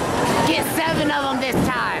 Get 7 of them this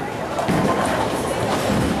time.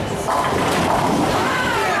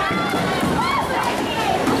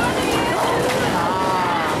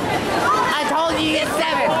 I told you get 7.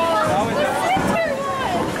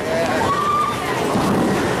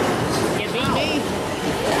 You beat me?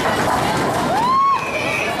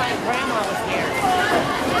 It's like Grandma was here.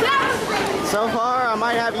 So far, I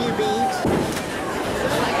might have you beat.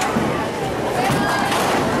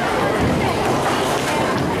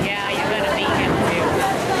 Yeah, you're gonna beat him too.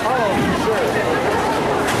 Oh, sure.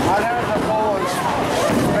 I'd have the ball and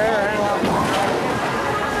spare him.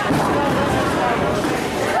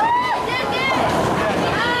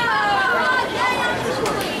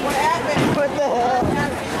 What the hell?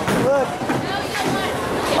 Look.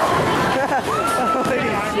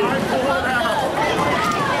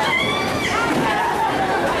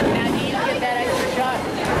 Now do you get that extra shot?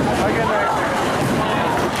 I get that.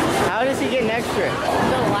 How does he get an extra?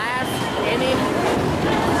 The last inning,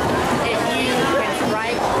 if you can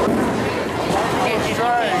strike, if you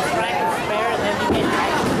can strike and spare, then you get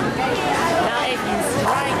extra. Now if you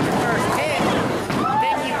strike the first pitch,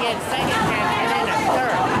 then you get second chance and then a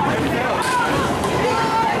third.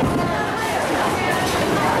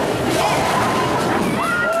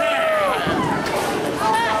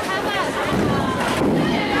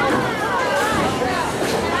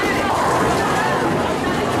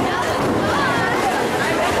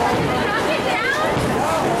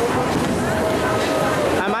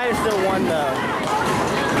 I might have still won though.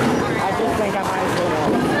 I just think I might have still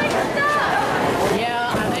won.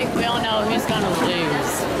 Yeah, I think we all know who's gonna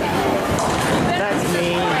lose. That's me.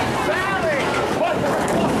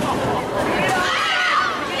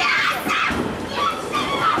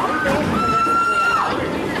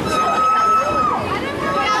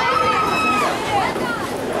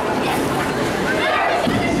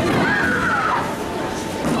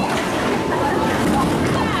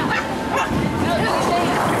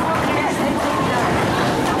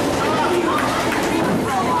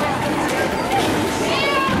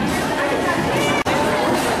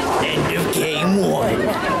 End of game 1. End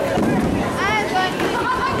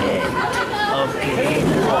of game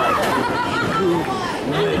 1. Who will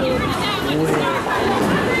win?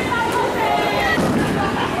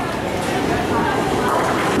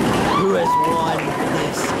 Who has won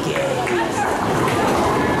this game?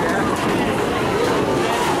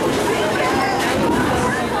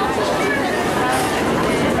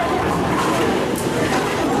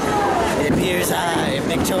 It appears I am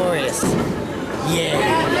victorious. Yeah.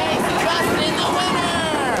 Justin the winner!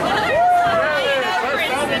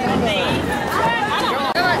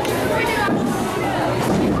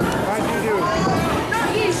 How'd you do?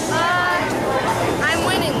 I'm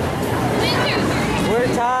winning. We're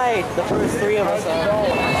tied. The first 3 of us are.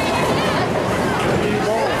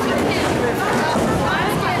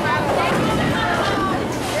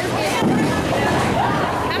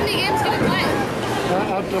 How many games can we play?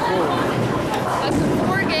 Up to 4. Up to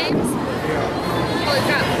 4 games? Holy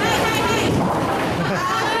crap.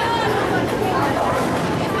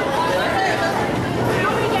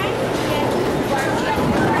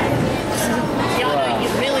 You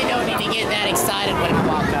really don't need to get that excited when you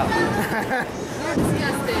walk up. You're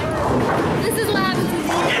disgusting. This is what happens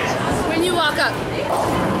when you walk up.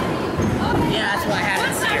 Yeah, that's what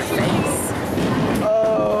happens to your face. Oh.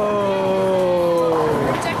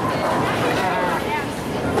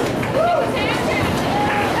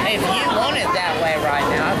 If you want it that way right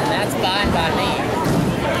now, then that's fine by me.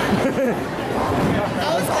 I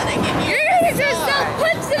was gonna give you. You're gonna get yourself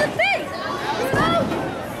punched in the face.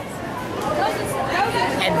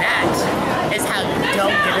 And that is how you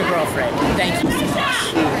don't get a girlfriend. boyfriend. Thank you so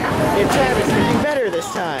much. Hey, Travis, you do better this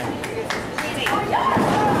time.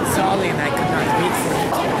 Sorry, and I could not wait for you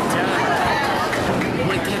to return.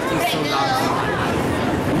 What kept you so long from my life?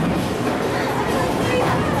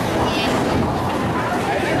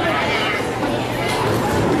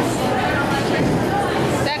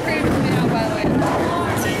 That cream is coming out, by the way.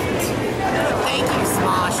 Thank you,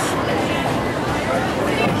 Smosh.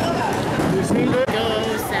 Go,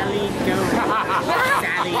 Sally, go.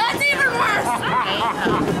 Sally. That's even worse!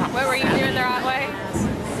 What were you doing the right way?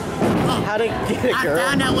 How to get a girl? I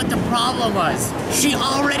found out what the problem was. She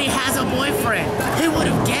already has a boyfriend. Who would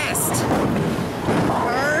have guessed?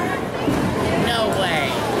 Her? No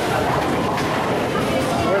way.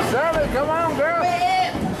 Well, Sally, come on, girl.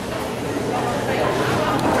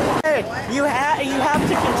 Hey, you have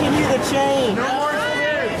to continue the chain. No more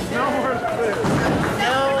spins. No more spins.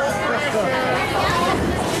 No pressure.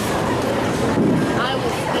 I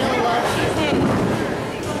will still love you.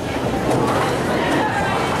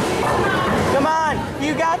 Come on,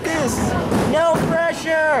 you got this. No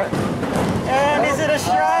pressure. And is it a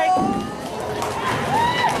strike?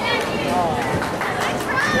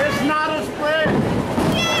 It's not a split.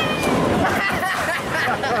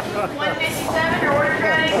 157 or order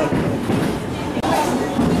ready?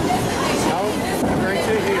 Right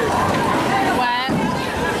to here. What?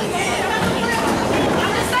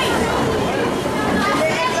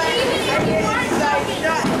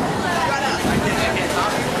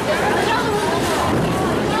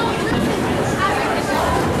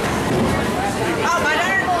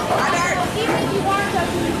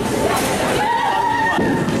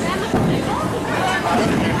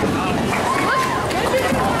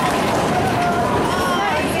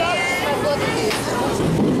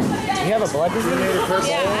 You have a blood disease?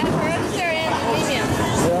 Yeah, I have hereditary anemia.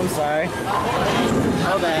 Oh, I'm sorry.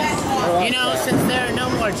 Okay. You know, since there are no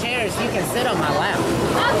more chairs, you can sit on my lap.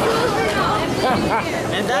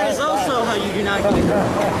 And that is also how you do not get a girl.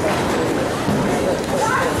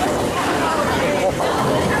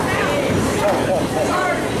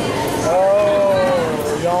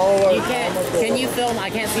 Oh, y'all. You can't. Can you film? I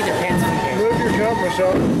can't see the pins from here. Move your camera,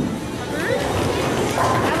 son.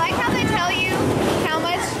 I like how they tell you how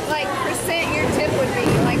much, like, percent your tip would be.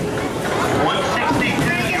 Like, 162.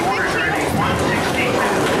 Your order's ready. 162.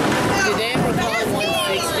 Did they ever call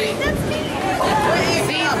 160?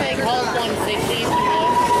 See if they called 160 if you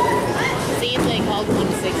would. See if they called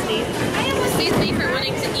 160. excuse me for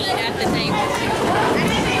wanting to eat at the table.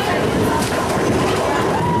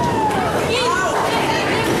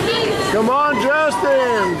 Come on,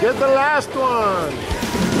 Justin. Get the last one.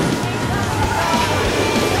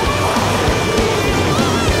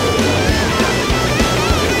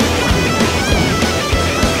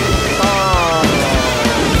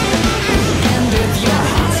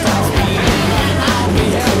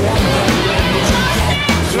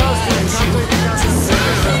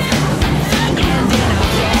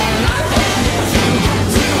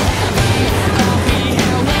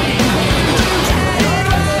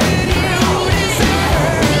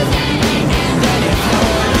 If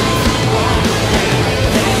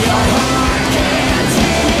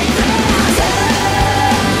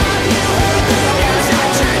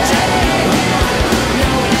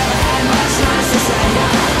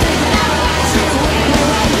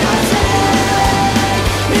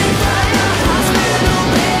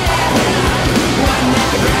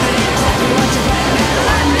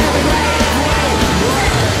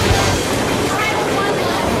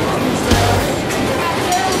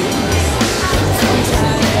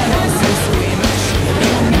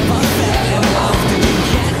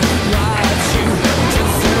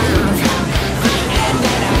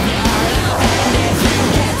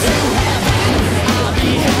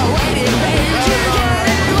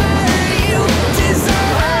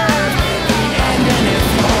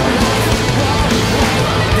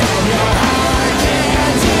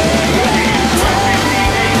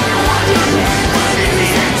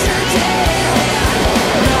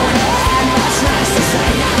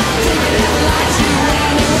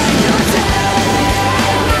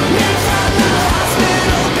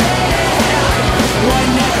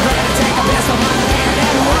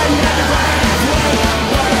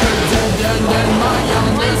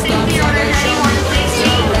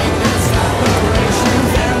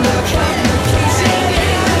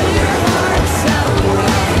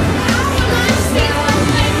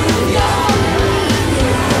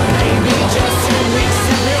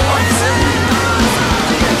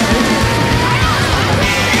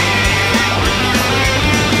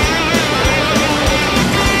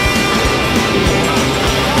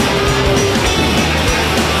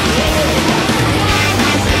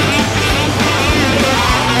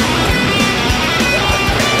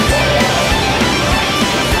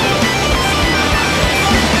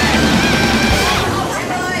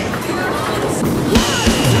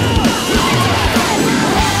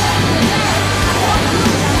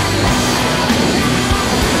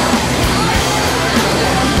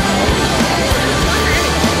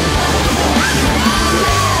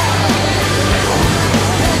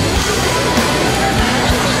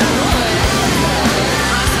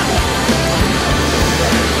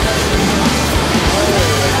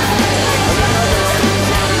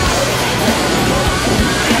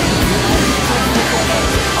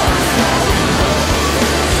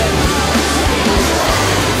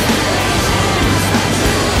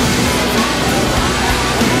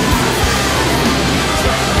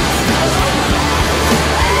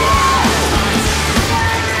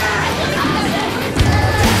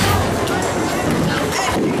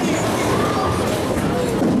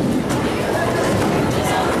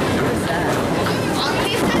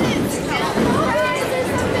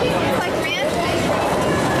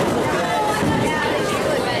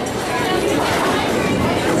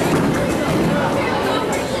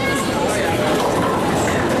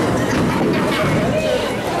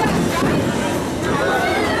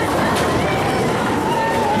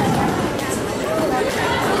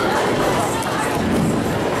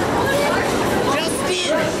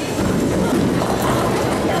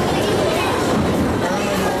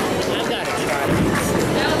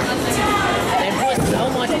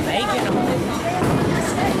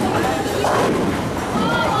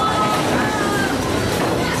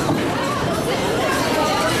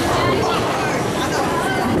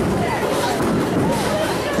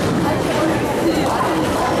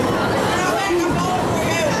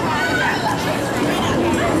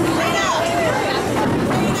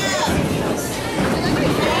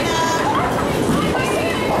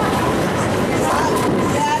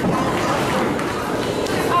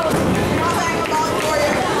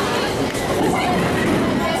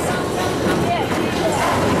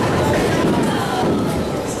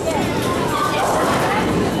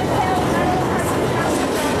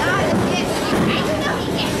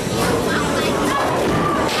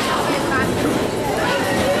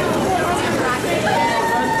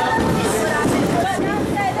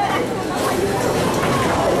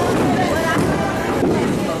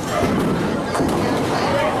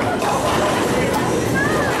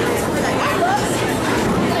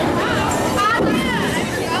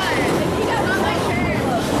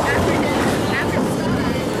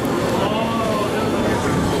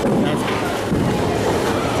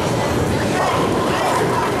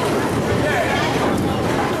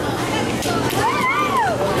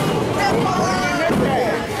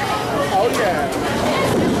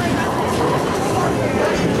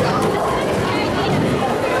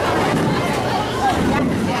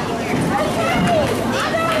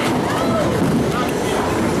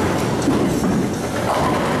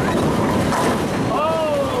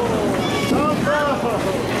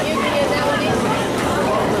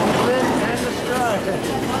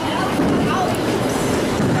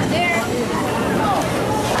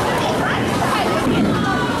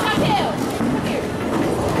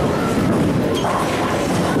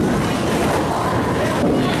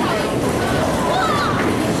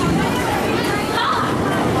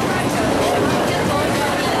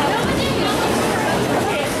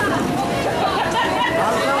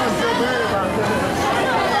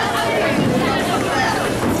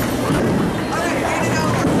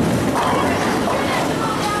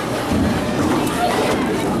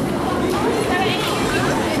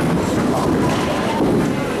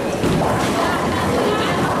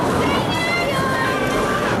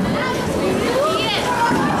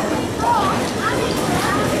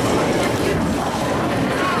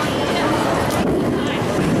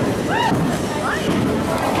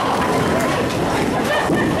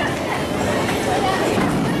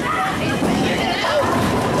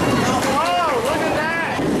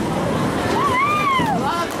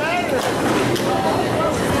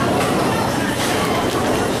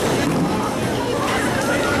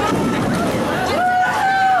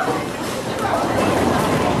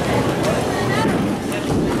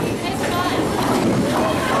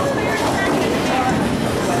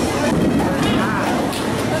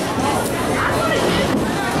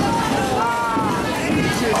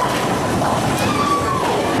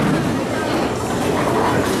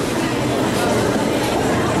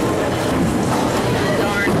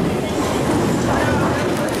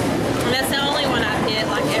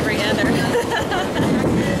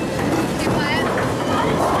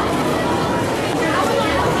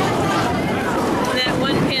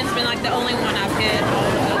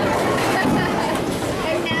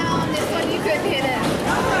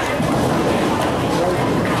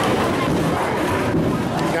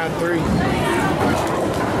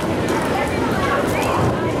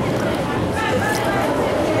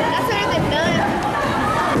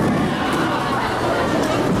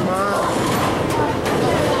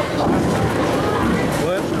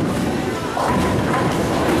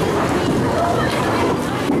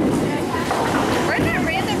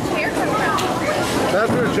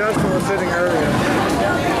Justin was sitting earlier.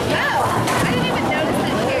 No, I didn't even notice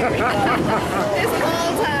that here. This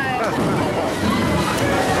whole time.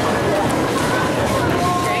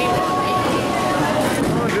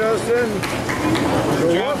 Come on, Justin. Go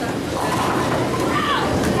up.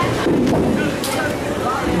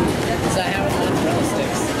 So I have mozzarella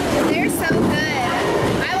sticks. They're so good.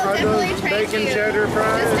 I will Are definitely those trade bacon you. cheddar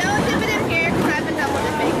fries? Just don't dip it in here because I haven't done one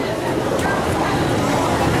with bacon.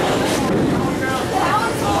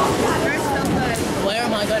 They're so good. Where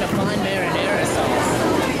am I going to find marinara sauce?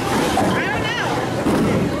 I don't know.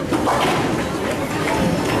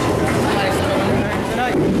 Somebody's coming around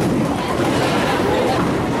tonight.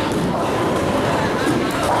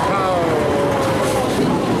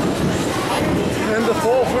 And the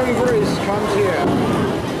fall from Greece comes here.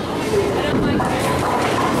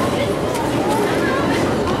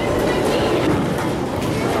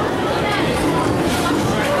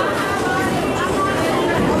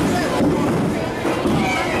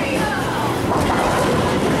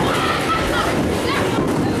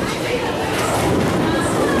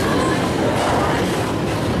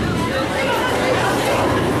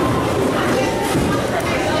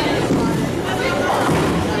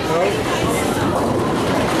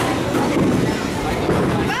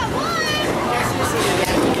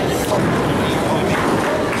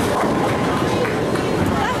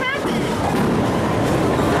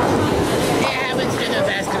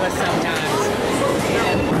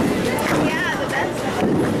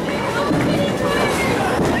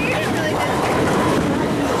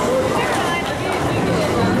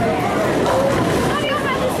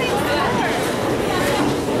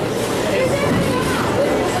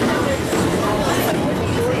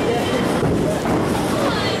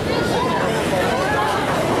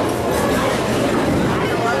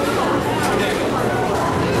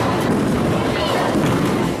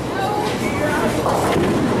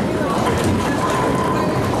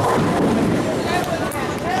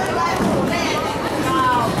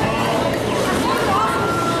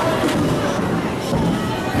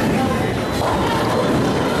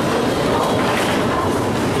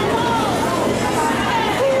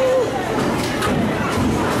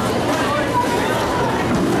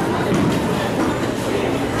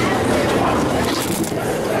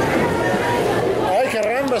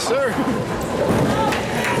 Sir.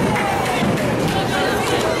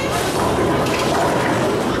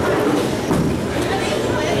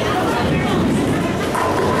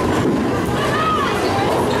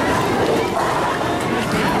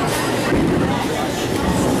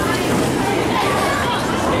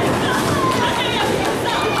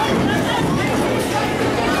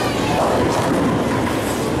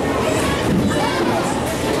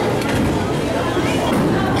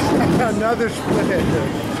 Another split.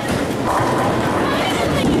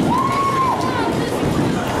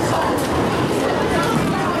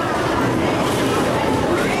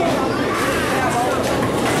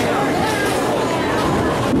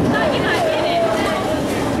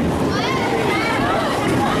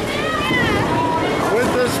 With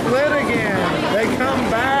the split again, they come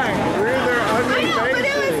back. Rear their ugly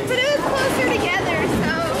faces. But it was closer together,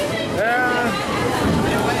 so. Yeah.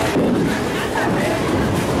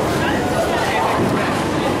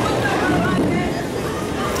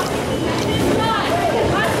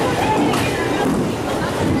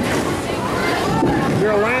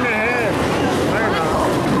 You're a lane ahead. I know.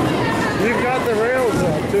 You've got the rails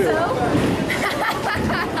up too.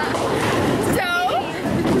 So?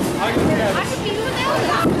 I can be with that.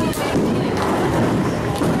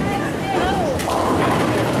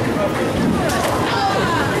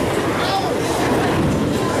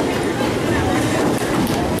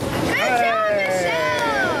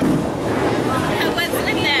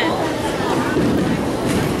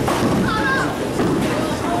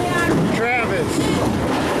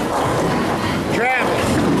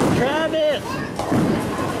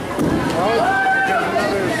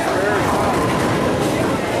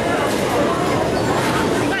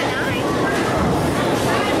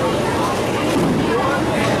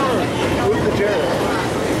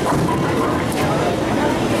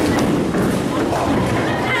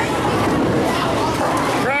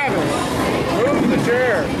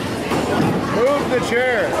 the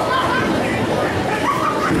chair.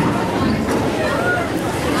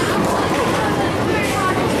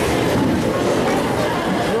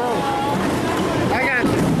 I got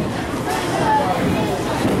you.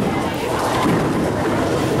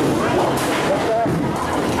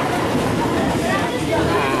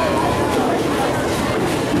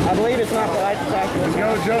 I believe it's not the light detector. Let's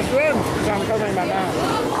go, Justin. Because I'm covering my mouth.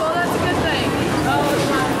 Well, that's a good thing. Oh, it's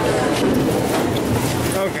not.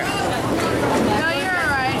 Okay. No, you're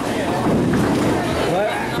alright.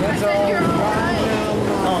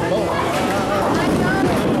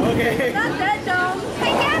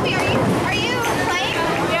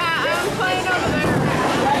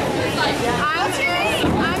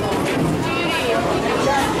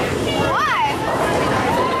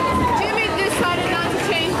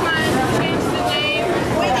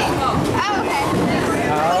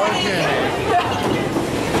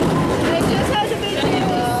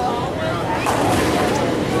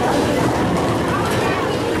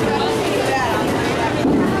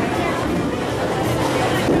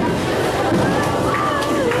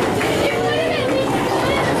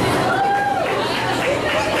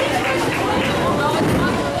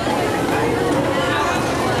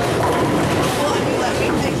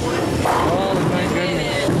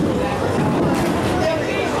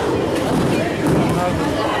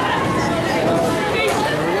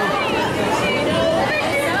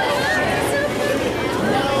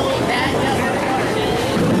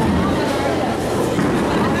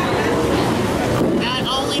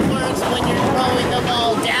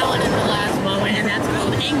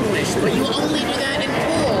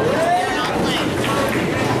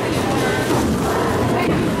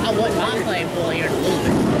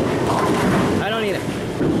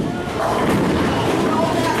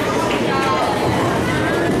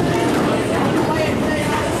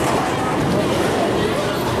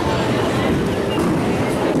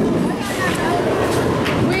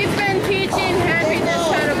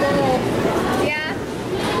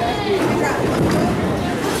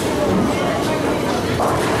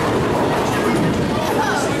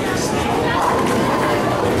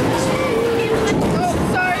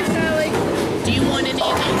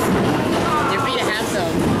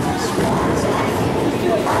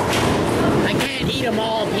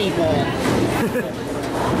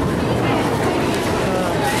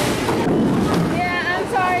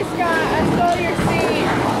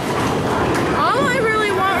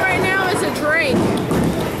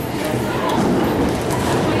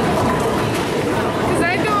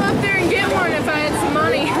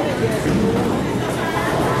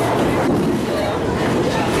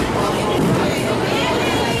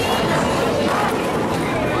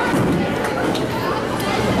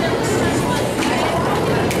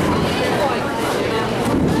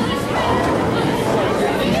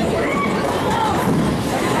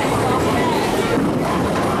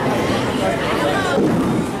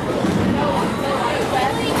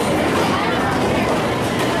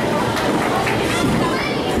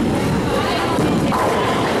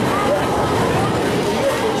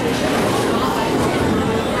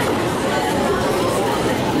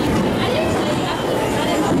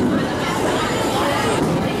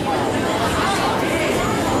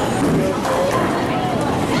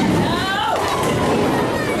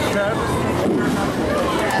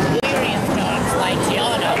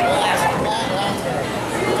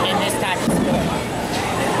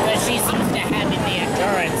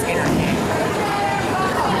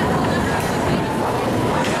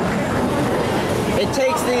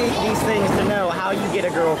 takes these things to know how you get a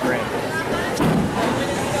girlfriend.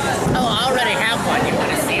 Oh, I already have one. You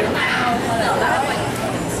want to see her?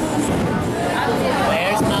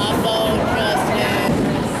 Where's my phone, Justin?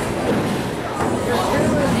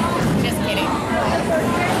 Just kidding.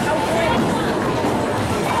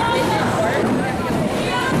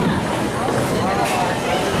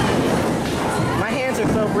 My hands are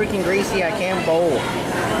so freaking greasy I can't bowl.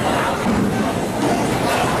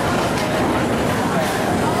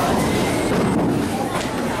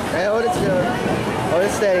 Hey, hold it still. Hold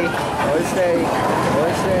it steady. Hold it steady. Hold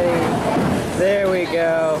it steady. There we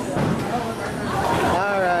go.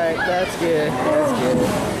 Alright, that's good. That's good.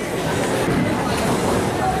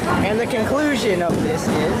 And the conclusion of this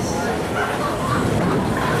is...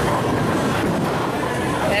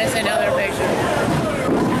 There's another picture.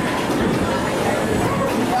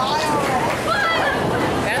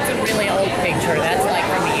 That's a really old picture. That's like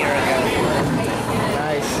from a year ago.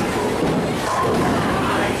 Nice.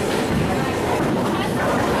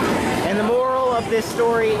 And the moral of this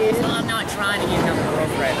story is... Well, I'm not trying to get another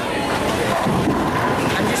girlfriend.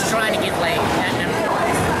 I'm just trying to get laid. That never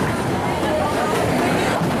works.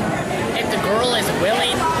 If the girl is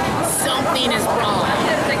willing, something is wrong.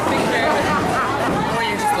 Take a picture. Or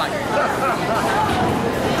you're just lucky.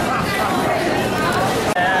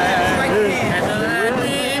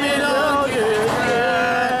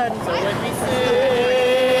 So let me see.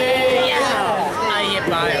 Yeah. I hit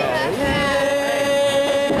bio.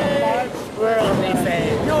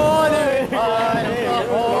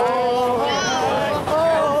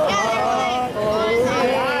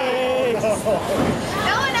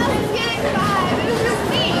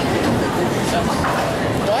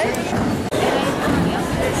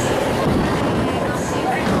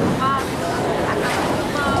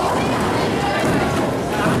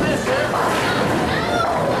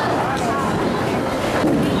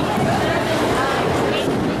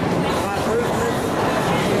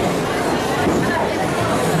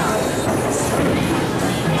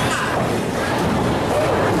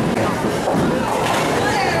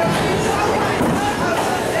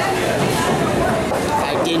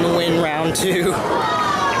 Didn't win round 2.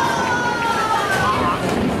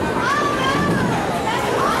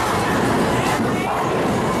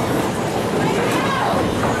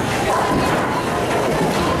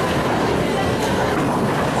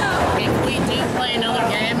 If we do play another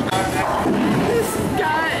game, This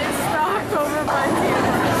guy is knocked over my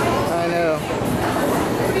camera. I know.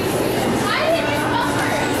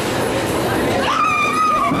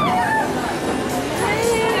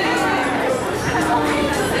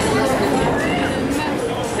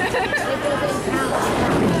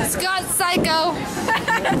 Scott's psycho.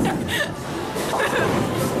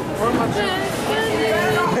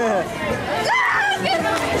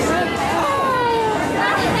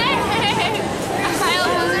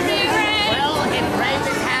 well, if rape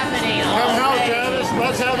is happening, Come out, Travis.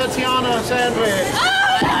 Let's have a Tiana sandwich.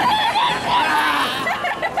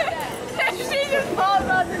 She just falls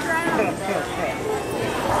on the ground.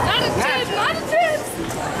 Not a chance, not a chance.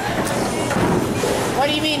 What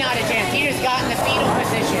do you mean not a chance? He just got in the fetal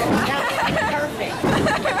position. Perfect.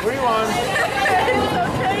 Rewind. It's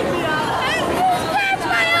okay, Tiana. That's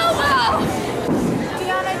my elbow.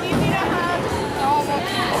 Tiana, do you need a hug?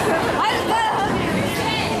 I just gotta hug you.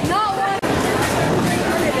 Not one.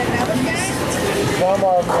 Some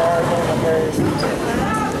of them are doing the face.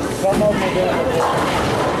 Some of them are doing the face.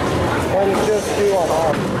 But it's just 2 on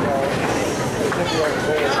off, you know. It's just like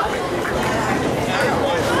this.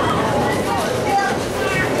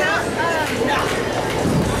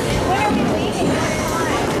 When are we leaving?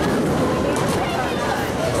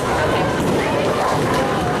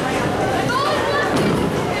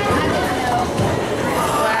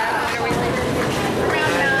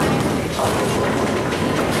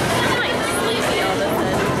 I'm like sleepy all of a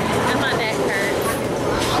sudden, and my neck hurts.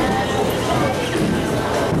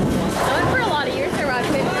 I went for a lot of years there where I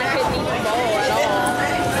couldn't even bowl at all.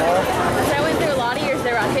 So I went through a lot of years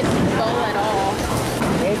there where I couldn't even bowl at all.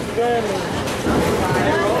 It's good.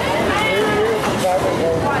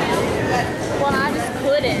 Well, I just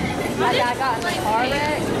couldn't. Like I got in a car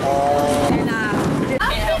wreck, and I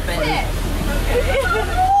can't help it. When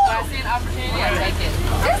I see an opportunity, I take it.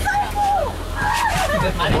 It's so cool.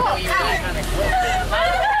 I didn't know you were that kind of cool.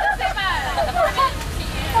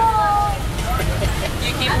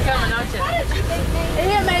 You keep them coming, don't you?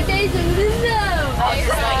 Yeah, my face is this I was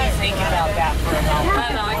just like you thinking about that for a moment. I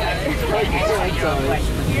know, I got it. Answer your own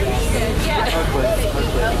question.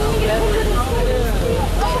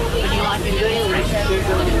 Would you like to do it?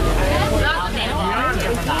 I'll need a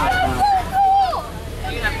volunteer for that. so cool.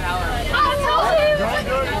 You have power. I told him.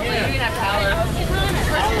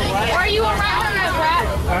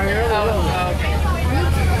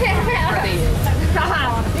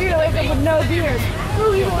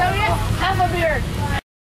 weird.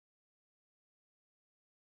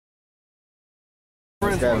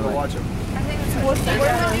 Friends wanted to watch him. Where do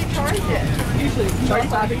you charge it? Usually,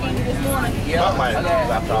 charge this morning. Not my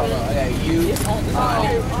laptop.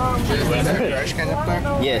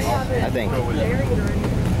 Yes, I think.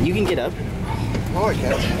 You can get up. Oh, I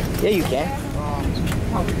can. Yeah, you can.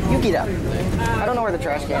 You get up. I don't know where the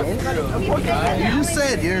trash can is. You just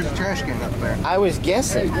said there's a trash can up there. I was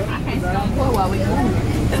guessing.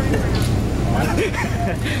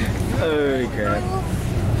 Holy crap.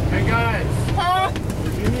 Hey guys,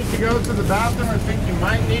 if you need to go to the bathroom or think you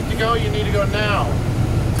might need to go, you need to go now.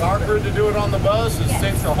 It's awkward to do it on the bus. It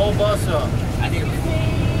stinks the whole bus up. I do.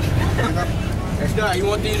 Hey, Scott, you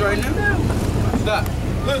want these right now? Stop.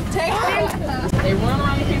 Take them. They run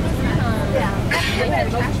around the people 3 times. Yeah. They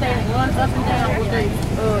had to stand and run up and down with the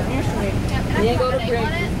instrument. Then go to break.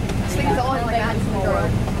 Things always like that.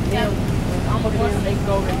 Then almost once they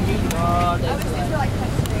go to meet. I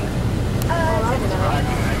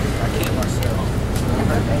can't myself.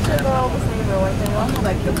 I'm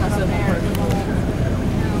like put myself in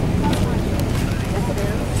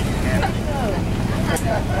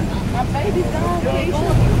my baby's gone.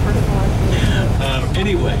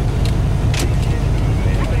 Anyway.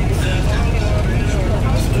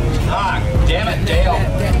 Ah, damn it, Dale.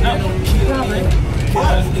 No.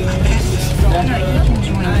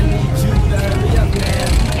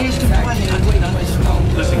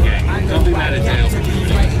 Listen, gang, don't be mad at Dale.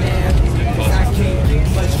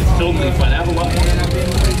 Told me if I have a lot more.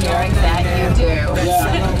 That you do.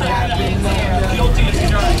 Guilty as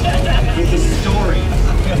charged with the story.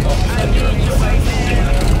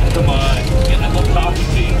 Come on, I love talking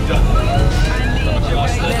to you.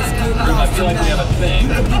 I feel like we have a thing.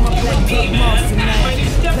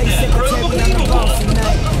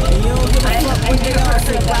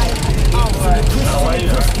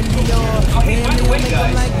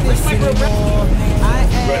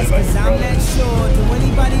 Cause I'm not sure, do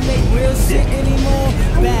anybody make real shit anymore?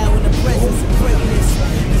 Bad with the presence of greatness.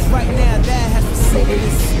 Cause right now that has forsaken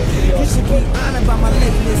us. You should be honored by my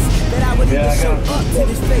lateness, that I would even show up to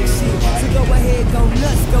this fake shit. So go ahead, go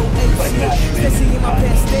nuts, go ape shit. Especially in my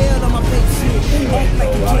pastel on my fake shit. Act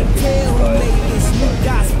like you can't tell who made this. New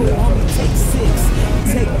gospel, homie, take 6.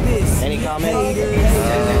 Take this. Any comments?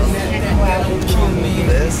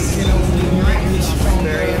 This is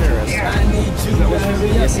very interesting. I need you to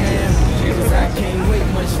hurry up now, cause I can't wait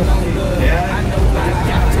much longer. I know I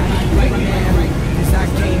got to be right now, cause I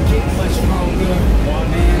can't get much longer.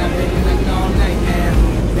 Man, I've been waiting all night now.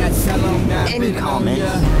 That's how long I've been on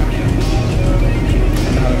ya.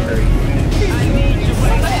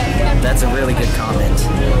 That's a really good comment.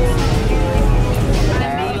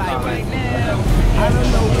 I don't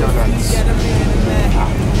know if you get a man in that.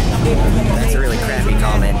 That's a really crappy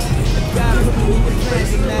comment. I'm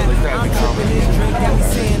tripping this drink, got me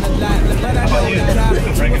saying a lot, but I know that I put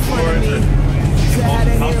you in front of me. So how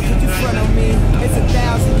the hell could you front on me? It's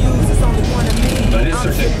 1,000 views, it's only one of me.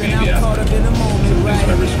 I'm tripping, I'm caught up in the moment, right?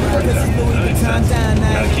 Cause it's Louis Vuitton down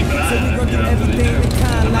night. So we gon' do everything in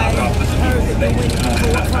kind like. Heard that they waiting for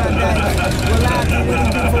a Klondike. Well, I'll do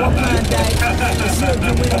anything for a Klondike. And she'll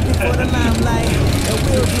do anything for the limelight. And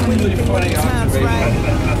we'll do anything when the time's right.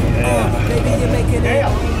 Baby, you're making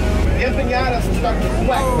it. Empanadas are starting to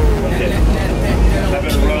sweat. I've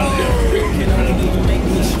been around here. Can only make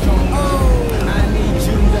me stronger. I need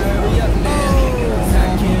you to hurry up now, cause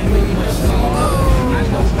I can't wait much longer. I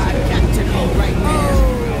know I got to go right now,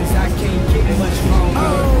 cause I can't get much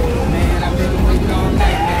longer. Man, I've been waiting all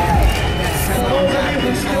night now. That's how long I've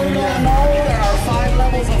been on ya. There are 5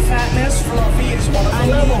 levels of fatness. Fluffy is one of the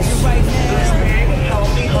levels. You right now. There's big,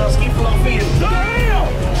 healthy, husky, fluffy, and damn!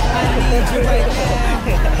 I need you right now.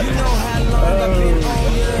 You know how long I've been on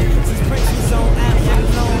ya. Since Prince was on Apple,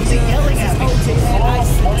 since OJ had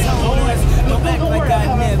isotoners. Don't act like I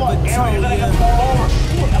never told ya.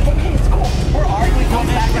 We're arguing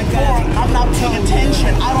back and forth. I'm not paying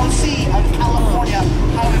attention. I don't see California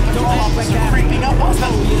how it's creeping up on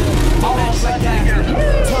them. All of a sudden, I hear, don't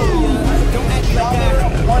act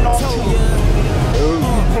like I told ya.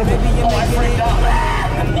 Baby, you're making it.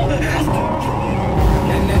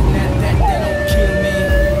 That don't kill me,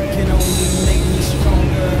 can only make me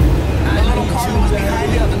stronger. I know you behind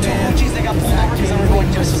the other man. They got pulled over because they were going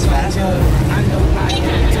just as fast. I know I got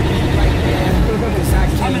to be right there, cause I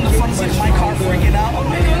can't. I'm in the front seat of my car freaking out. Oh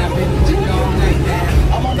man, I've been waiting all night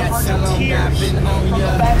now. I'm on the verge of tears. From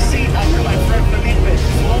the back seat, I hear my friend beneath me.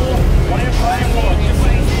 What are you crying for?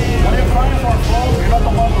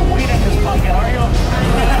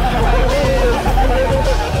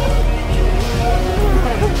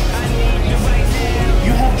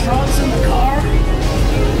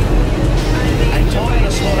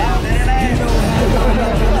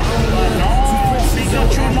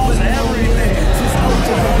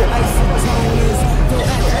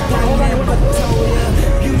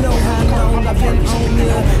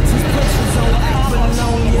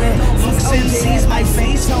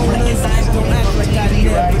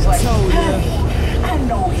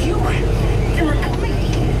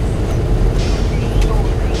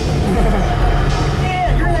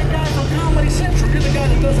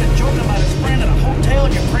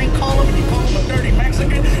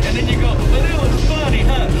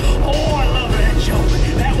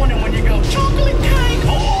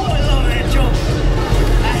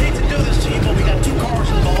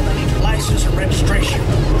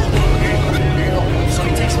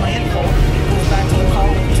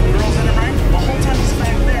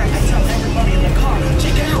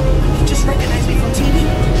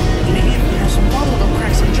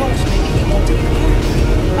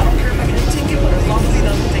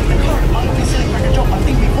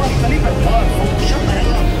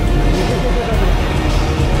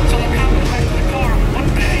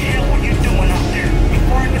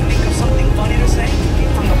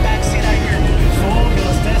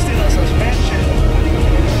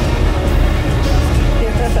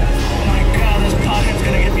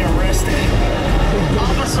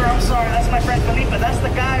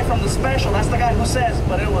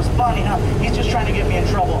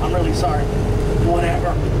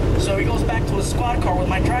 So he goes back to his squad car with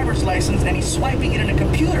my driver's license and he's swiping it in a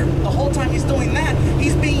computer. The whole time he's doing that,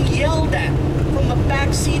 he's being yelled at from the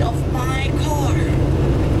back seat of my car.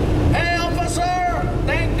 Hey, officer!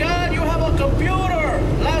 Thank God you have a computer!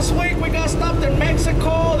 Last week we got stopped in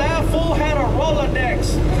Mexico. That fool had a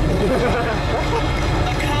Rolodex.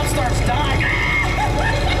 The cop starts dying.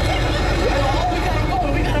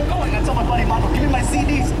 We got him going. I tell my buddy, Mano, give me my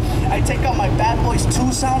CDs. I take out my Bad Boys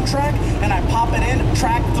 2 soundtrack and I pop it in.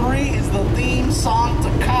 Track 3 is the theme song to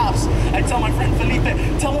Cops. I tell my friend Felipe,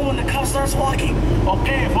 tell him when the cop starts walking.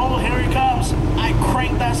 Okay, fool, here he comes. I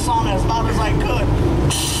crank that song as loud as I could.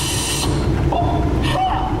 Oh,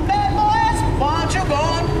 ha! Bad boys, what you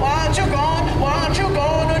gone? What you gone? What you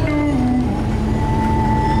gonna do?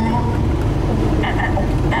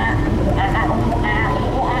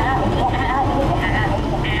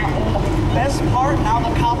 Best part, now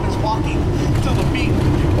the cop is walking to the beat.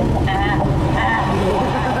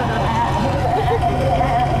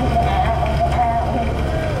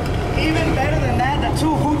 Even better than that, the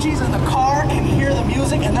two hoochies in the car can hear the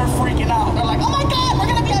music and they're freaking out. They're like, oh my God, we're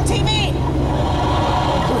gonna be on TV.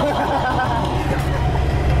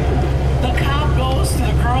 The cop goes to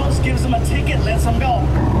the girls, gives them a ticket, lets them go.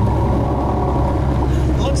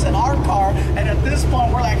 Looks at our car, and at this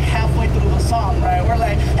point, we're like halfway through the song, right? We're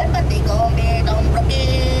like, please don't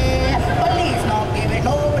give it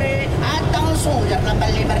over.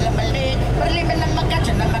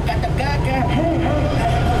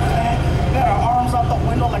 Got our arms out the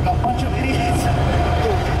window like a bunch of idiots.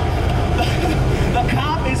 The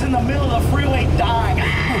cop is in the middle of the freeway dying.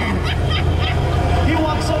 He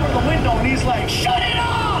walks over the window and he's like, shut it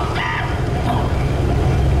off!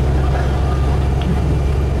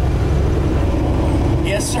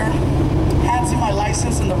 Yes, sir. Hands me my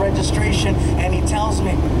license and the registration, and he tells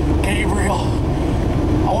me, Gabriel,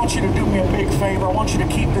 I want you to do me a big favor. I want you to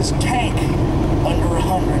keep this tank under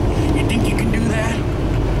 100. You think you can do that?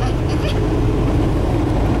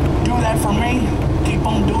 Do that for me. Keep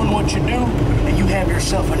on doing what you do, and you have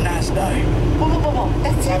yourself a nice day. Whoa.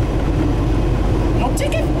 That's it. No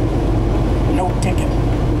ticket? No ticket.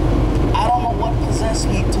 I don't know what possessed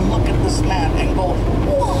me to look at this man and go,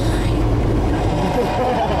 why?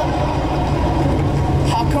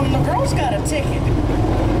 How come the girls got a ticket?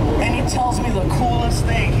 And he tells me the coolest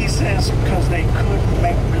thing. He says, because they couldn't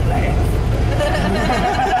make me laugh.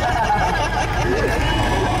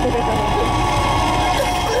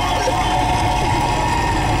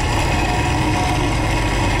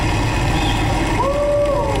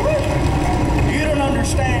 You don't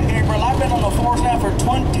understand, Gabriel. I've been on the force now for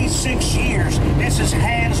 26 years. This is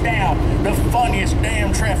hands down the funniest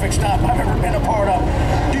damn traffic stop I've ever been a part of.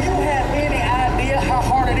 Do you have any idea how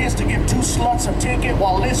hard it is to give two sluts a ticket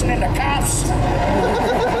while listening to Cops?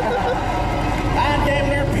 I damn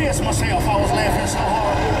near pissed myself. I was laughing so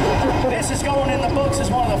hard. This is going in the books as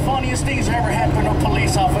one of the funniest things that ever happened to a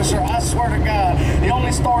police officer. I swear to God. The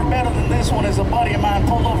only story better than this one is a buddy of mine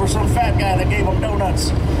pulled over some fat guy that gave him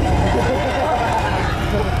donuts.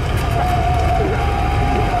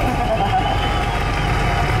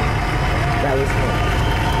 That was cool.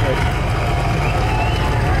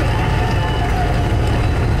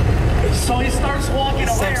 So he starts walking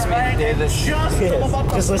away, right?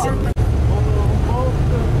 Just listen.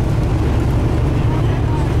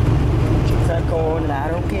 Corn and I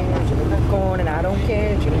don't care. Corn and I don't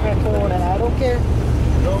care. Corn and I don't care.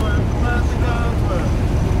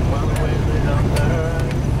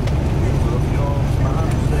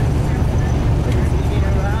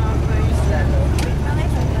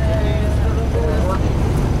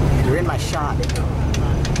 You're in my shot.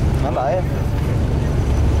 I'm by it.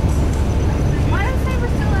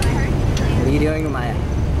 What are you doing with my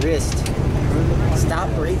wrist? Stop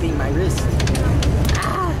raping my wrist.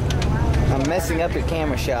 Ah! I'm messing up your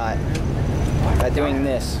camera shot by doing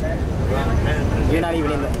this. You're not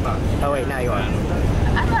even in the... Oh wait, now you are.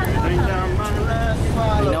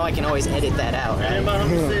 You know I can always edit that out, right? It's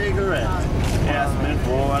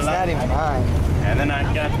not even mine. And then I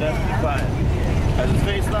got Dusty quiet.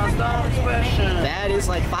 That is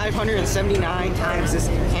like 579 times this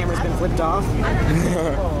camera's been flipped off.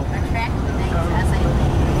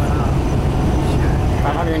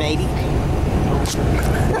 580.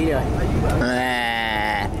 What are you doing?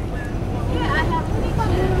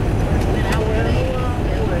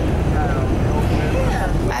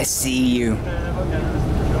 I see you.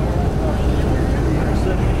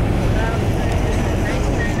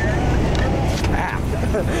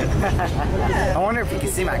 I wonder if you can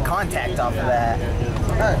see my contact off of that.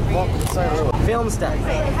 Alright, well, sorry. Film stuff.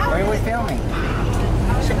 Where are we filming?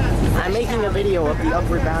 I'm making a video of the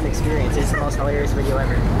Upward Bound experience. It's the most hilarious video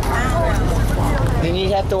ever. Then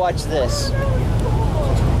you have to watch this.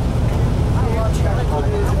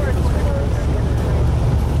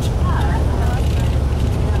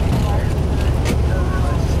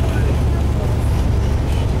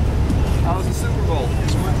 How was the Super Bowl?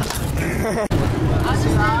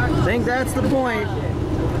 I think that's the point.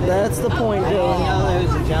 That's the point, Dylan.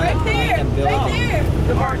 Right there. Right there.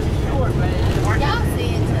 The march is short, man. Y'all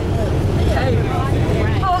see it. Hey.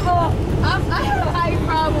 I have a height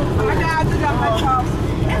problem. I got my problem.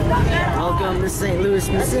 Welcome to St. Louis,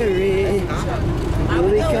 Missouri. We'll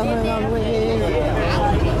be coming a long way.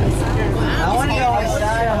 I want to go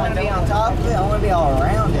outside. I want to be on top of it. I want to be all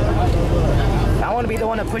around it. I want to be the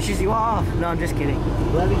one that pushes you off. No, I'm just kidding.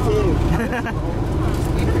 Love you too.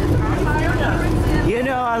 You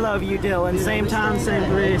know I love you, Dylan. Same time, same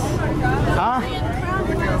place. Huh?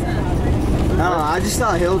 No, I just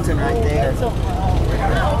saw Hilton right there.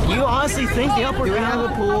 You honestly think the Upward Bound have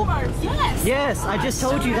a pool? Yes. Yes, I just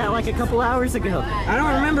told you that like a couple hours ago. I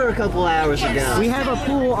don't remember a couple hours ago. We have a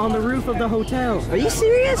pool on the roof of the hotel. Are you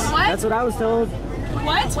serious? What? That's what I was told.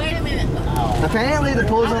 What? Wait a minute. Apparently the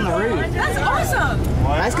pool's on the roof. That's awesome.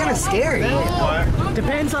 That's kind of scary.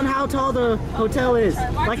 Depends on how tall the hotel is.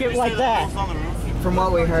 Like that. From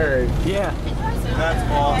what we heard. Yeah. That's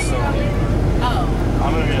awesome.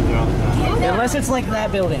 I'm gonna get there. Unless it's like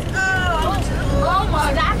that building. Oh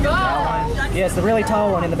my God. Yes, the really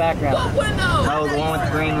tall one in the background. Oh, the one with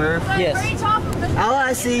the green roof? Yes. All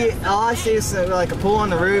I see is like a pool on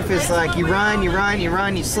the roof. It's like you run,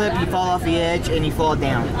 you slip, you fall off the edge, and you fall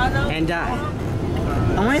down. And die.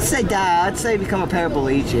 I wouldn't say die, I'd say become a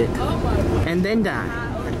paraplegic. And then die.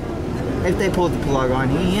 If they pulled the plug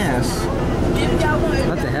on you, yes.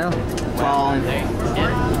 What the hell? Falling.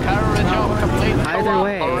 Either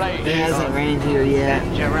way. It hasn't rained here yet.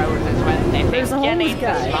 There's a homeless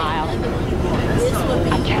guy.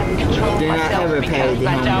 Do not ever pay the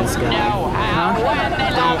homeless guy. Huh?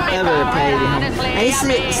 Don't ever pay the homeless.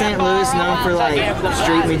 Ain't St. Louis known for like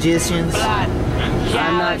street magicians?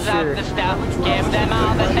 I'm not sure.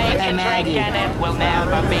 Hey, Maggie.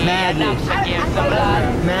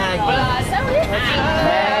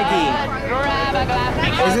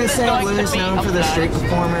 Isn't St. Louis known for the street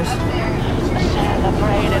performers?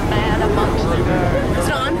 Is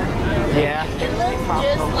it on? Yeah.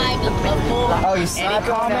 Just like a football. Oh, you see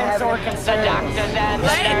comments or concerns?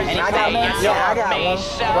 I got one.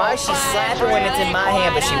 Why is she slapping when it's in my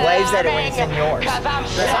hand, but she waves at it when it's in yours?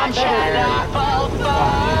 I'm better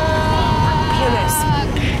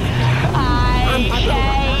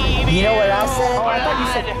You know what I said? Oh, I thought you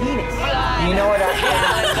said penis. You know what I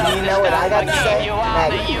got to say?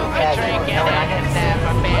 Maggie, you know what I got to say?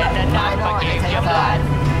 I know I can take that.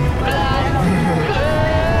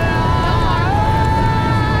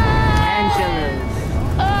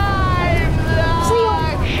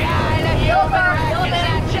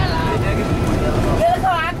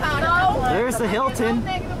 There's the Hilton.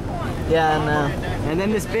 Yeah, I know. And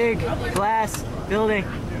then this big glass building.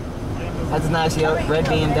 That's a nice red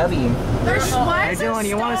BMW. How you doing?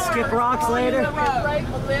 You want to skip rocks later?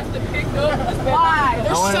 Why?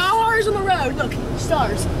 There's stars on the road. Look,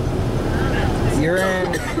 stars. You're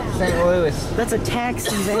in St. Louis. That's a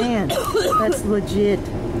taxi van. That's legit.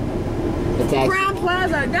 Crown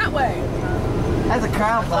Plaza, that way. That's a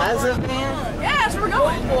Crown Plaza van? Yeah, that's where we're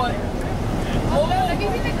going, boy. Have you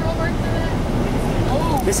seen the girl work for that?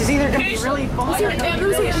 This is either going to be really fun.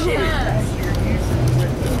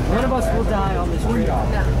 One of us will die on this tree.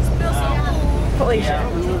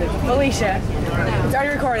 Felicia. It's already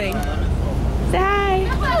recording. Say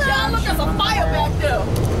hi. Look, there's a fire back there.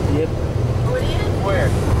 Yep. Oh, it is? Where?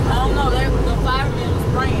 I don't know. The fireman was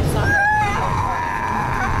spraying something.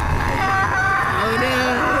 Oh no.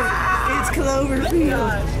 It's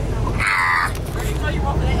Cloverfield.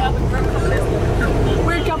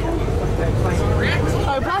 Weird couple.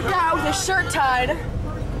 Oh, black guy with a shirt tied.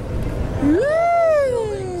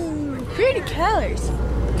 Ooh, pretty colors.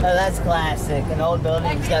 Oh, that's classic. An old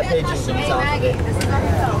building's got pigeons on top of it.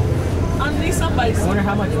 Underneath somebody's. I wonder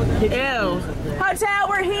how much. Ew. Hotel,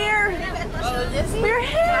 we're here. We're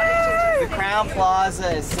here. The Crown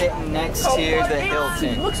Plaza is sitting next to the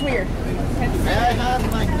Hilton. Looks weird.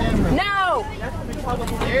 No. Wait a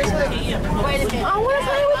minute. I want to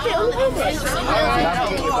play with it.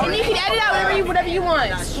 And you can edit out whatever you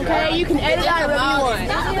want. Okay? You can edit out whatever you want.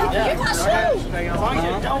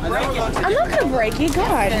 I'm not going to break it.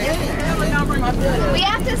 God. We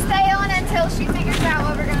have to stay on until she figures out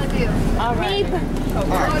what we're going to do. All right.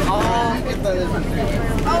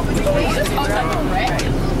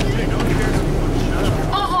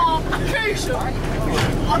 Oh, Felicia.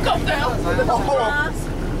 I'll come down.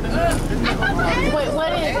 Wait,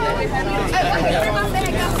 what is it?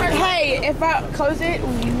 Hey, if I close it,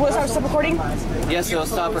 will it stop recording? Yes, it'll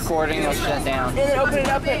stop recording, it'll shut down. And then open it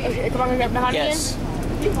up and come on and behind yes. me?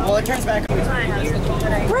 Well, it turns back on.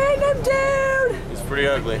 Random dude! It's pretty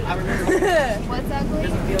ugly. What's ugly?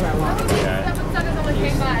 Yeah.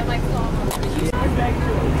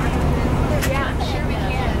 Yeah, sure we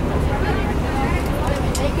can.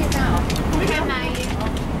 Take it now. We can hide it.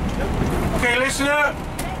 Okay, listen up.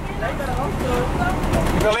 I'm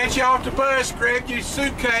gonna let you off the bus, grab your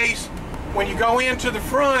suitcase. When you go into the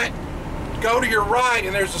front, go to your right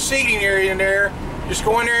and there's a seating area in there. Just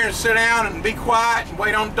go in there and sit down and be quiet and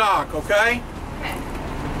wait on the dock, okay? Okay.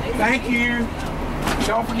 Thank you.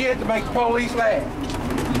 Don't forget to make the police laugh.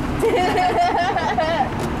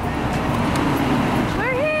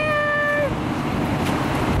 We're here!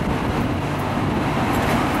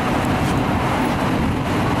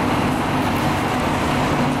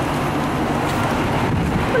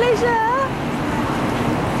 Felicia!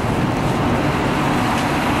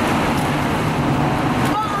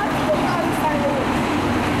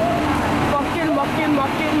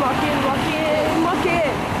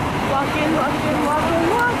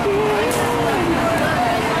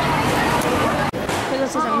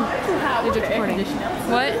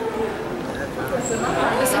 What?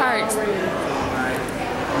 This hurts.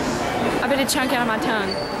 I bit a chunk out of my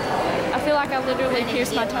tongue. I feel like I literally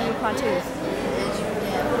pierced my tongue with my tooth.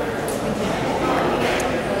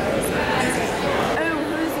 Oh,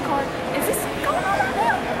 who's the card? Is this going on right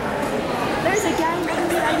now? There's a game at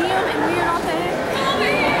the stadium and we're not there.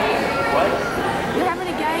 What? They're having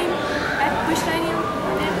a game at Bush Stadium.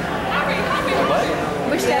 What?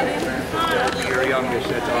 Bush Stadium. Your youngest,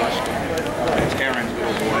 that's Oscar. That's Cameron's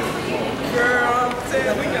little boy. Girl, I'm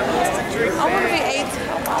saying we got lost to drink. I want to be 8.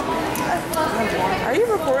 Are you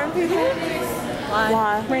recording people?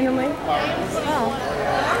 Why? Randomly? Oh.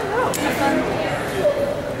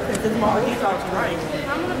 Because this mom, he talks right.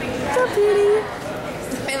 What's up, cutie?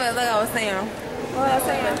 Hey, look, I was saying. What was I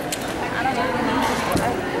saying? I don't know.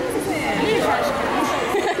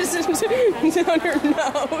 It's on her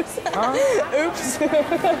nose. Huh? Oops. I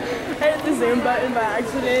hit the zoom button by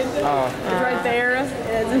accident. Oh. It's right there. And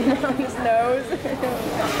it's on his nose.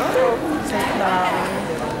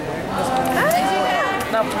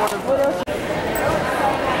 What else?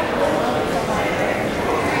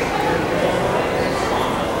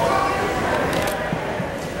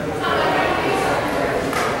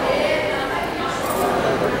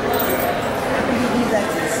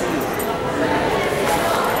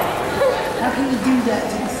 How can you do that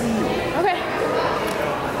to the seat? Okay.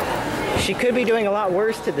 She could be doing a lot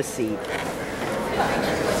worse to the seat.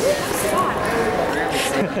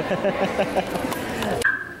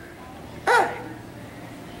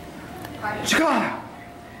 Chicago!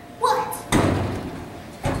 What?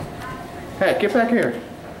 Hey, get back here.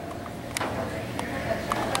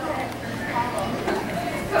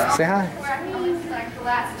 Say hi.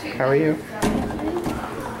 How are you?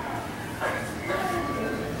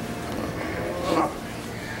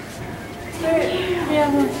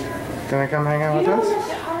 Gonna come hang out with us?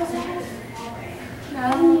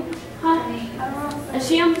 No. Huh? Is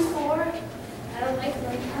she on the floor? I don't like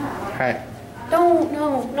her. Hi.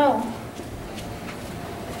 No.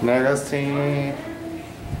 There goes Tina.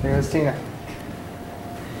 There goes Tina.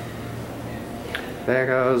 There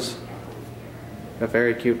goes a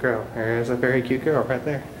very cute girl. There's a very cute girl right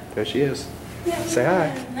there. There she is. Say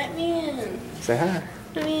hi. Let me in. Say hi.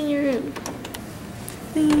 Let me in your room.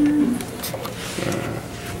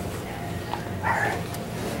 Alright.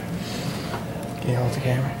 Can you hold the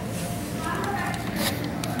camera?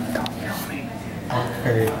 Don't film me.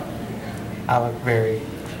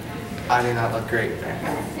 I do not look great right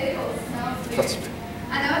now. Let's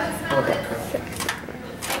hold that crap.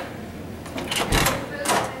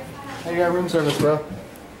 Hey, you got room service, bro.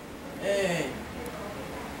 Hey.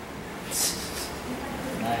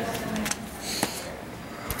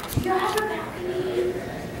 You don't have a balcony?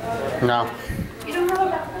 No. You don't have a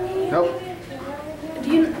balcony? Nope. Do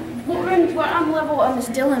you, what level is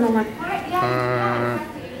Dylan on?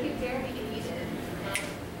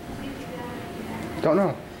 Don't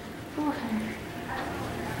know.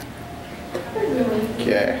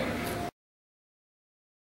 Okay.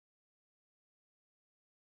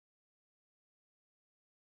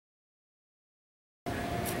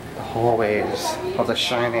 The hallways of the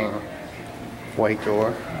shining white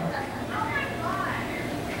door.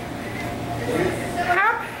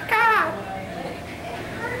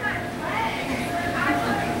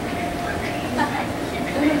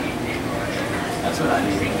 That's what I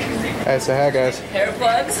need. Hey, say hi, guys. Hair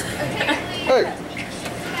plugs. Hey.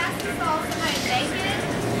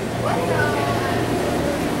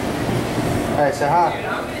 Hey, say hi.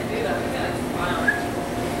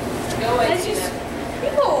 Let's just you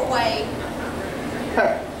go away.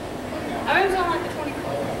 Hey. I was on like the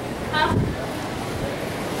 24th. Huh?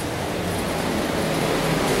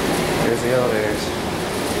 Here's the elevators.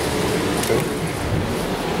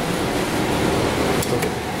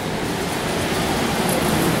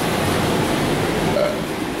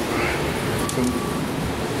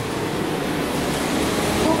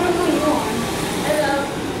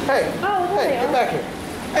 Hey, hey, get back here.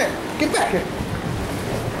 Hey, get back here.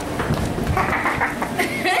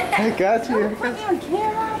 I got you. Put me on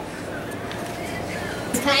camera.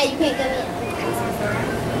 Hi, you can't come in.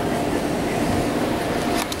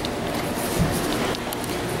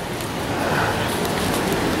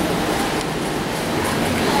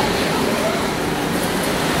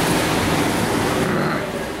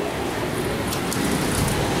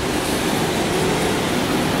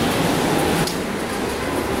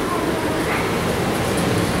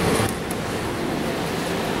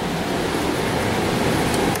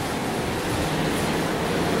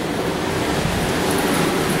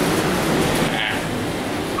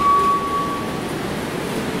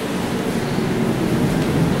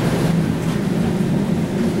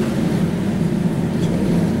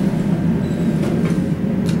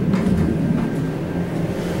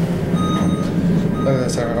 Look at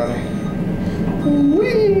this, everybody.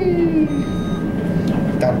 Whee!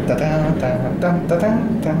 Dum da da da dum da da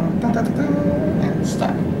da da da da. And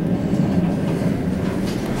stop.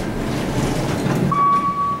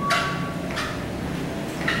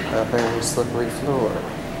 A very slippery floor.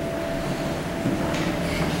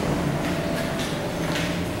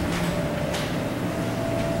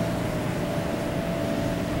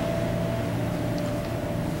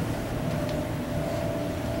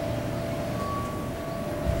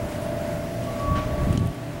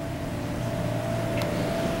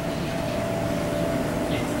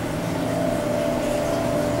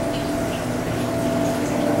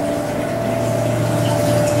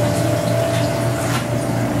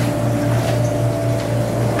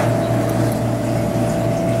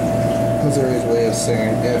 Missouri's way of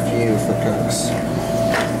saying F you for cooks.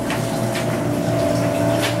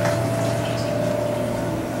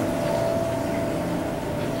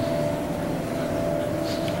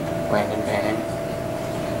 Random painting.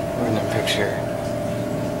 Random picture.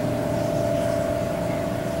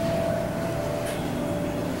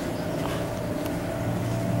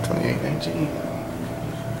 $28.19.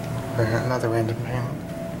 Another random painting.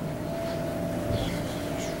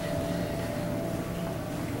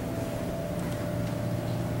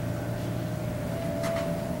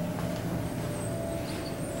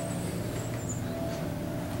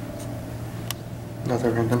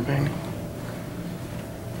 Another random painting.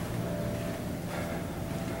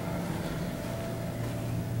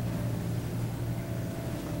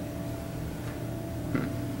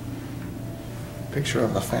 Picture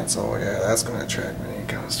of the fence. Oh yeah, that's gonna attract many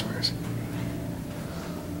customers.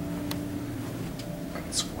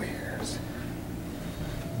 Squares.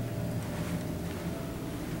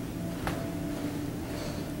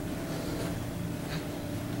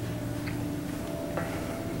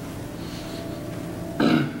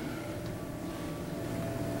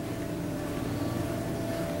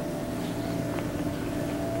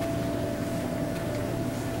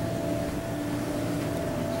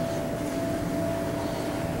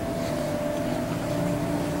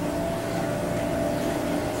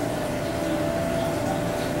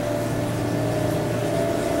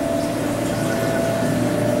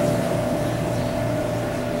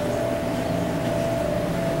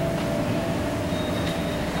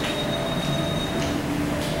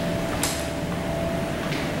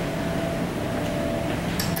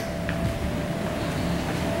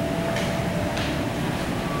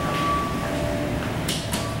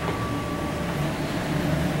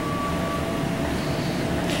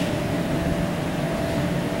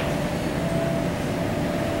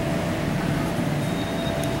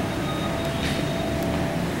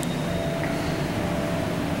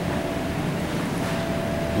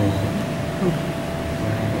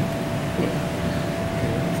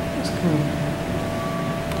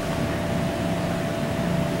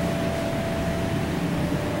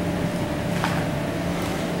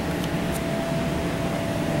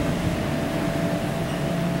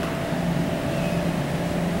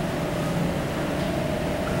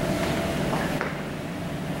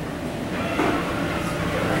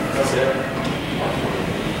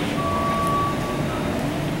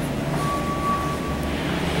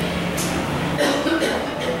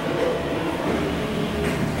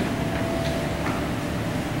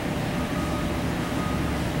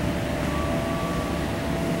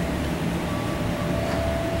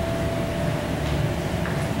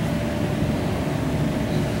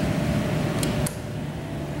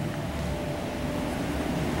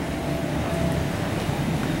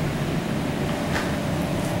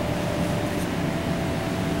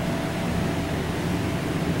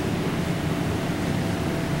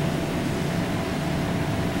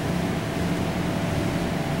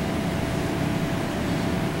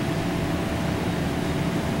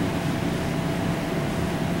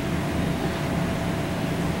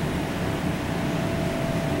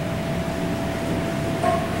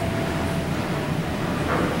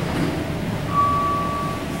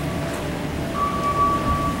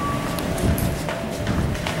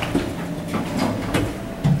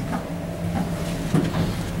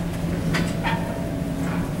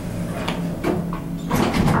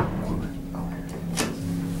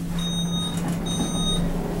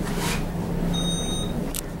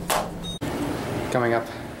 Coming up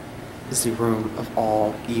is the room of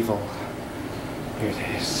all evil. Here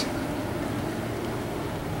it is.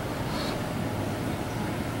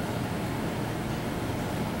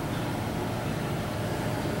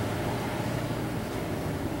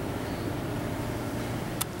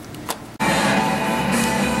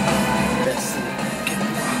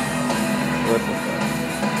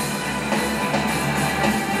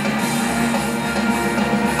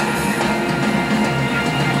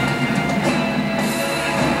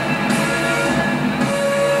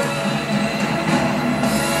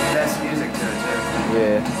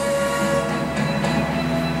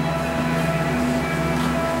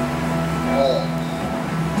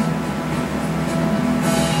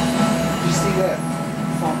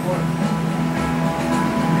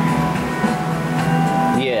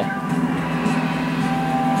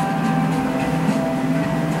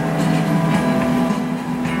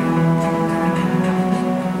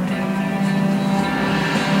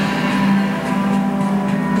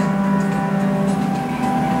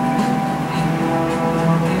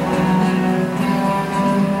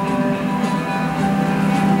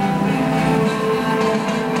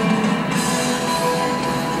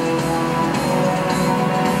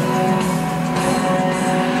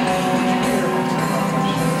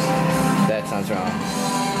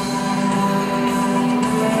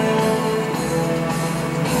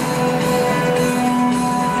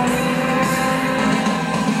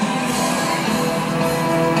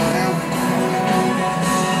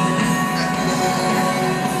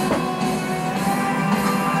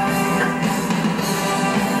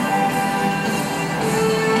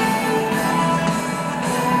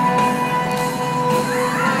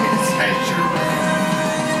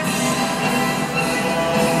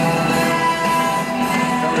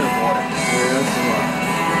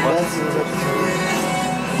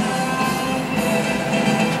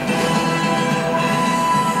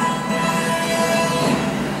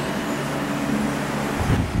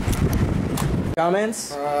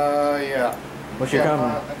 Comments? Yeah. What's your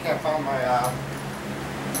comment? I can't find my,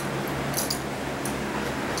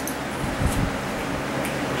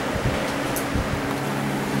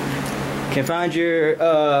 Can't find your,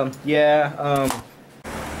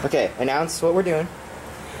 okay, announce what we're doing.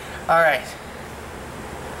 Alright.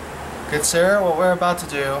 Good sir, what we're about to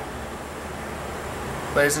do,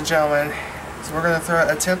 ladies and gentlemen, is we're going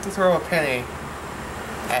to attempt to throw a penny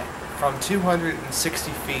from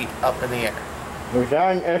 260 feet up in the air. Was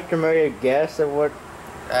that an estimated guess of what?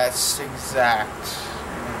 That's exact.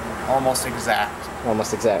 Almost exact.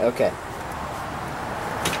 Almost exact, okay.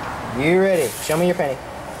 You ready? Show me your penny.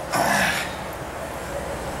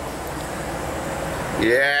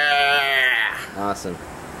 Yeah! Awesome.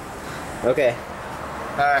 Okay.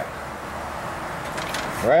 Alright.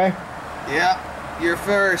 Right? Yep, you're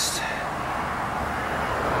first.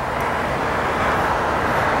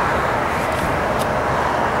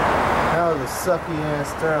 That was a sucky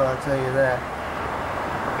ass throw, I'll tell you that.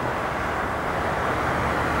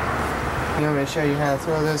 You want me to show you how to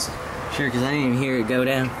throw this? Sure, because I didn't even hear it go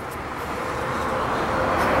down.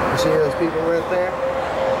 You see those people right there?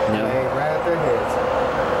 No. They ain't right at their heads.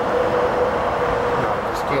 No, I'm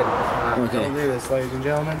just kidding. Okay. Don't do this, ladies and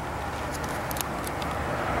gentlemen.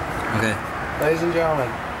 Okay. Ladies and gentlemen,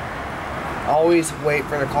 always wait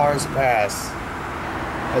for the cars to pass.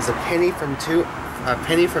 As a penny from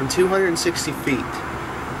 260 feet,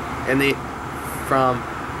 and from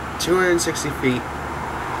 260 feet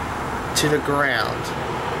to the ground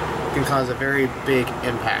can cause a very big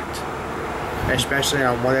impact, especially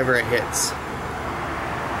on whatever it hits.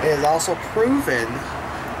 It is also proven,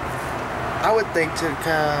 I would think, to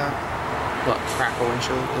kind of crack a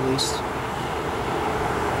windshield at least.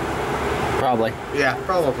 Probably. Yeah,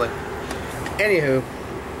 probably. Anywho,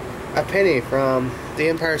 a penny from the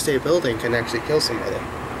Empire State Building can actually kill somebody.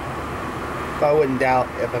 But I wouldn't doubt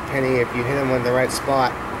if a penny, if you hit them in the right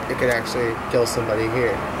spot, it could actually kill somebody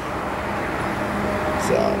here.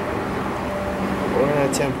 So, we're gonna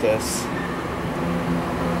attempt this.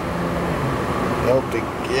 Hope to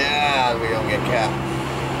God we don't get caught.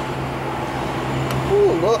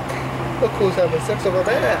 Ooh, look! Look who's having sex over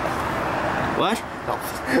there. What? No.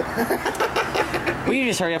 Will you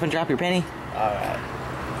just hurry up and drop your penny? Alright.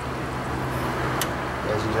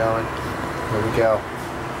 Ladies and gentlemen, here we go.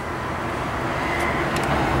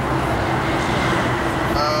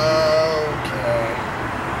 Okay.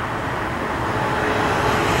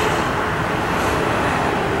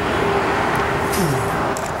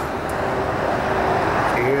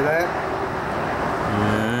 You hear that?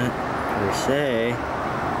 Not per se.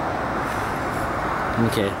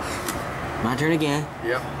 Okay. My turn again.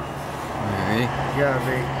 Yep. Alright. You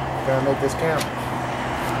gotta make this count.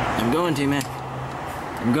 I'm going to, man.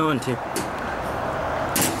 I'm going to.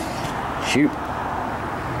 Shoot.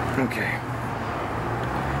 Okay.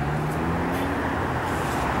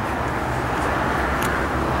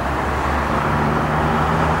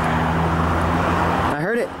 I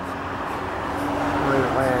heard it. Where did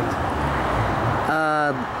it land?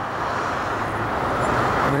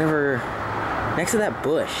 Whatever. Next to that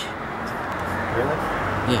bush. Really?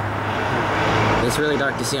 Yeah. It's really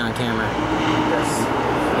dark to see on camera. Yes.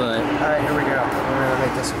 But. Alright, here we go. We're gonna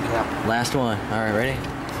make this one count. Last one. Alright, ready?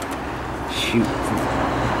 Shoot.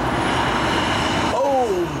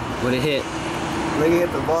 Oh! What'd it hit? Maybe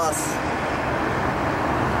hit the bus.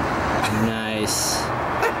 Nice.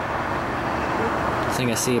 I think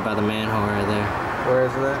I see it by the manhole right there. Where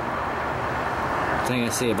is it? I think I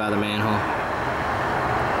see it by the manhole.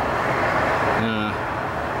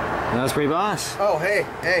 That was pretty boss. Oh, hey.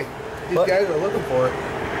 These guys are looking for it.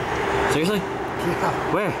 Seriously? Yeah.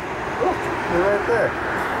 Where? Look, they're right there.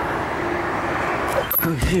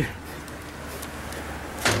 Oh, shoot.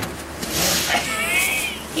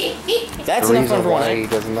 That's the enough fun reason for why one. he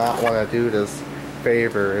does not want to do this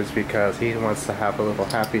favor is because he wants to have a little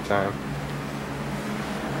happy time.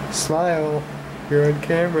 Smile. You're on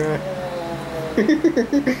camera.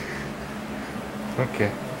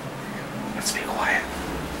 Okay. Let's be quiet.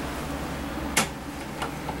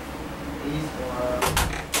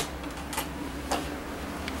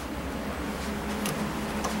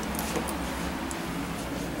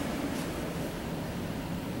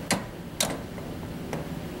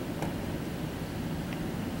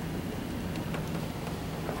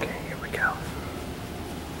 Okay, here we go.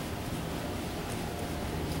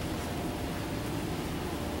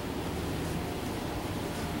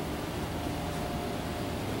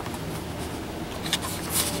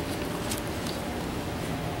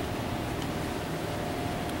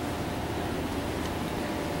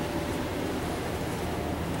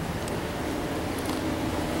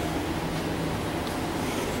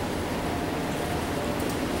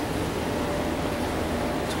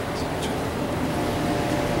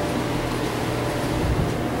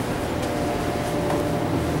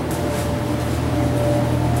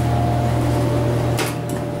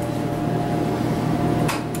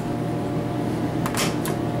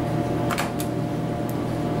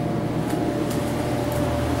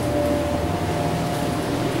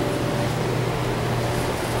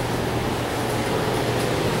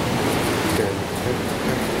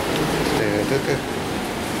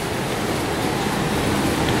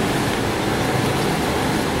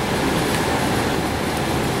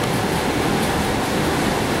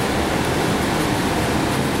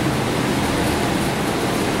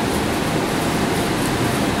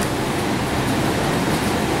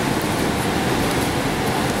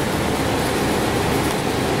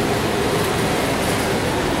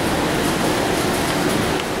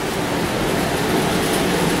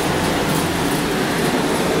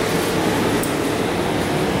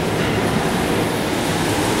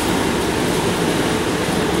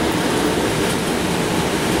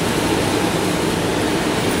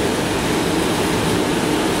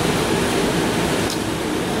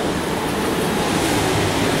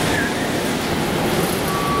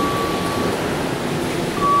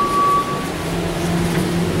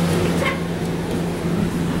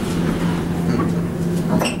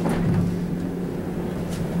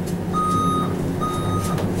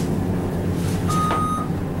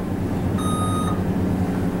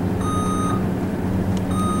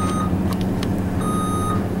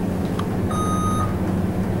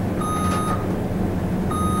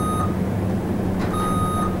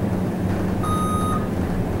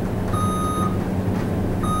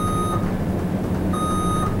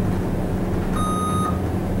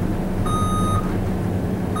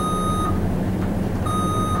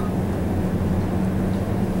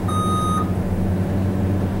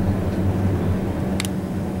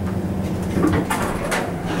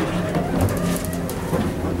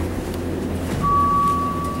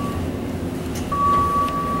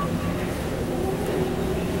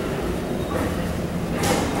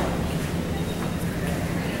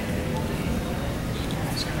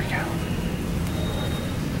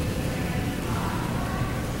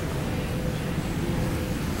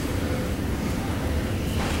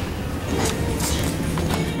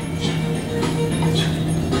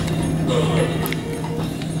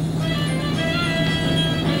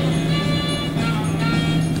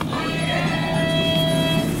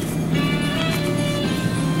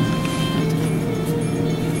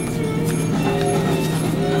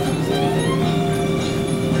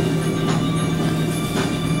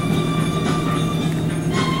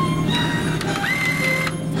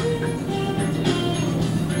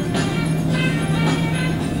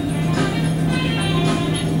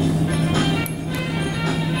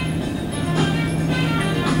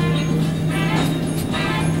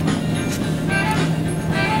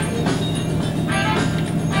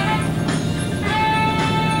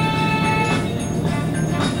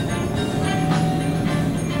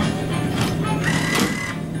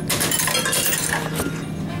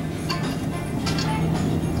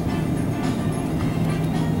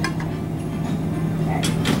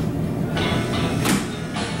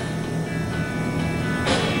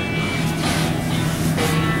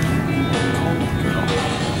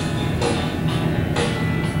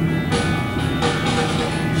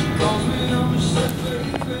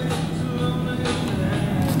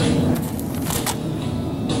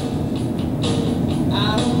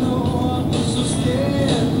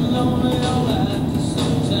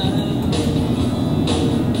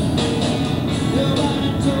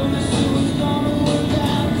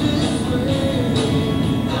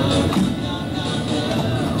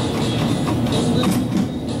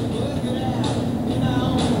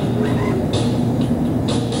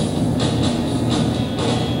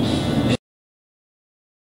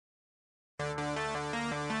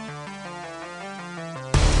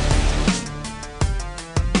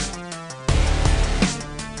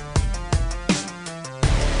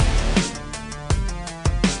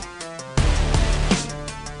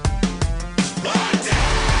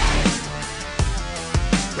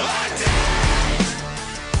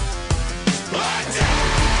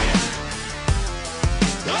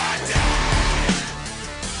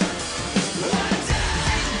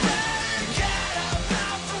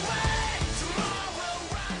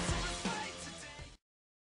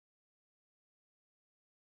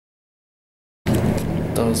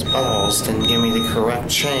 those balls didn't give me the correct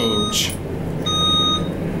change.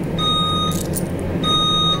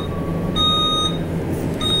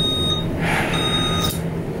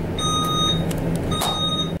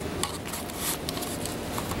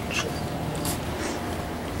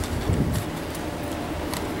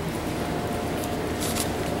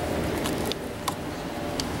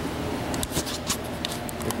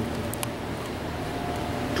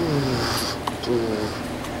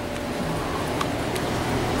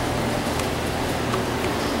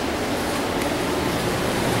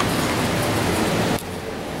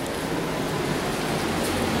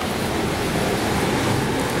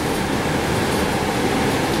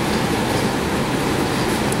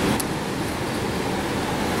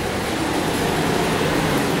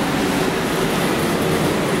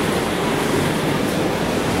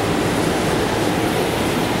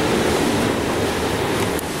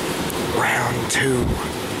 Two.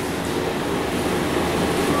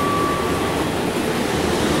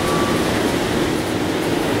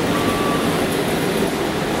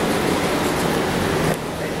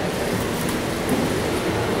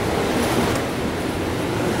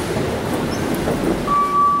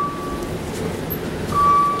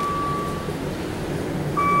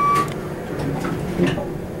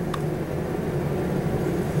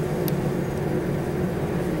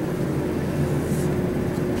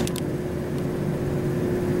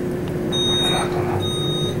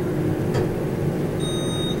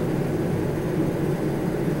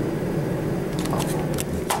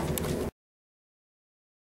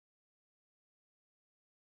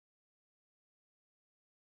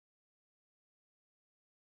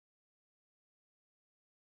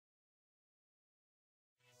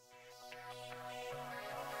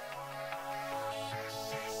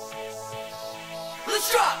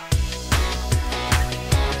 Let's drop!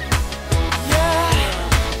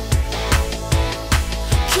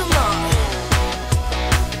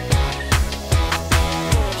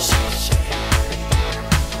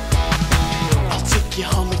 You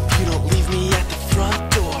home if you don't leave me at the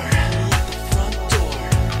front door.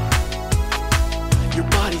 Your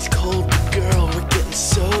body's cold, but girl, we're getting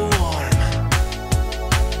so warm.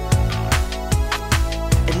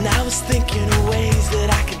 And I was thinking of ways that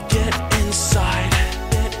I could get inside.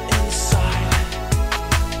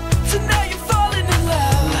 So now you're falling in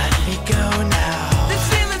love. Let me go now. This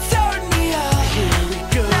feeling's tearing me up. Here we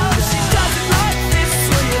go. Now if she doesn't like this,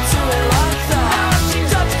 will you do it like that? Now if she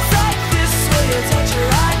doesn't like this, will you touch her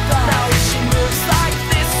right back? Now if she moves like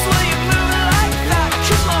this, will you move it like that?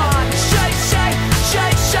 Come on, shake, shake,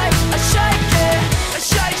 shake, shake, I shake it. I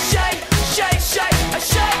shake, shake, shake, shake, I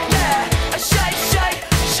shake it. I shake, shake,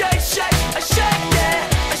 shake, shake, I shake it.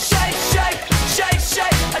 I shake, shake, shake,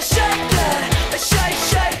 shake, I shake it. I shake,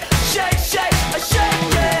 shake, shake, shake, I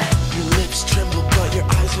shake it. Your lips tremble, but your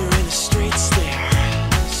eyes are in a straight stare.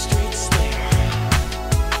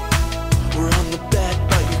 We're on the bed,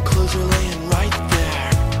 but your clothes are laying right there.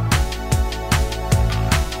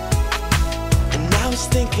 And I was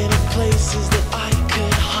thinking of places that I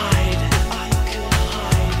could hide.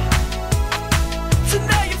 So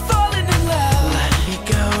now you're falling in love. Let me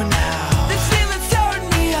go now. This feeling's tearing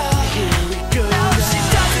me up. Here we go. Now if she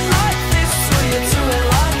doesn't like this, will you do it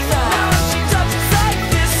like that? Now if she doesn't like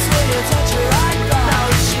this, will you touch her right back? Now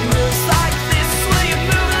if she moves like this, will you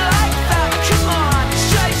move it like that? Come on,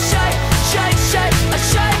 shake, shake, shake, shake, I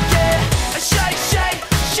shake it. I shake, shake,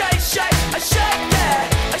 shake, shake, I shake it.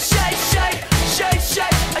 I shake, shake, shake,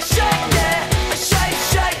 shake, I shake it. I shake,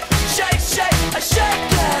 shake, shake, shake, I shake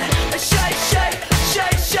it. I shake, shake,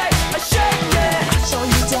 shake, shake, I shake it. I saw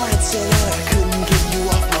you dancing and I couldn't get you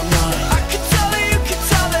off my mind. I could tell that you could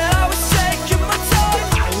tell that I was taking my time.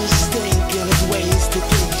 I was thinking of ways to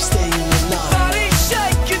get you staying the night. Body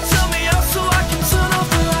shake and tell me out so I can turn off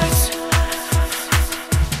the lights.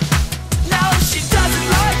 Now if she doesn't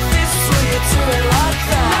like this, will you do it like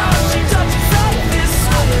that? Now if she doesn't like this,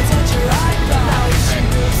 will you touch her right back? Now if she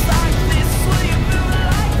moves like this, will you move it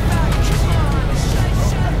like that? Come on, shake,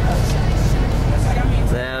 shake.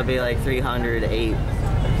 So that would be like 308.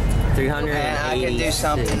 386. And I could do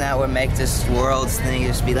something that would make this world's thing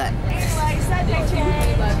just be like.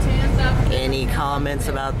 Any comments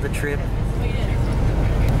about the trip?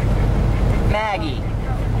 Maggie,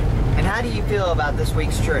 and how do you feel about this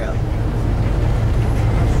week's trip?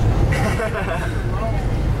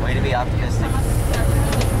 Way to be optimistic.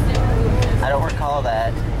 I don't recall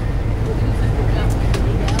that.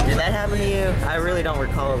 Did that happen to you? I really don't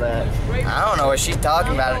recall that. I don't know what she's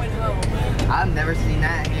talking about. I've never seen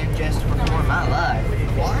that hand gesture before in my life.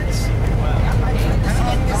 What?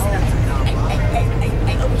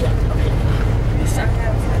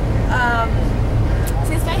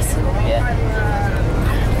 Since face? Yeah.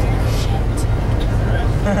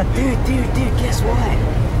 dude, guess what?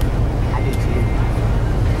 I do too.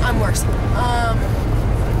 I'm worse. I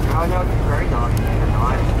don't know if you're very naughty or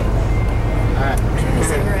not.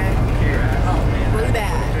 Cigarette. Really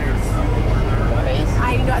bad.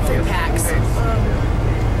 I got 3 packs.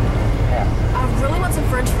 I really want some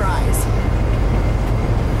French fries.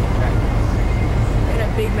 And a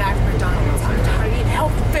Big Mac from McDonald's. I'm tired of eating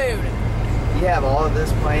healthy food. You have all of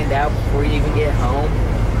this planned out before you even get home.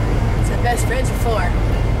 It's the best friends are for.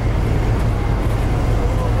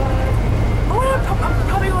 I'm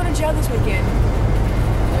probably going to jail this weekend.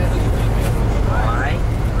 Why?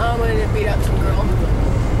 I'm going to beat up some girl.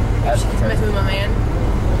 She's messing with my man.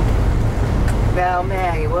 Now,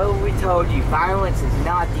 Maggie, what we told you, violence is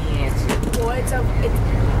not the answer. Well,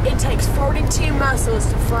 it takes 42 muscles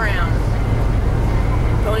to frown.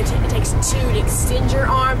 But it takes 2 to extend your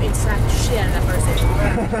arm and slap the shit out of that person.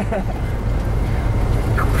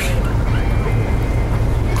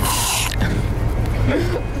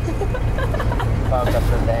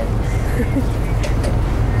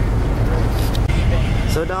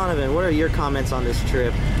 So Donovan, what are your comments on this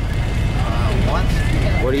trip? What?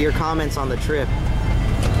 What are your comments on the trip?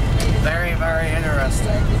 Very, very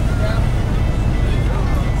interesting.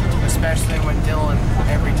 Especially when Dylan,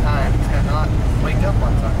 every time, cannot wake up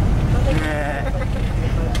on time.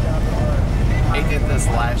 He did this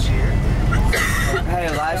last year. Hey,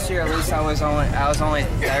 last year at least I was only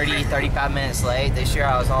 30, 35 minutes late. This year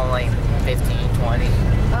I was only 15, 20.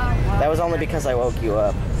 That was only because I woke you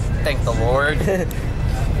up. Thank the Lord.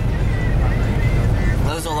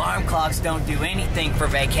 Those alarm clocks don't do anything for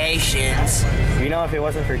vacations. You know, if it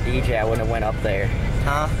wasn't for DJ, I wouldn't have went up there.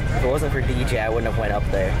 Huh? If it wasn't for DJ, I wouldn't have went up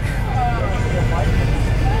there.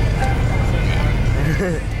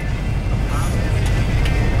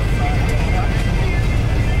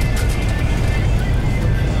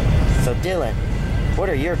 So Dylan, what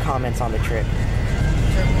are your comments on the trip?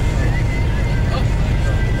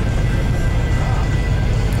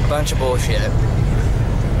 Bunch of bullshit.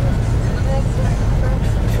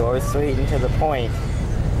 Short, sweet, and to the point.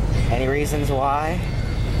 Any reasons why?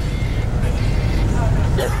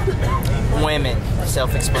 Women,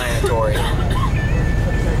 self-explanatory.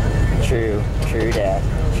 True that.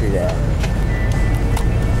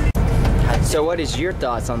 So what is your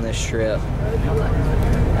thoughts on this trip?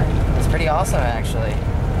 It's pretty awesome, actually.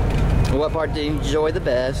 What part did you enjoy the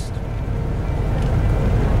best?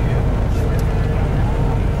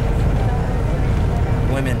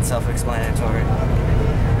 Women, self-explanatory.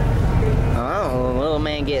 Oh, little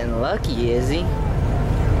man getting lucky, is he?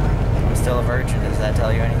 I'm still a virgin. Does that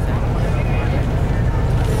tell you anything?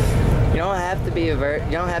 You don't have to be you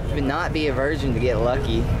don't have to not be a virgin to get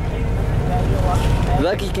lucky.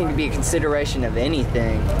 Lucky can be a consideration of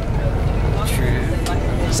anything. True.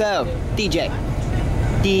 So, DJ,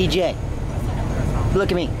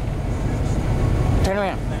 look at me. Turn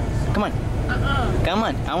around. Come on. Come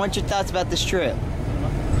on. I want your thoughts about this trip.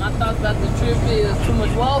 My thoughts about this trip is too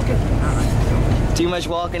much walking. Too much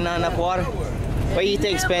walking, not enough water? What do you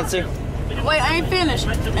think, Spencer? Wait, I ain't finished.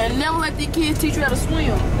 And never let these kids teach you how to swim.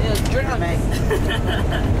 Yeah, drown.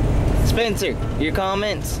 Spencer, your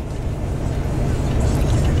comments?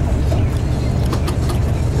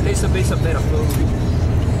 There needs to be some better food.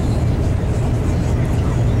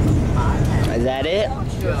 Is that it?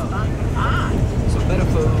 Yeah. Some better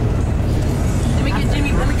food. Let me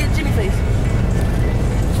get Jimmy face.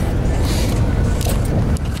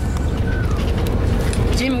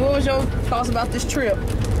 Jimmy, what was your thoughts about this trip?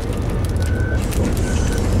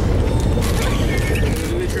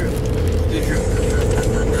 Good trip.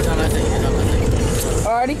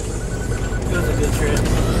 Alrighty. It was a good trip.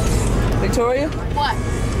 Victoria? What?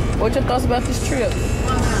 What's your thoughts about this trip?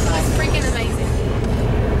 It's freaking amazing.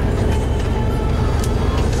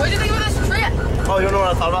 What do you think of this trip? Oh, you know what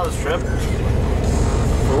I thought about this trip?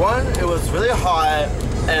 For one, it was really hot,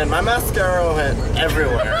 and my mascara went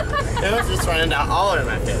everywhere. It was just running down all over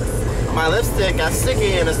my face. My lipstick got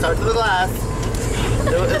sticky and it stuck to the glass.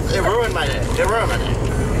 It ruined my day.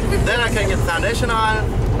 Then I couldn't get the foundation on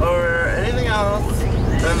or anything else.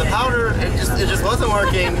 And the powder, it just wasn't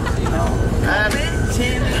working. And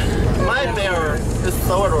my bear is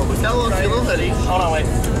so adorable. He's got a little hoodie. Hold on, wait.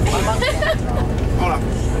 Hold on.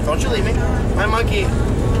 Don't you leave me. My monkey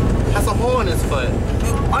has a hole in his foot.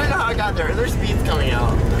 I don't know how I got there. There's beads coming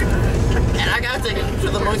out. And I got to take it to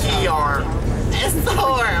the monkey yard. It's so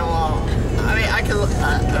horrible. I mean, I could,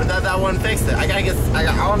 that one fixed it. I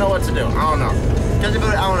don't know what to do. I don't know. I don't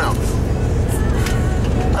know.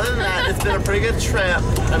 Other than that, it's been a pretty good trip.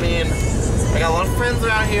 I mean, I got a lot of friends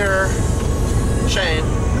around here. Shane.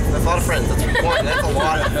 That's a lot of friends. That's one. That's a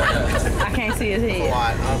lot of friends. I can't see his head. A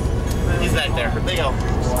lot. He's back there. There you go.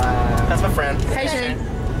 Wow. That's my friend. Hey, Shane.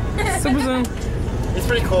 Super Zoom. He's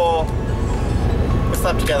pretty cool. We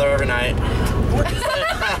slept together every night.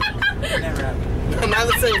 Not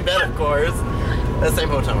the same bed, of course. The same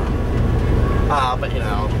hotel room. But you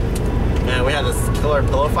know, man, we had this killer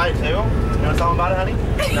pillow fight too. You know something about it, honey?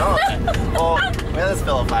 No. Well, we had this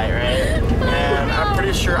pillow fight, right? And I'm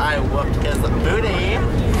pretty sure I whooped his booty,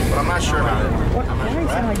 but I'm not sure about it.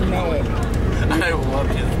 I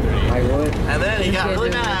whooped his booty. And then he got really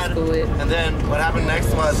mad. And then what happened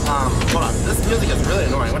next was, hold on, this music is really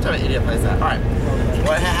annoying. What type of idiot plays that? All right.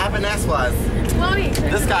 What happened next was,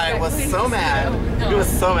 this guy was so mad. He was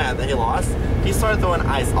so mad that he lost. He started throwing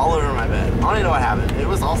ice all over my bed. I don't even know what happened. It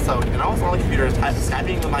was all soaked, and I was on the computer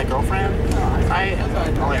Skyping with my girlfriend.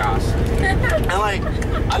 Oh my gosh. And like,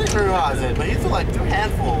 I didn't realize it, but he threw like 2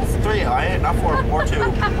 handfuls. 3, alright? Not 4 or 2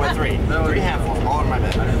 or 3. 3 handfuls all over my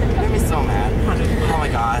bed. It made me so mad. Oh my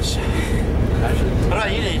gosh. What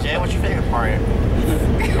about you, DJ? What's your favorite part?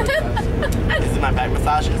 This is my back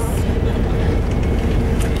massages.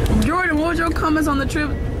 Jordan, what was your comments on the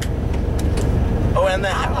trip? Oh, and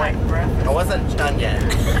then I wasn't done yet.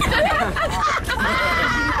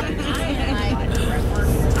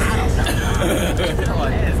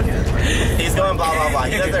 He's going blah blah blah.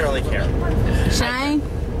 He doesn't really care. Shane?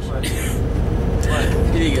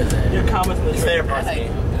 Your comments on the favorite part of me.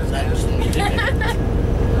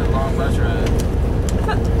 Long bus ride.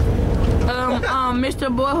 Mr.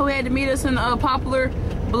 Boy who had to meet us in Poplar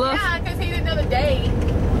Bluff. Yeah, because he didn't know the date.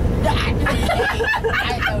 You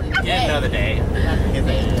didn't know the date.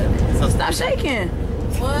 So stop shaking.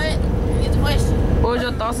 What? It's a question. What was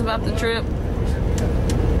your thoughts about the trip?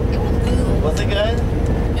 Was it good?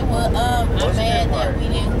 It was, I'm mad that we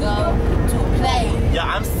didn't go to a play. Yeah,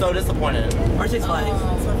 I'm so disappointed. Or Six Flags.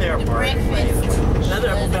 It's my favorite part. Breakfast. Another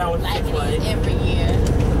down with Six Flags. Every year.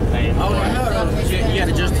 Oh, no. You got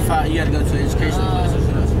to justify, you got to go to the educational places.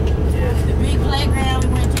 The big playground we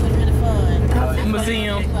went to was really fun.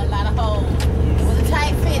 Museum. A lot of holes. It was a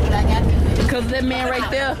tight fit, but I got to do it. Because that man right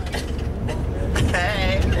there.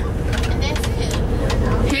 Hey. And that's it.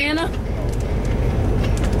 Hannah?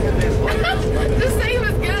 This thing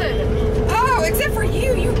was good. Oh, except for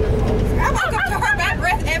you. I woke up to her bad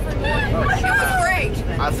breath every morning. It was great.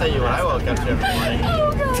 I'll tell you what I woke up to every morning.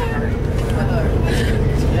 Oh, God.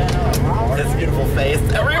 This beautiful face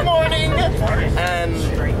every morning. And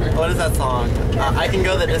what is that song? I Can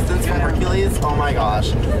Go the Distance from Hercules. Oh my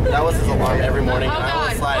gosh. That was his alarm every morning. And I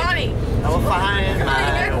was like, I will find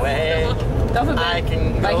my way. Don't forget, I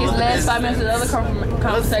can like go his the last 5 minutes of the other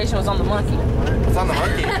conversation was on the monkey. It's on the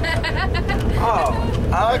monkey.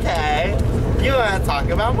 Oh, okay. You want to talk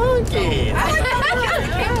about monkeys?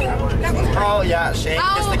 Oh yeah, Shane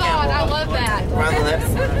kissed the camel. I love that. Around the lips,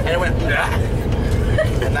 and it went.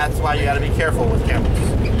 And that's why you got to be careful with camels.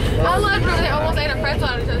 I loved when they almost ate a pretzel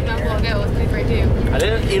out of his mouth while ago. It was pretty great too. I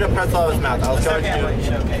didn't eat a pretzel out of his mouth. I was going to.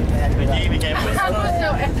 But he became. I want to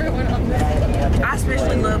show everyone on that. I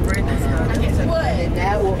especially love Brendan's stuff.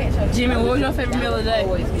 What? Jimmy, what was your favorite meal of the day?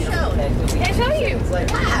 Can't show you. I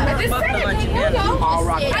just said it.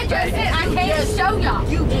 I just said I can't show y'all.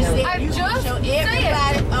 You just said I just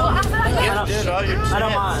said it. Well, I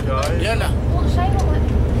don't mind. Well, Shane will let me.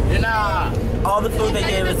 All the food they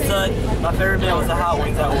gave us sucked. My favorite meal was the hot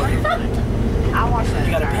wings I ordered. I watched that.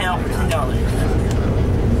 You got a pound for $10.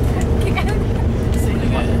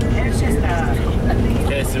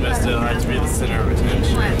 Okay, Semester, I like to be the center of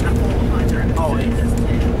attention. Always.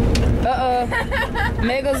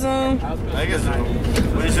 Mega zoom. Mega zoom.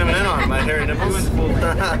 What are you zooming in on? My hairy nipples?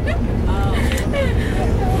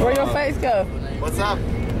 Where your face go? What's up?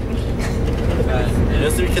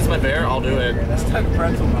 Just so you kiss my bear, I'll do it. He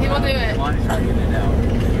will do it.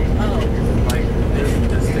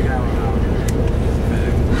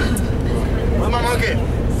 Where's my monkey?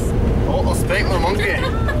 Oh, I'll spank my monkey.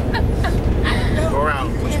 Go around.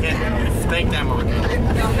 Spank that monkey.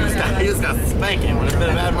 You just got to spank him. When it's been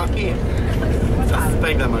a bad monkey, just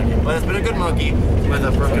spank that monkey. But it's been a good monkey with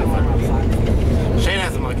a broken foot. Shane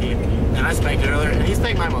has a monkey, and I spanked it earlier, and he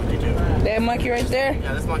spanked my monkey too. That monkey right there?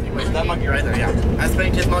 Yeah, this monkey. Wait, that monkey right there, yeah. I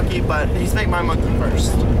spanked his monkey, but he spanked my monkey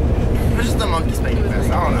first. It's just the monkey spanking first.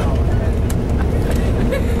 I don't know.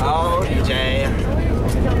 Oh, DJ.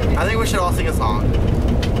 I think we should all sing a song.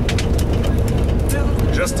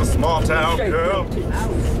 Just a small town girl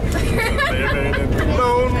living in the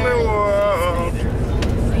lonely world.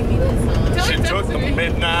 She took the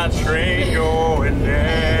midnight train going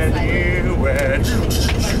anywhere.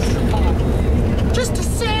 Just a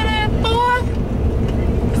city boy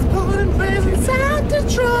is born and raised inside Detroit.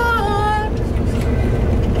 truck.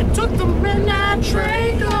 You took the midnight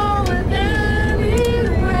train going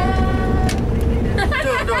anywhere.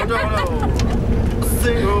 No. A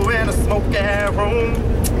single in a smoky room.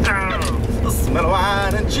 The smell of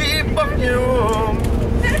wine and cheap perfume.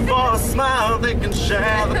 For a smile they can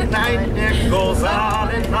share the night. It goes on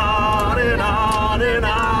and on and on and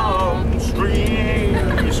on.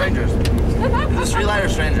 Strangers. Is it street light or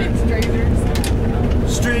strangers? Strangers.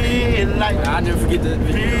 Street light. I never forget the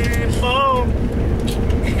people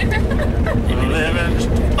living just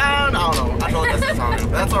fine. I don't know. I feel like that's the song.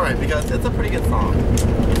 But that's alright because it's a pretty good song.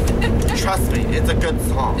 Trust me, it's a good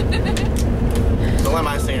song. Don't let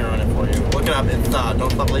my singer run it for you. Look it up. It's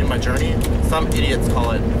Don't Stop Believing My Journey. Some idiots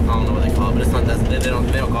call it. I don't know what they call it, but it's not that. They don't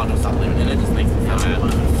call it Don't Stop Believing, and it just makes it sound bad.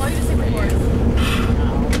 Why do you just sing the chorus?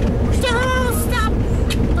 Don't stop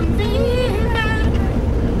believing.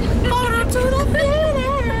 Order to the feeling.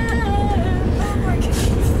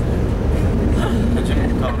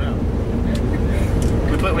 Calm down.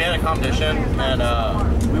 We had a competition, and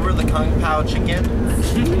we were the Kung Pao Chicken.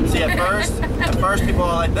 See, at first people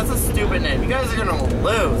were like, "That's a stupid name. You guys are gonna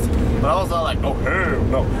lose." But I was all like, "Oh hell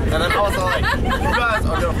no!" And then I was all like, "You guys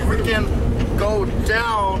are gonna freaking go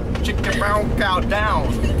down, chicken brown cow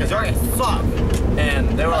down, because you're gonna suck."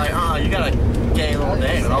 And they were like, you got a gay little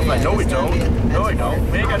name. And I was like, "No, we don't. No, we don't.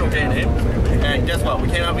 We ain't got no gay name." And guess what? We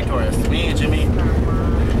came out victorious. Me and Jimmy,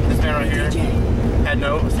 this man right here, had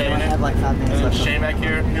no saying it. Like 5 minutes and left. Shane back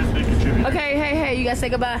here, here's the big contributor. Okay, hey, you guys say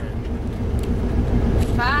goodbye.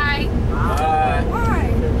 Bye. Bye.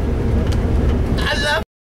 Bye. I love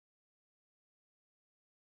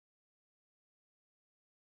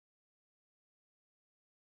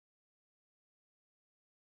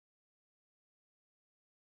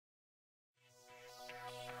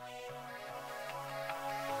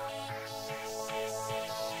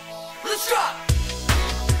Let's drop.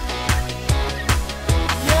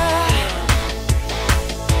 Yeah.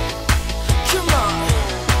 Come on.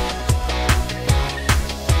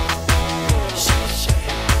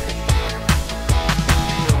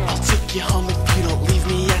 I'll take you home if you don't leave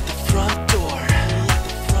me at the front door.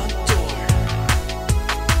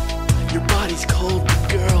 Your body's cold, but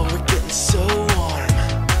girl, we're getting so warm.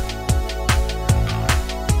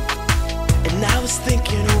 And I was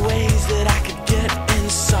thinking of ways that I could get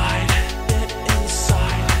inside.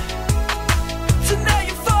 So now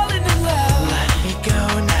you're falling in love. Let me go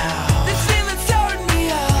now. This feeling's tearing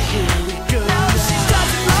me up. Here we go. Now she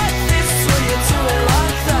does it like this, will you do it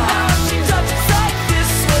like that? Now she touches like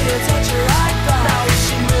this, will you touch her like that? Now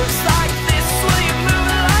she moves like this, will you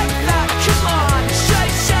move it like that? Come on,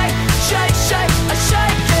 shake, shake, shake, shake, I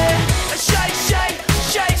shake it. I shake, shake,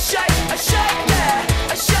 shake, shake, I shake it.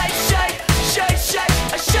 I shake, shake, shake, shake,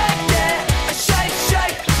 I shake it. I shake,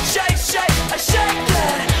 shake, shake, shake, I shake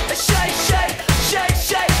it. I shake, shake, shake,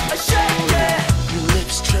 shake, I shake it. Your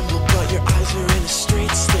lips tremble, but your eyes are in a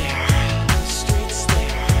straight stare.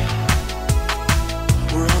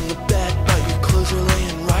 We're on the bed, but your clothes are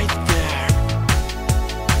laying right there.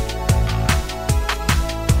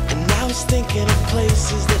 And I was thinking of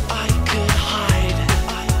places that I could hide.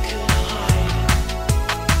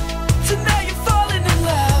 So now you're falling in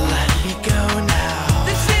love. Let me go now.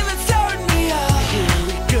 This feeling's tearing me up. Here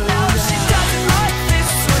we go. Now she does it like this,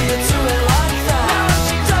 will you do it like that? Now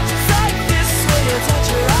she touches like this, will you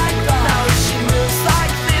touch her like that? Now she moves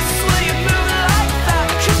like this, will you move it like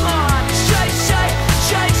that? Come on, shake, shake,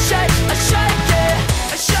 shake, shake, I shake it.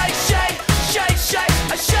 I shake, shake, shake, shake,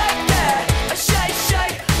 I shake it. I shake,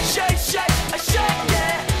 shake, shake, shake, I shake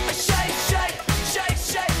it. I shake, shake, shake,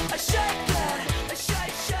 shake, I shake it. I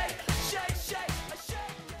shake, shake, shake, shake, I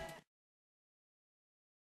shake it.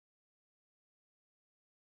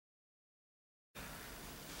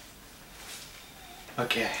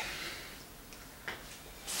 Okay.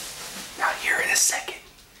 Now here in a second,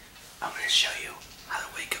 I'm going to show you how to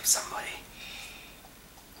wake up somebody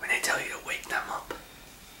when they tell you to wake them up.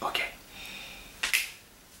 Okay.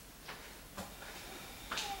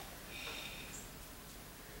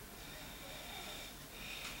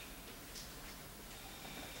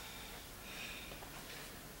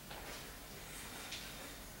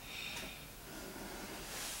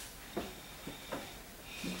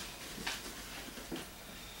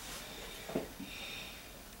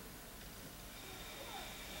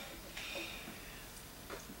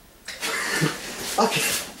 Okay.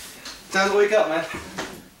 Time to wake up, man.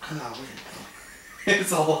 Oh,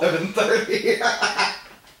 it's 11:30.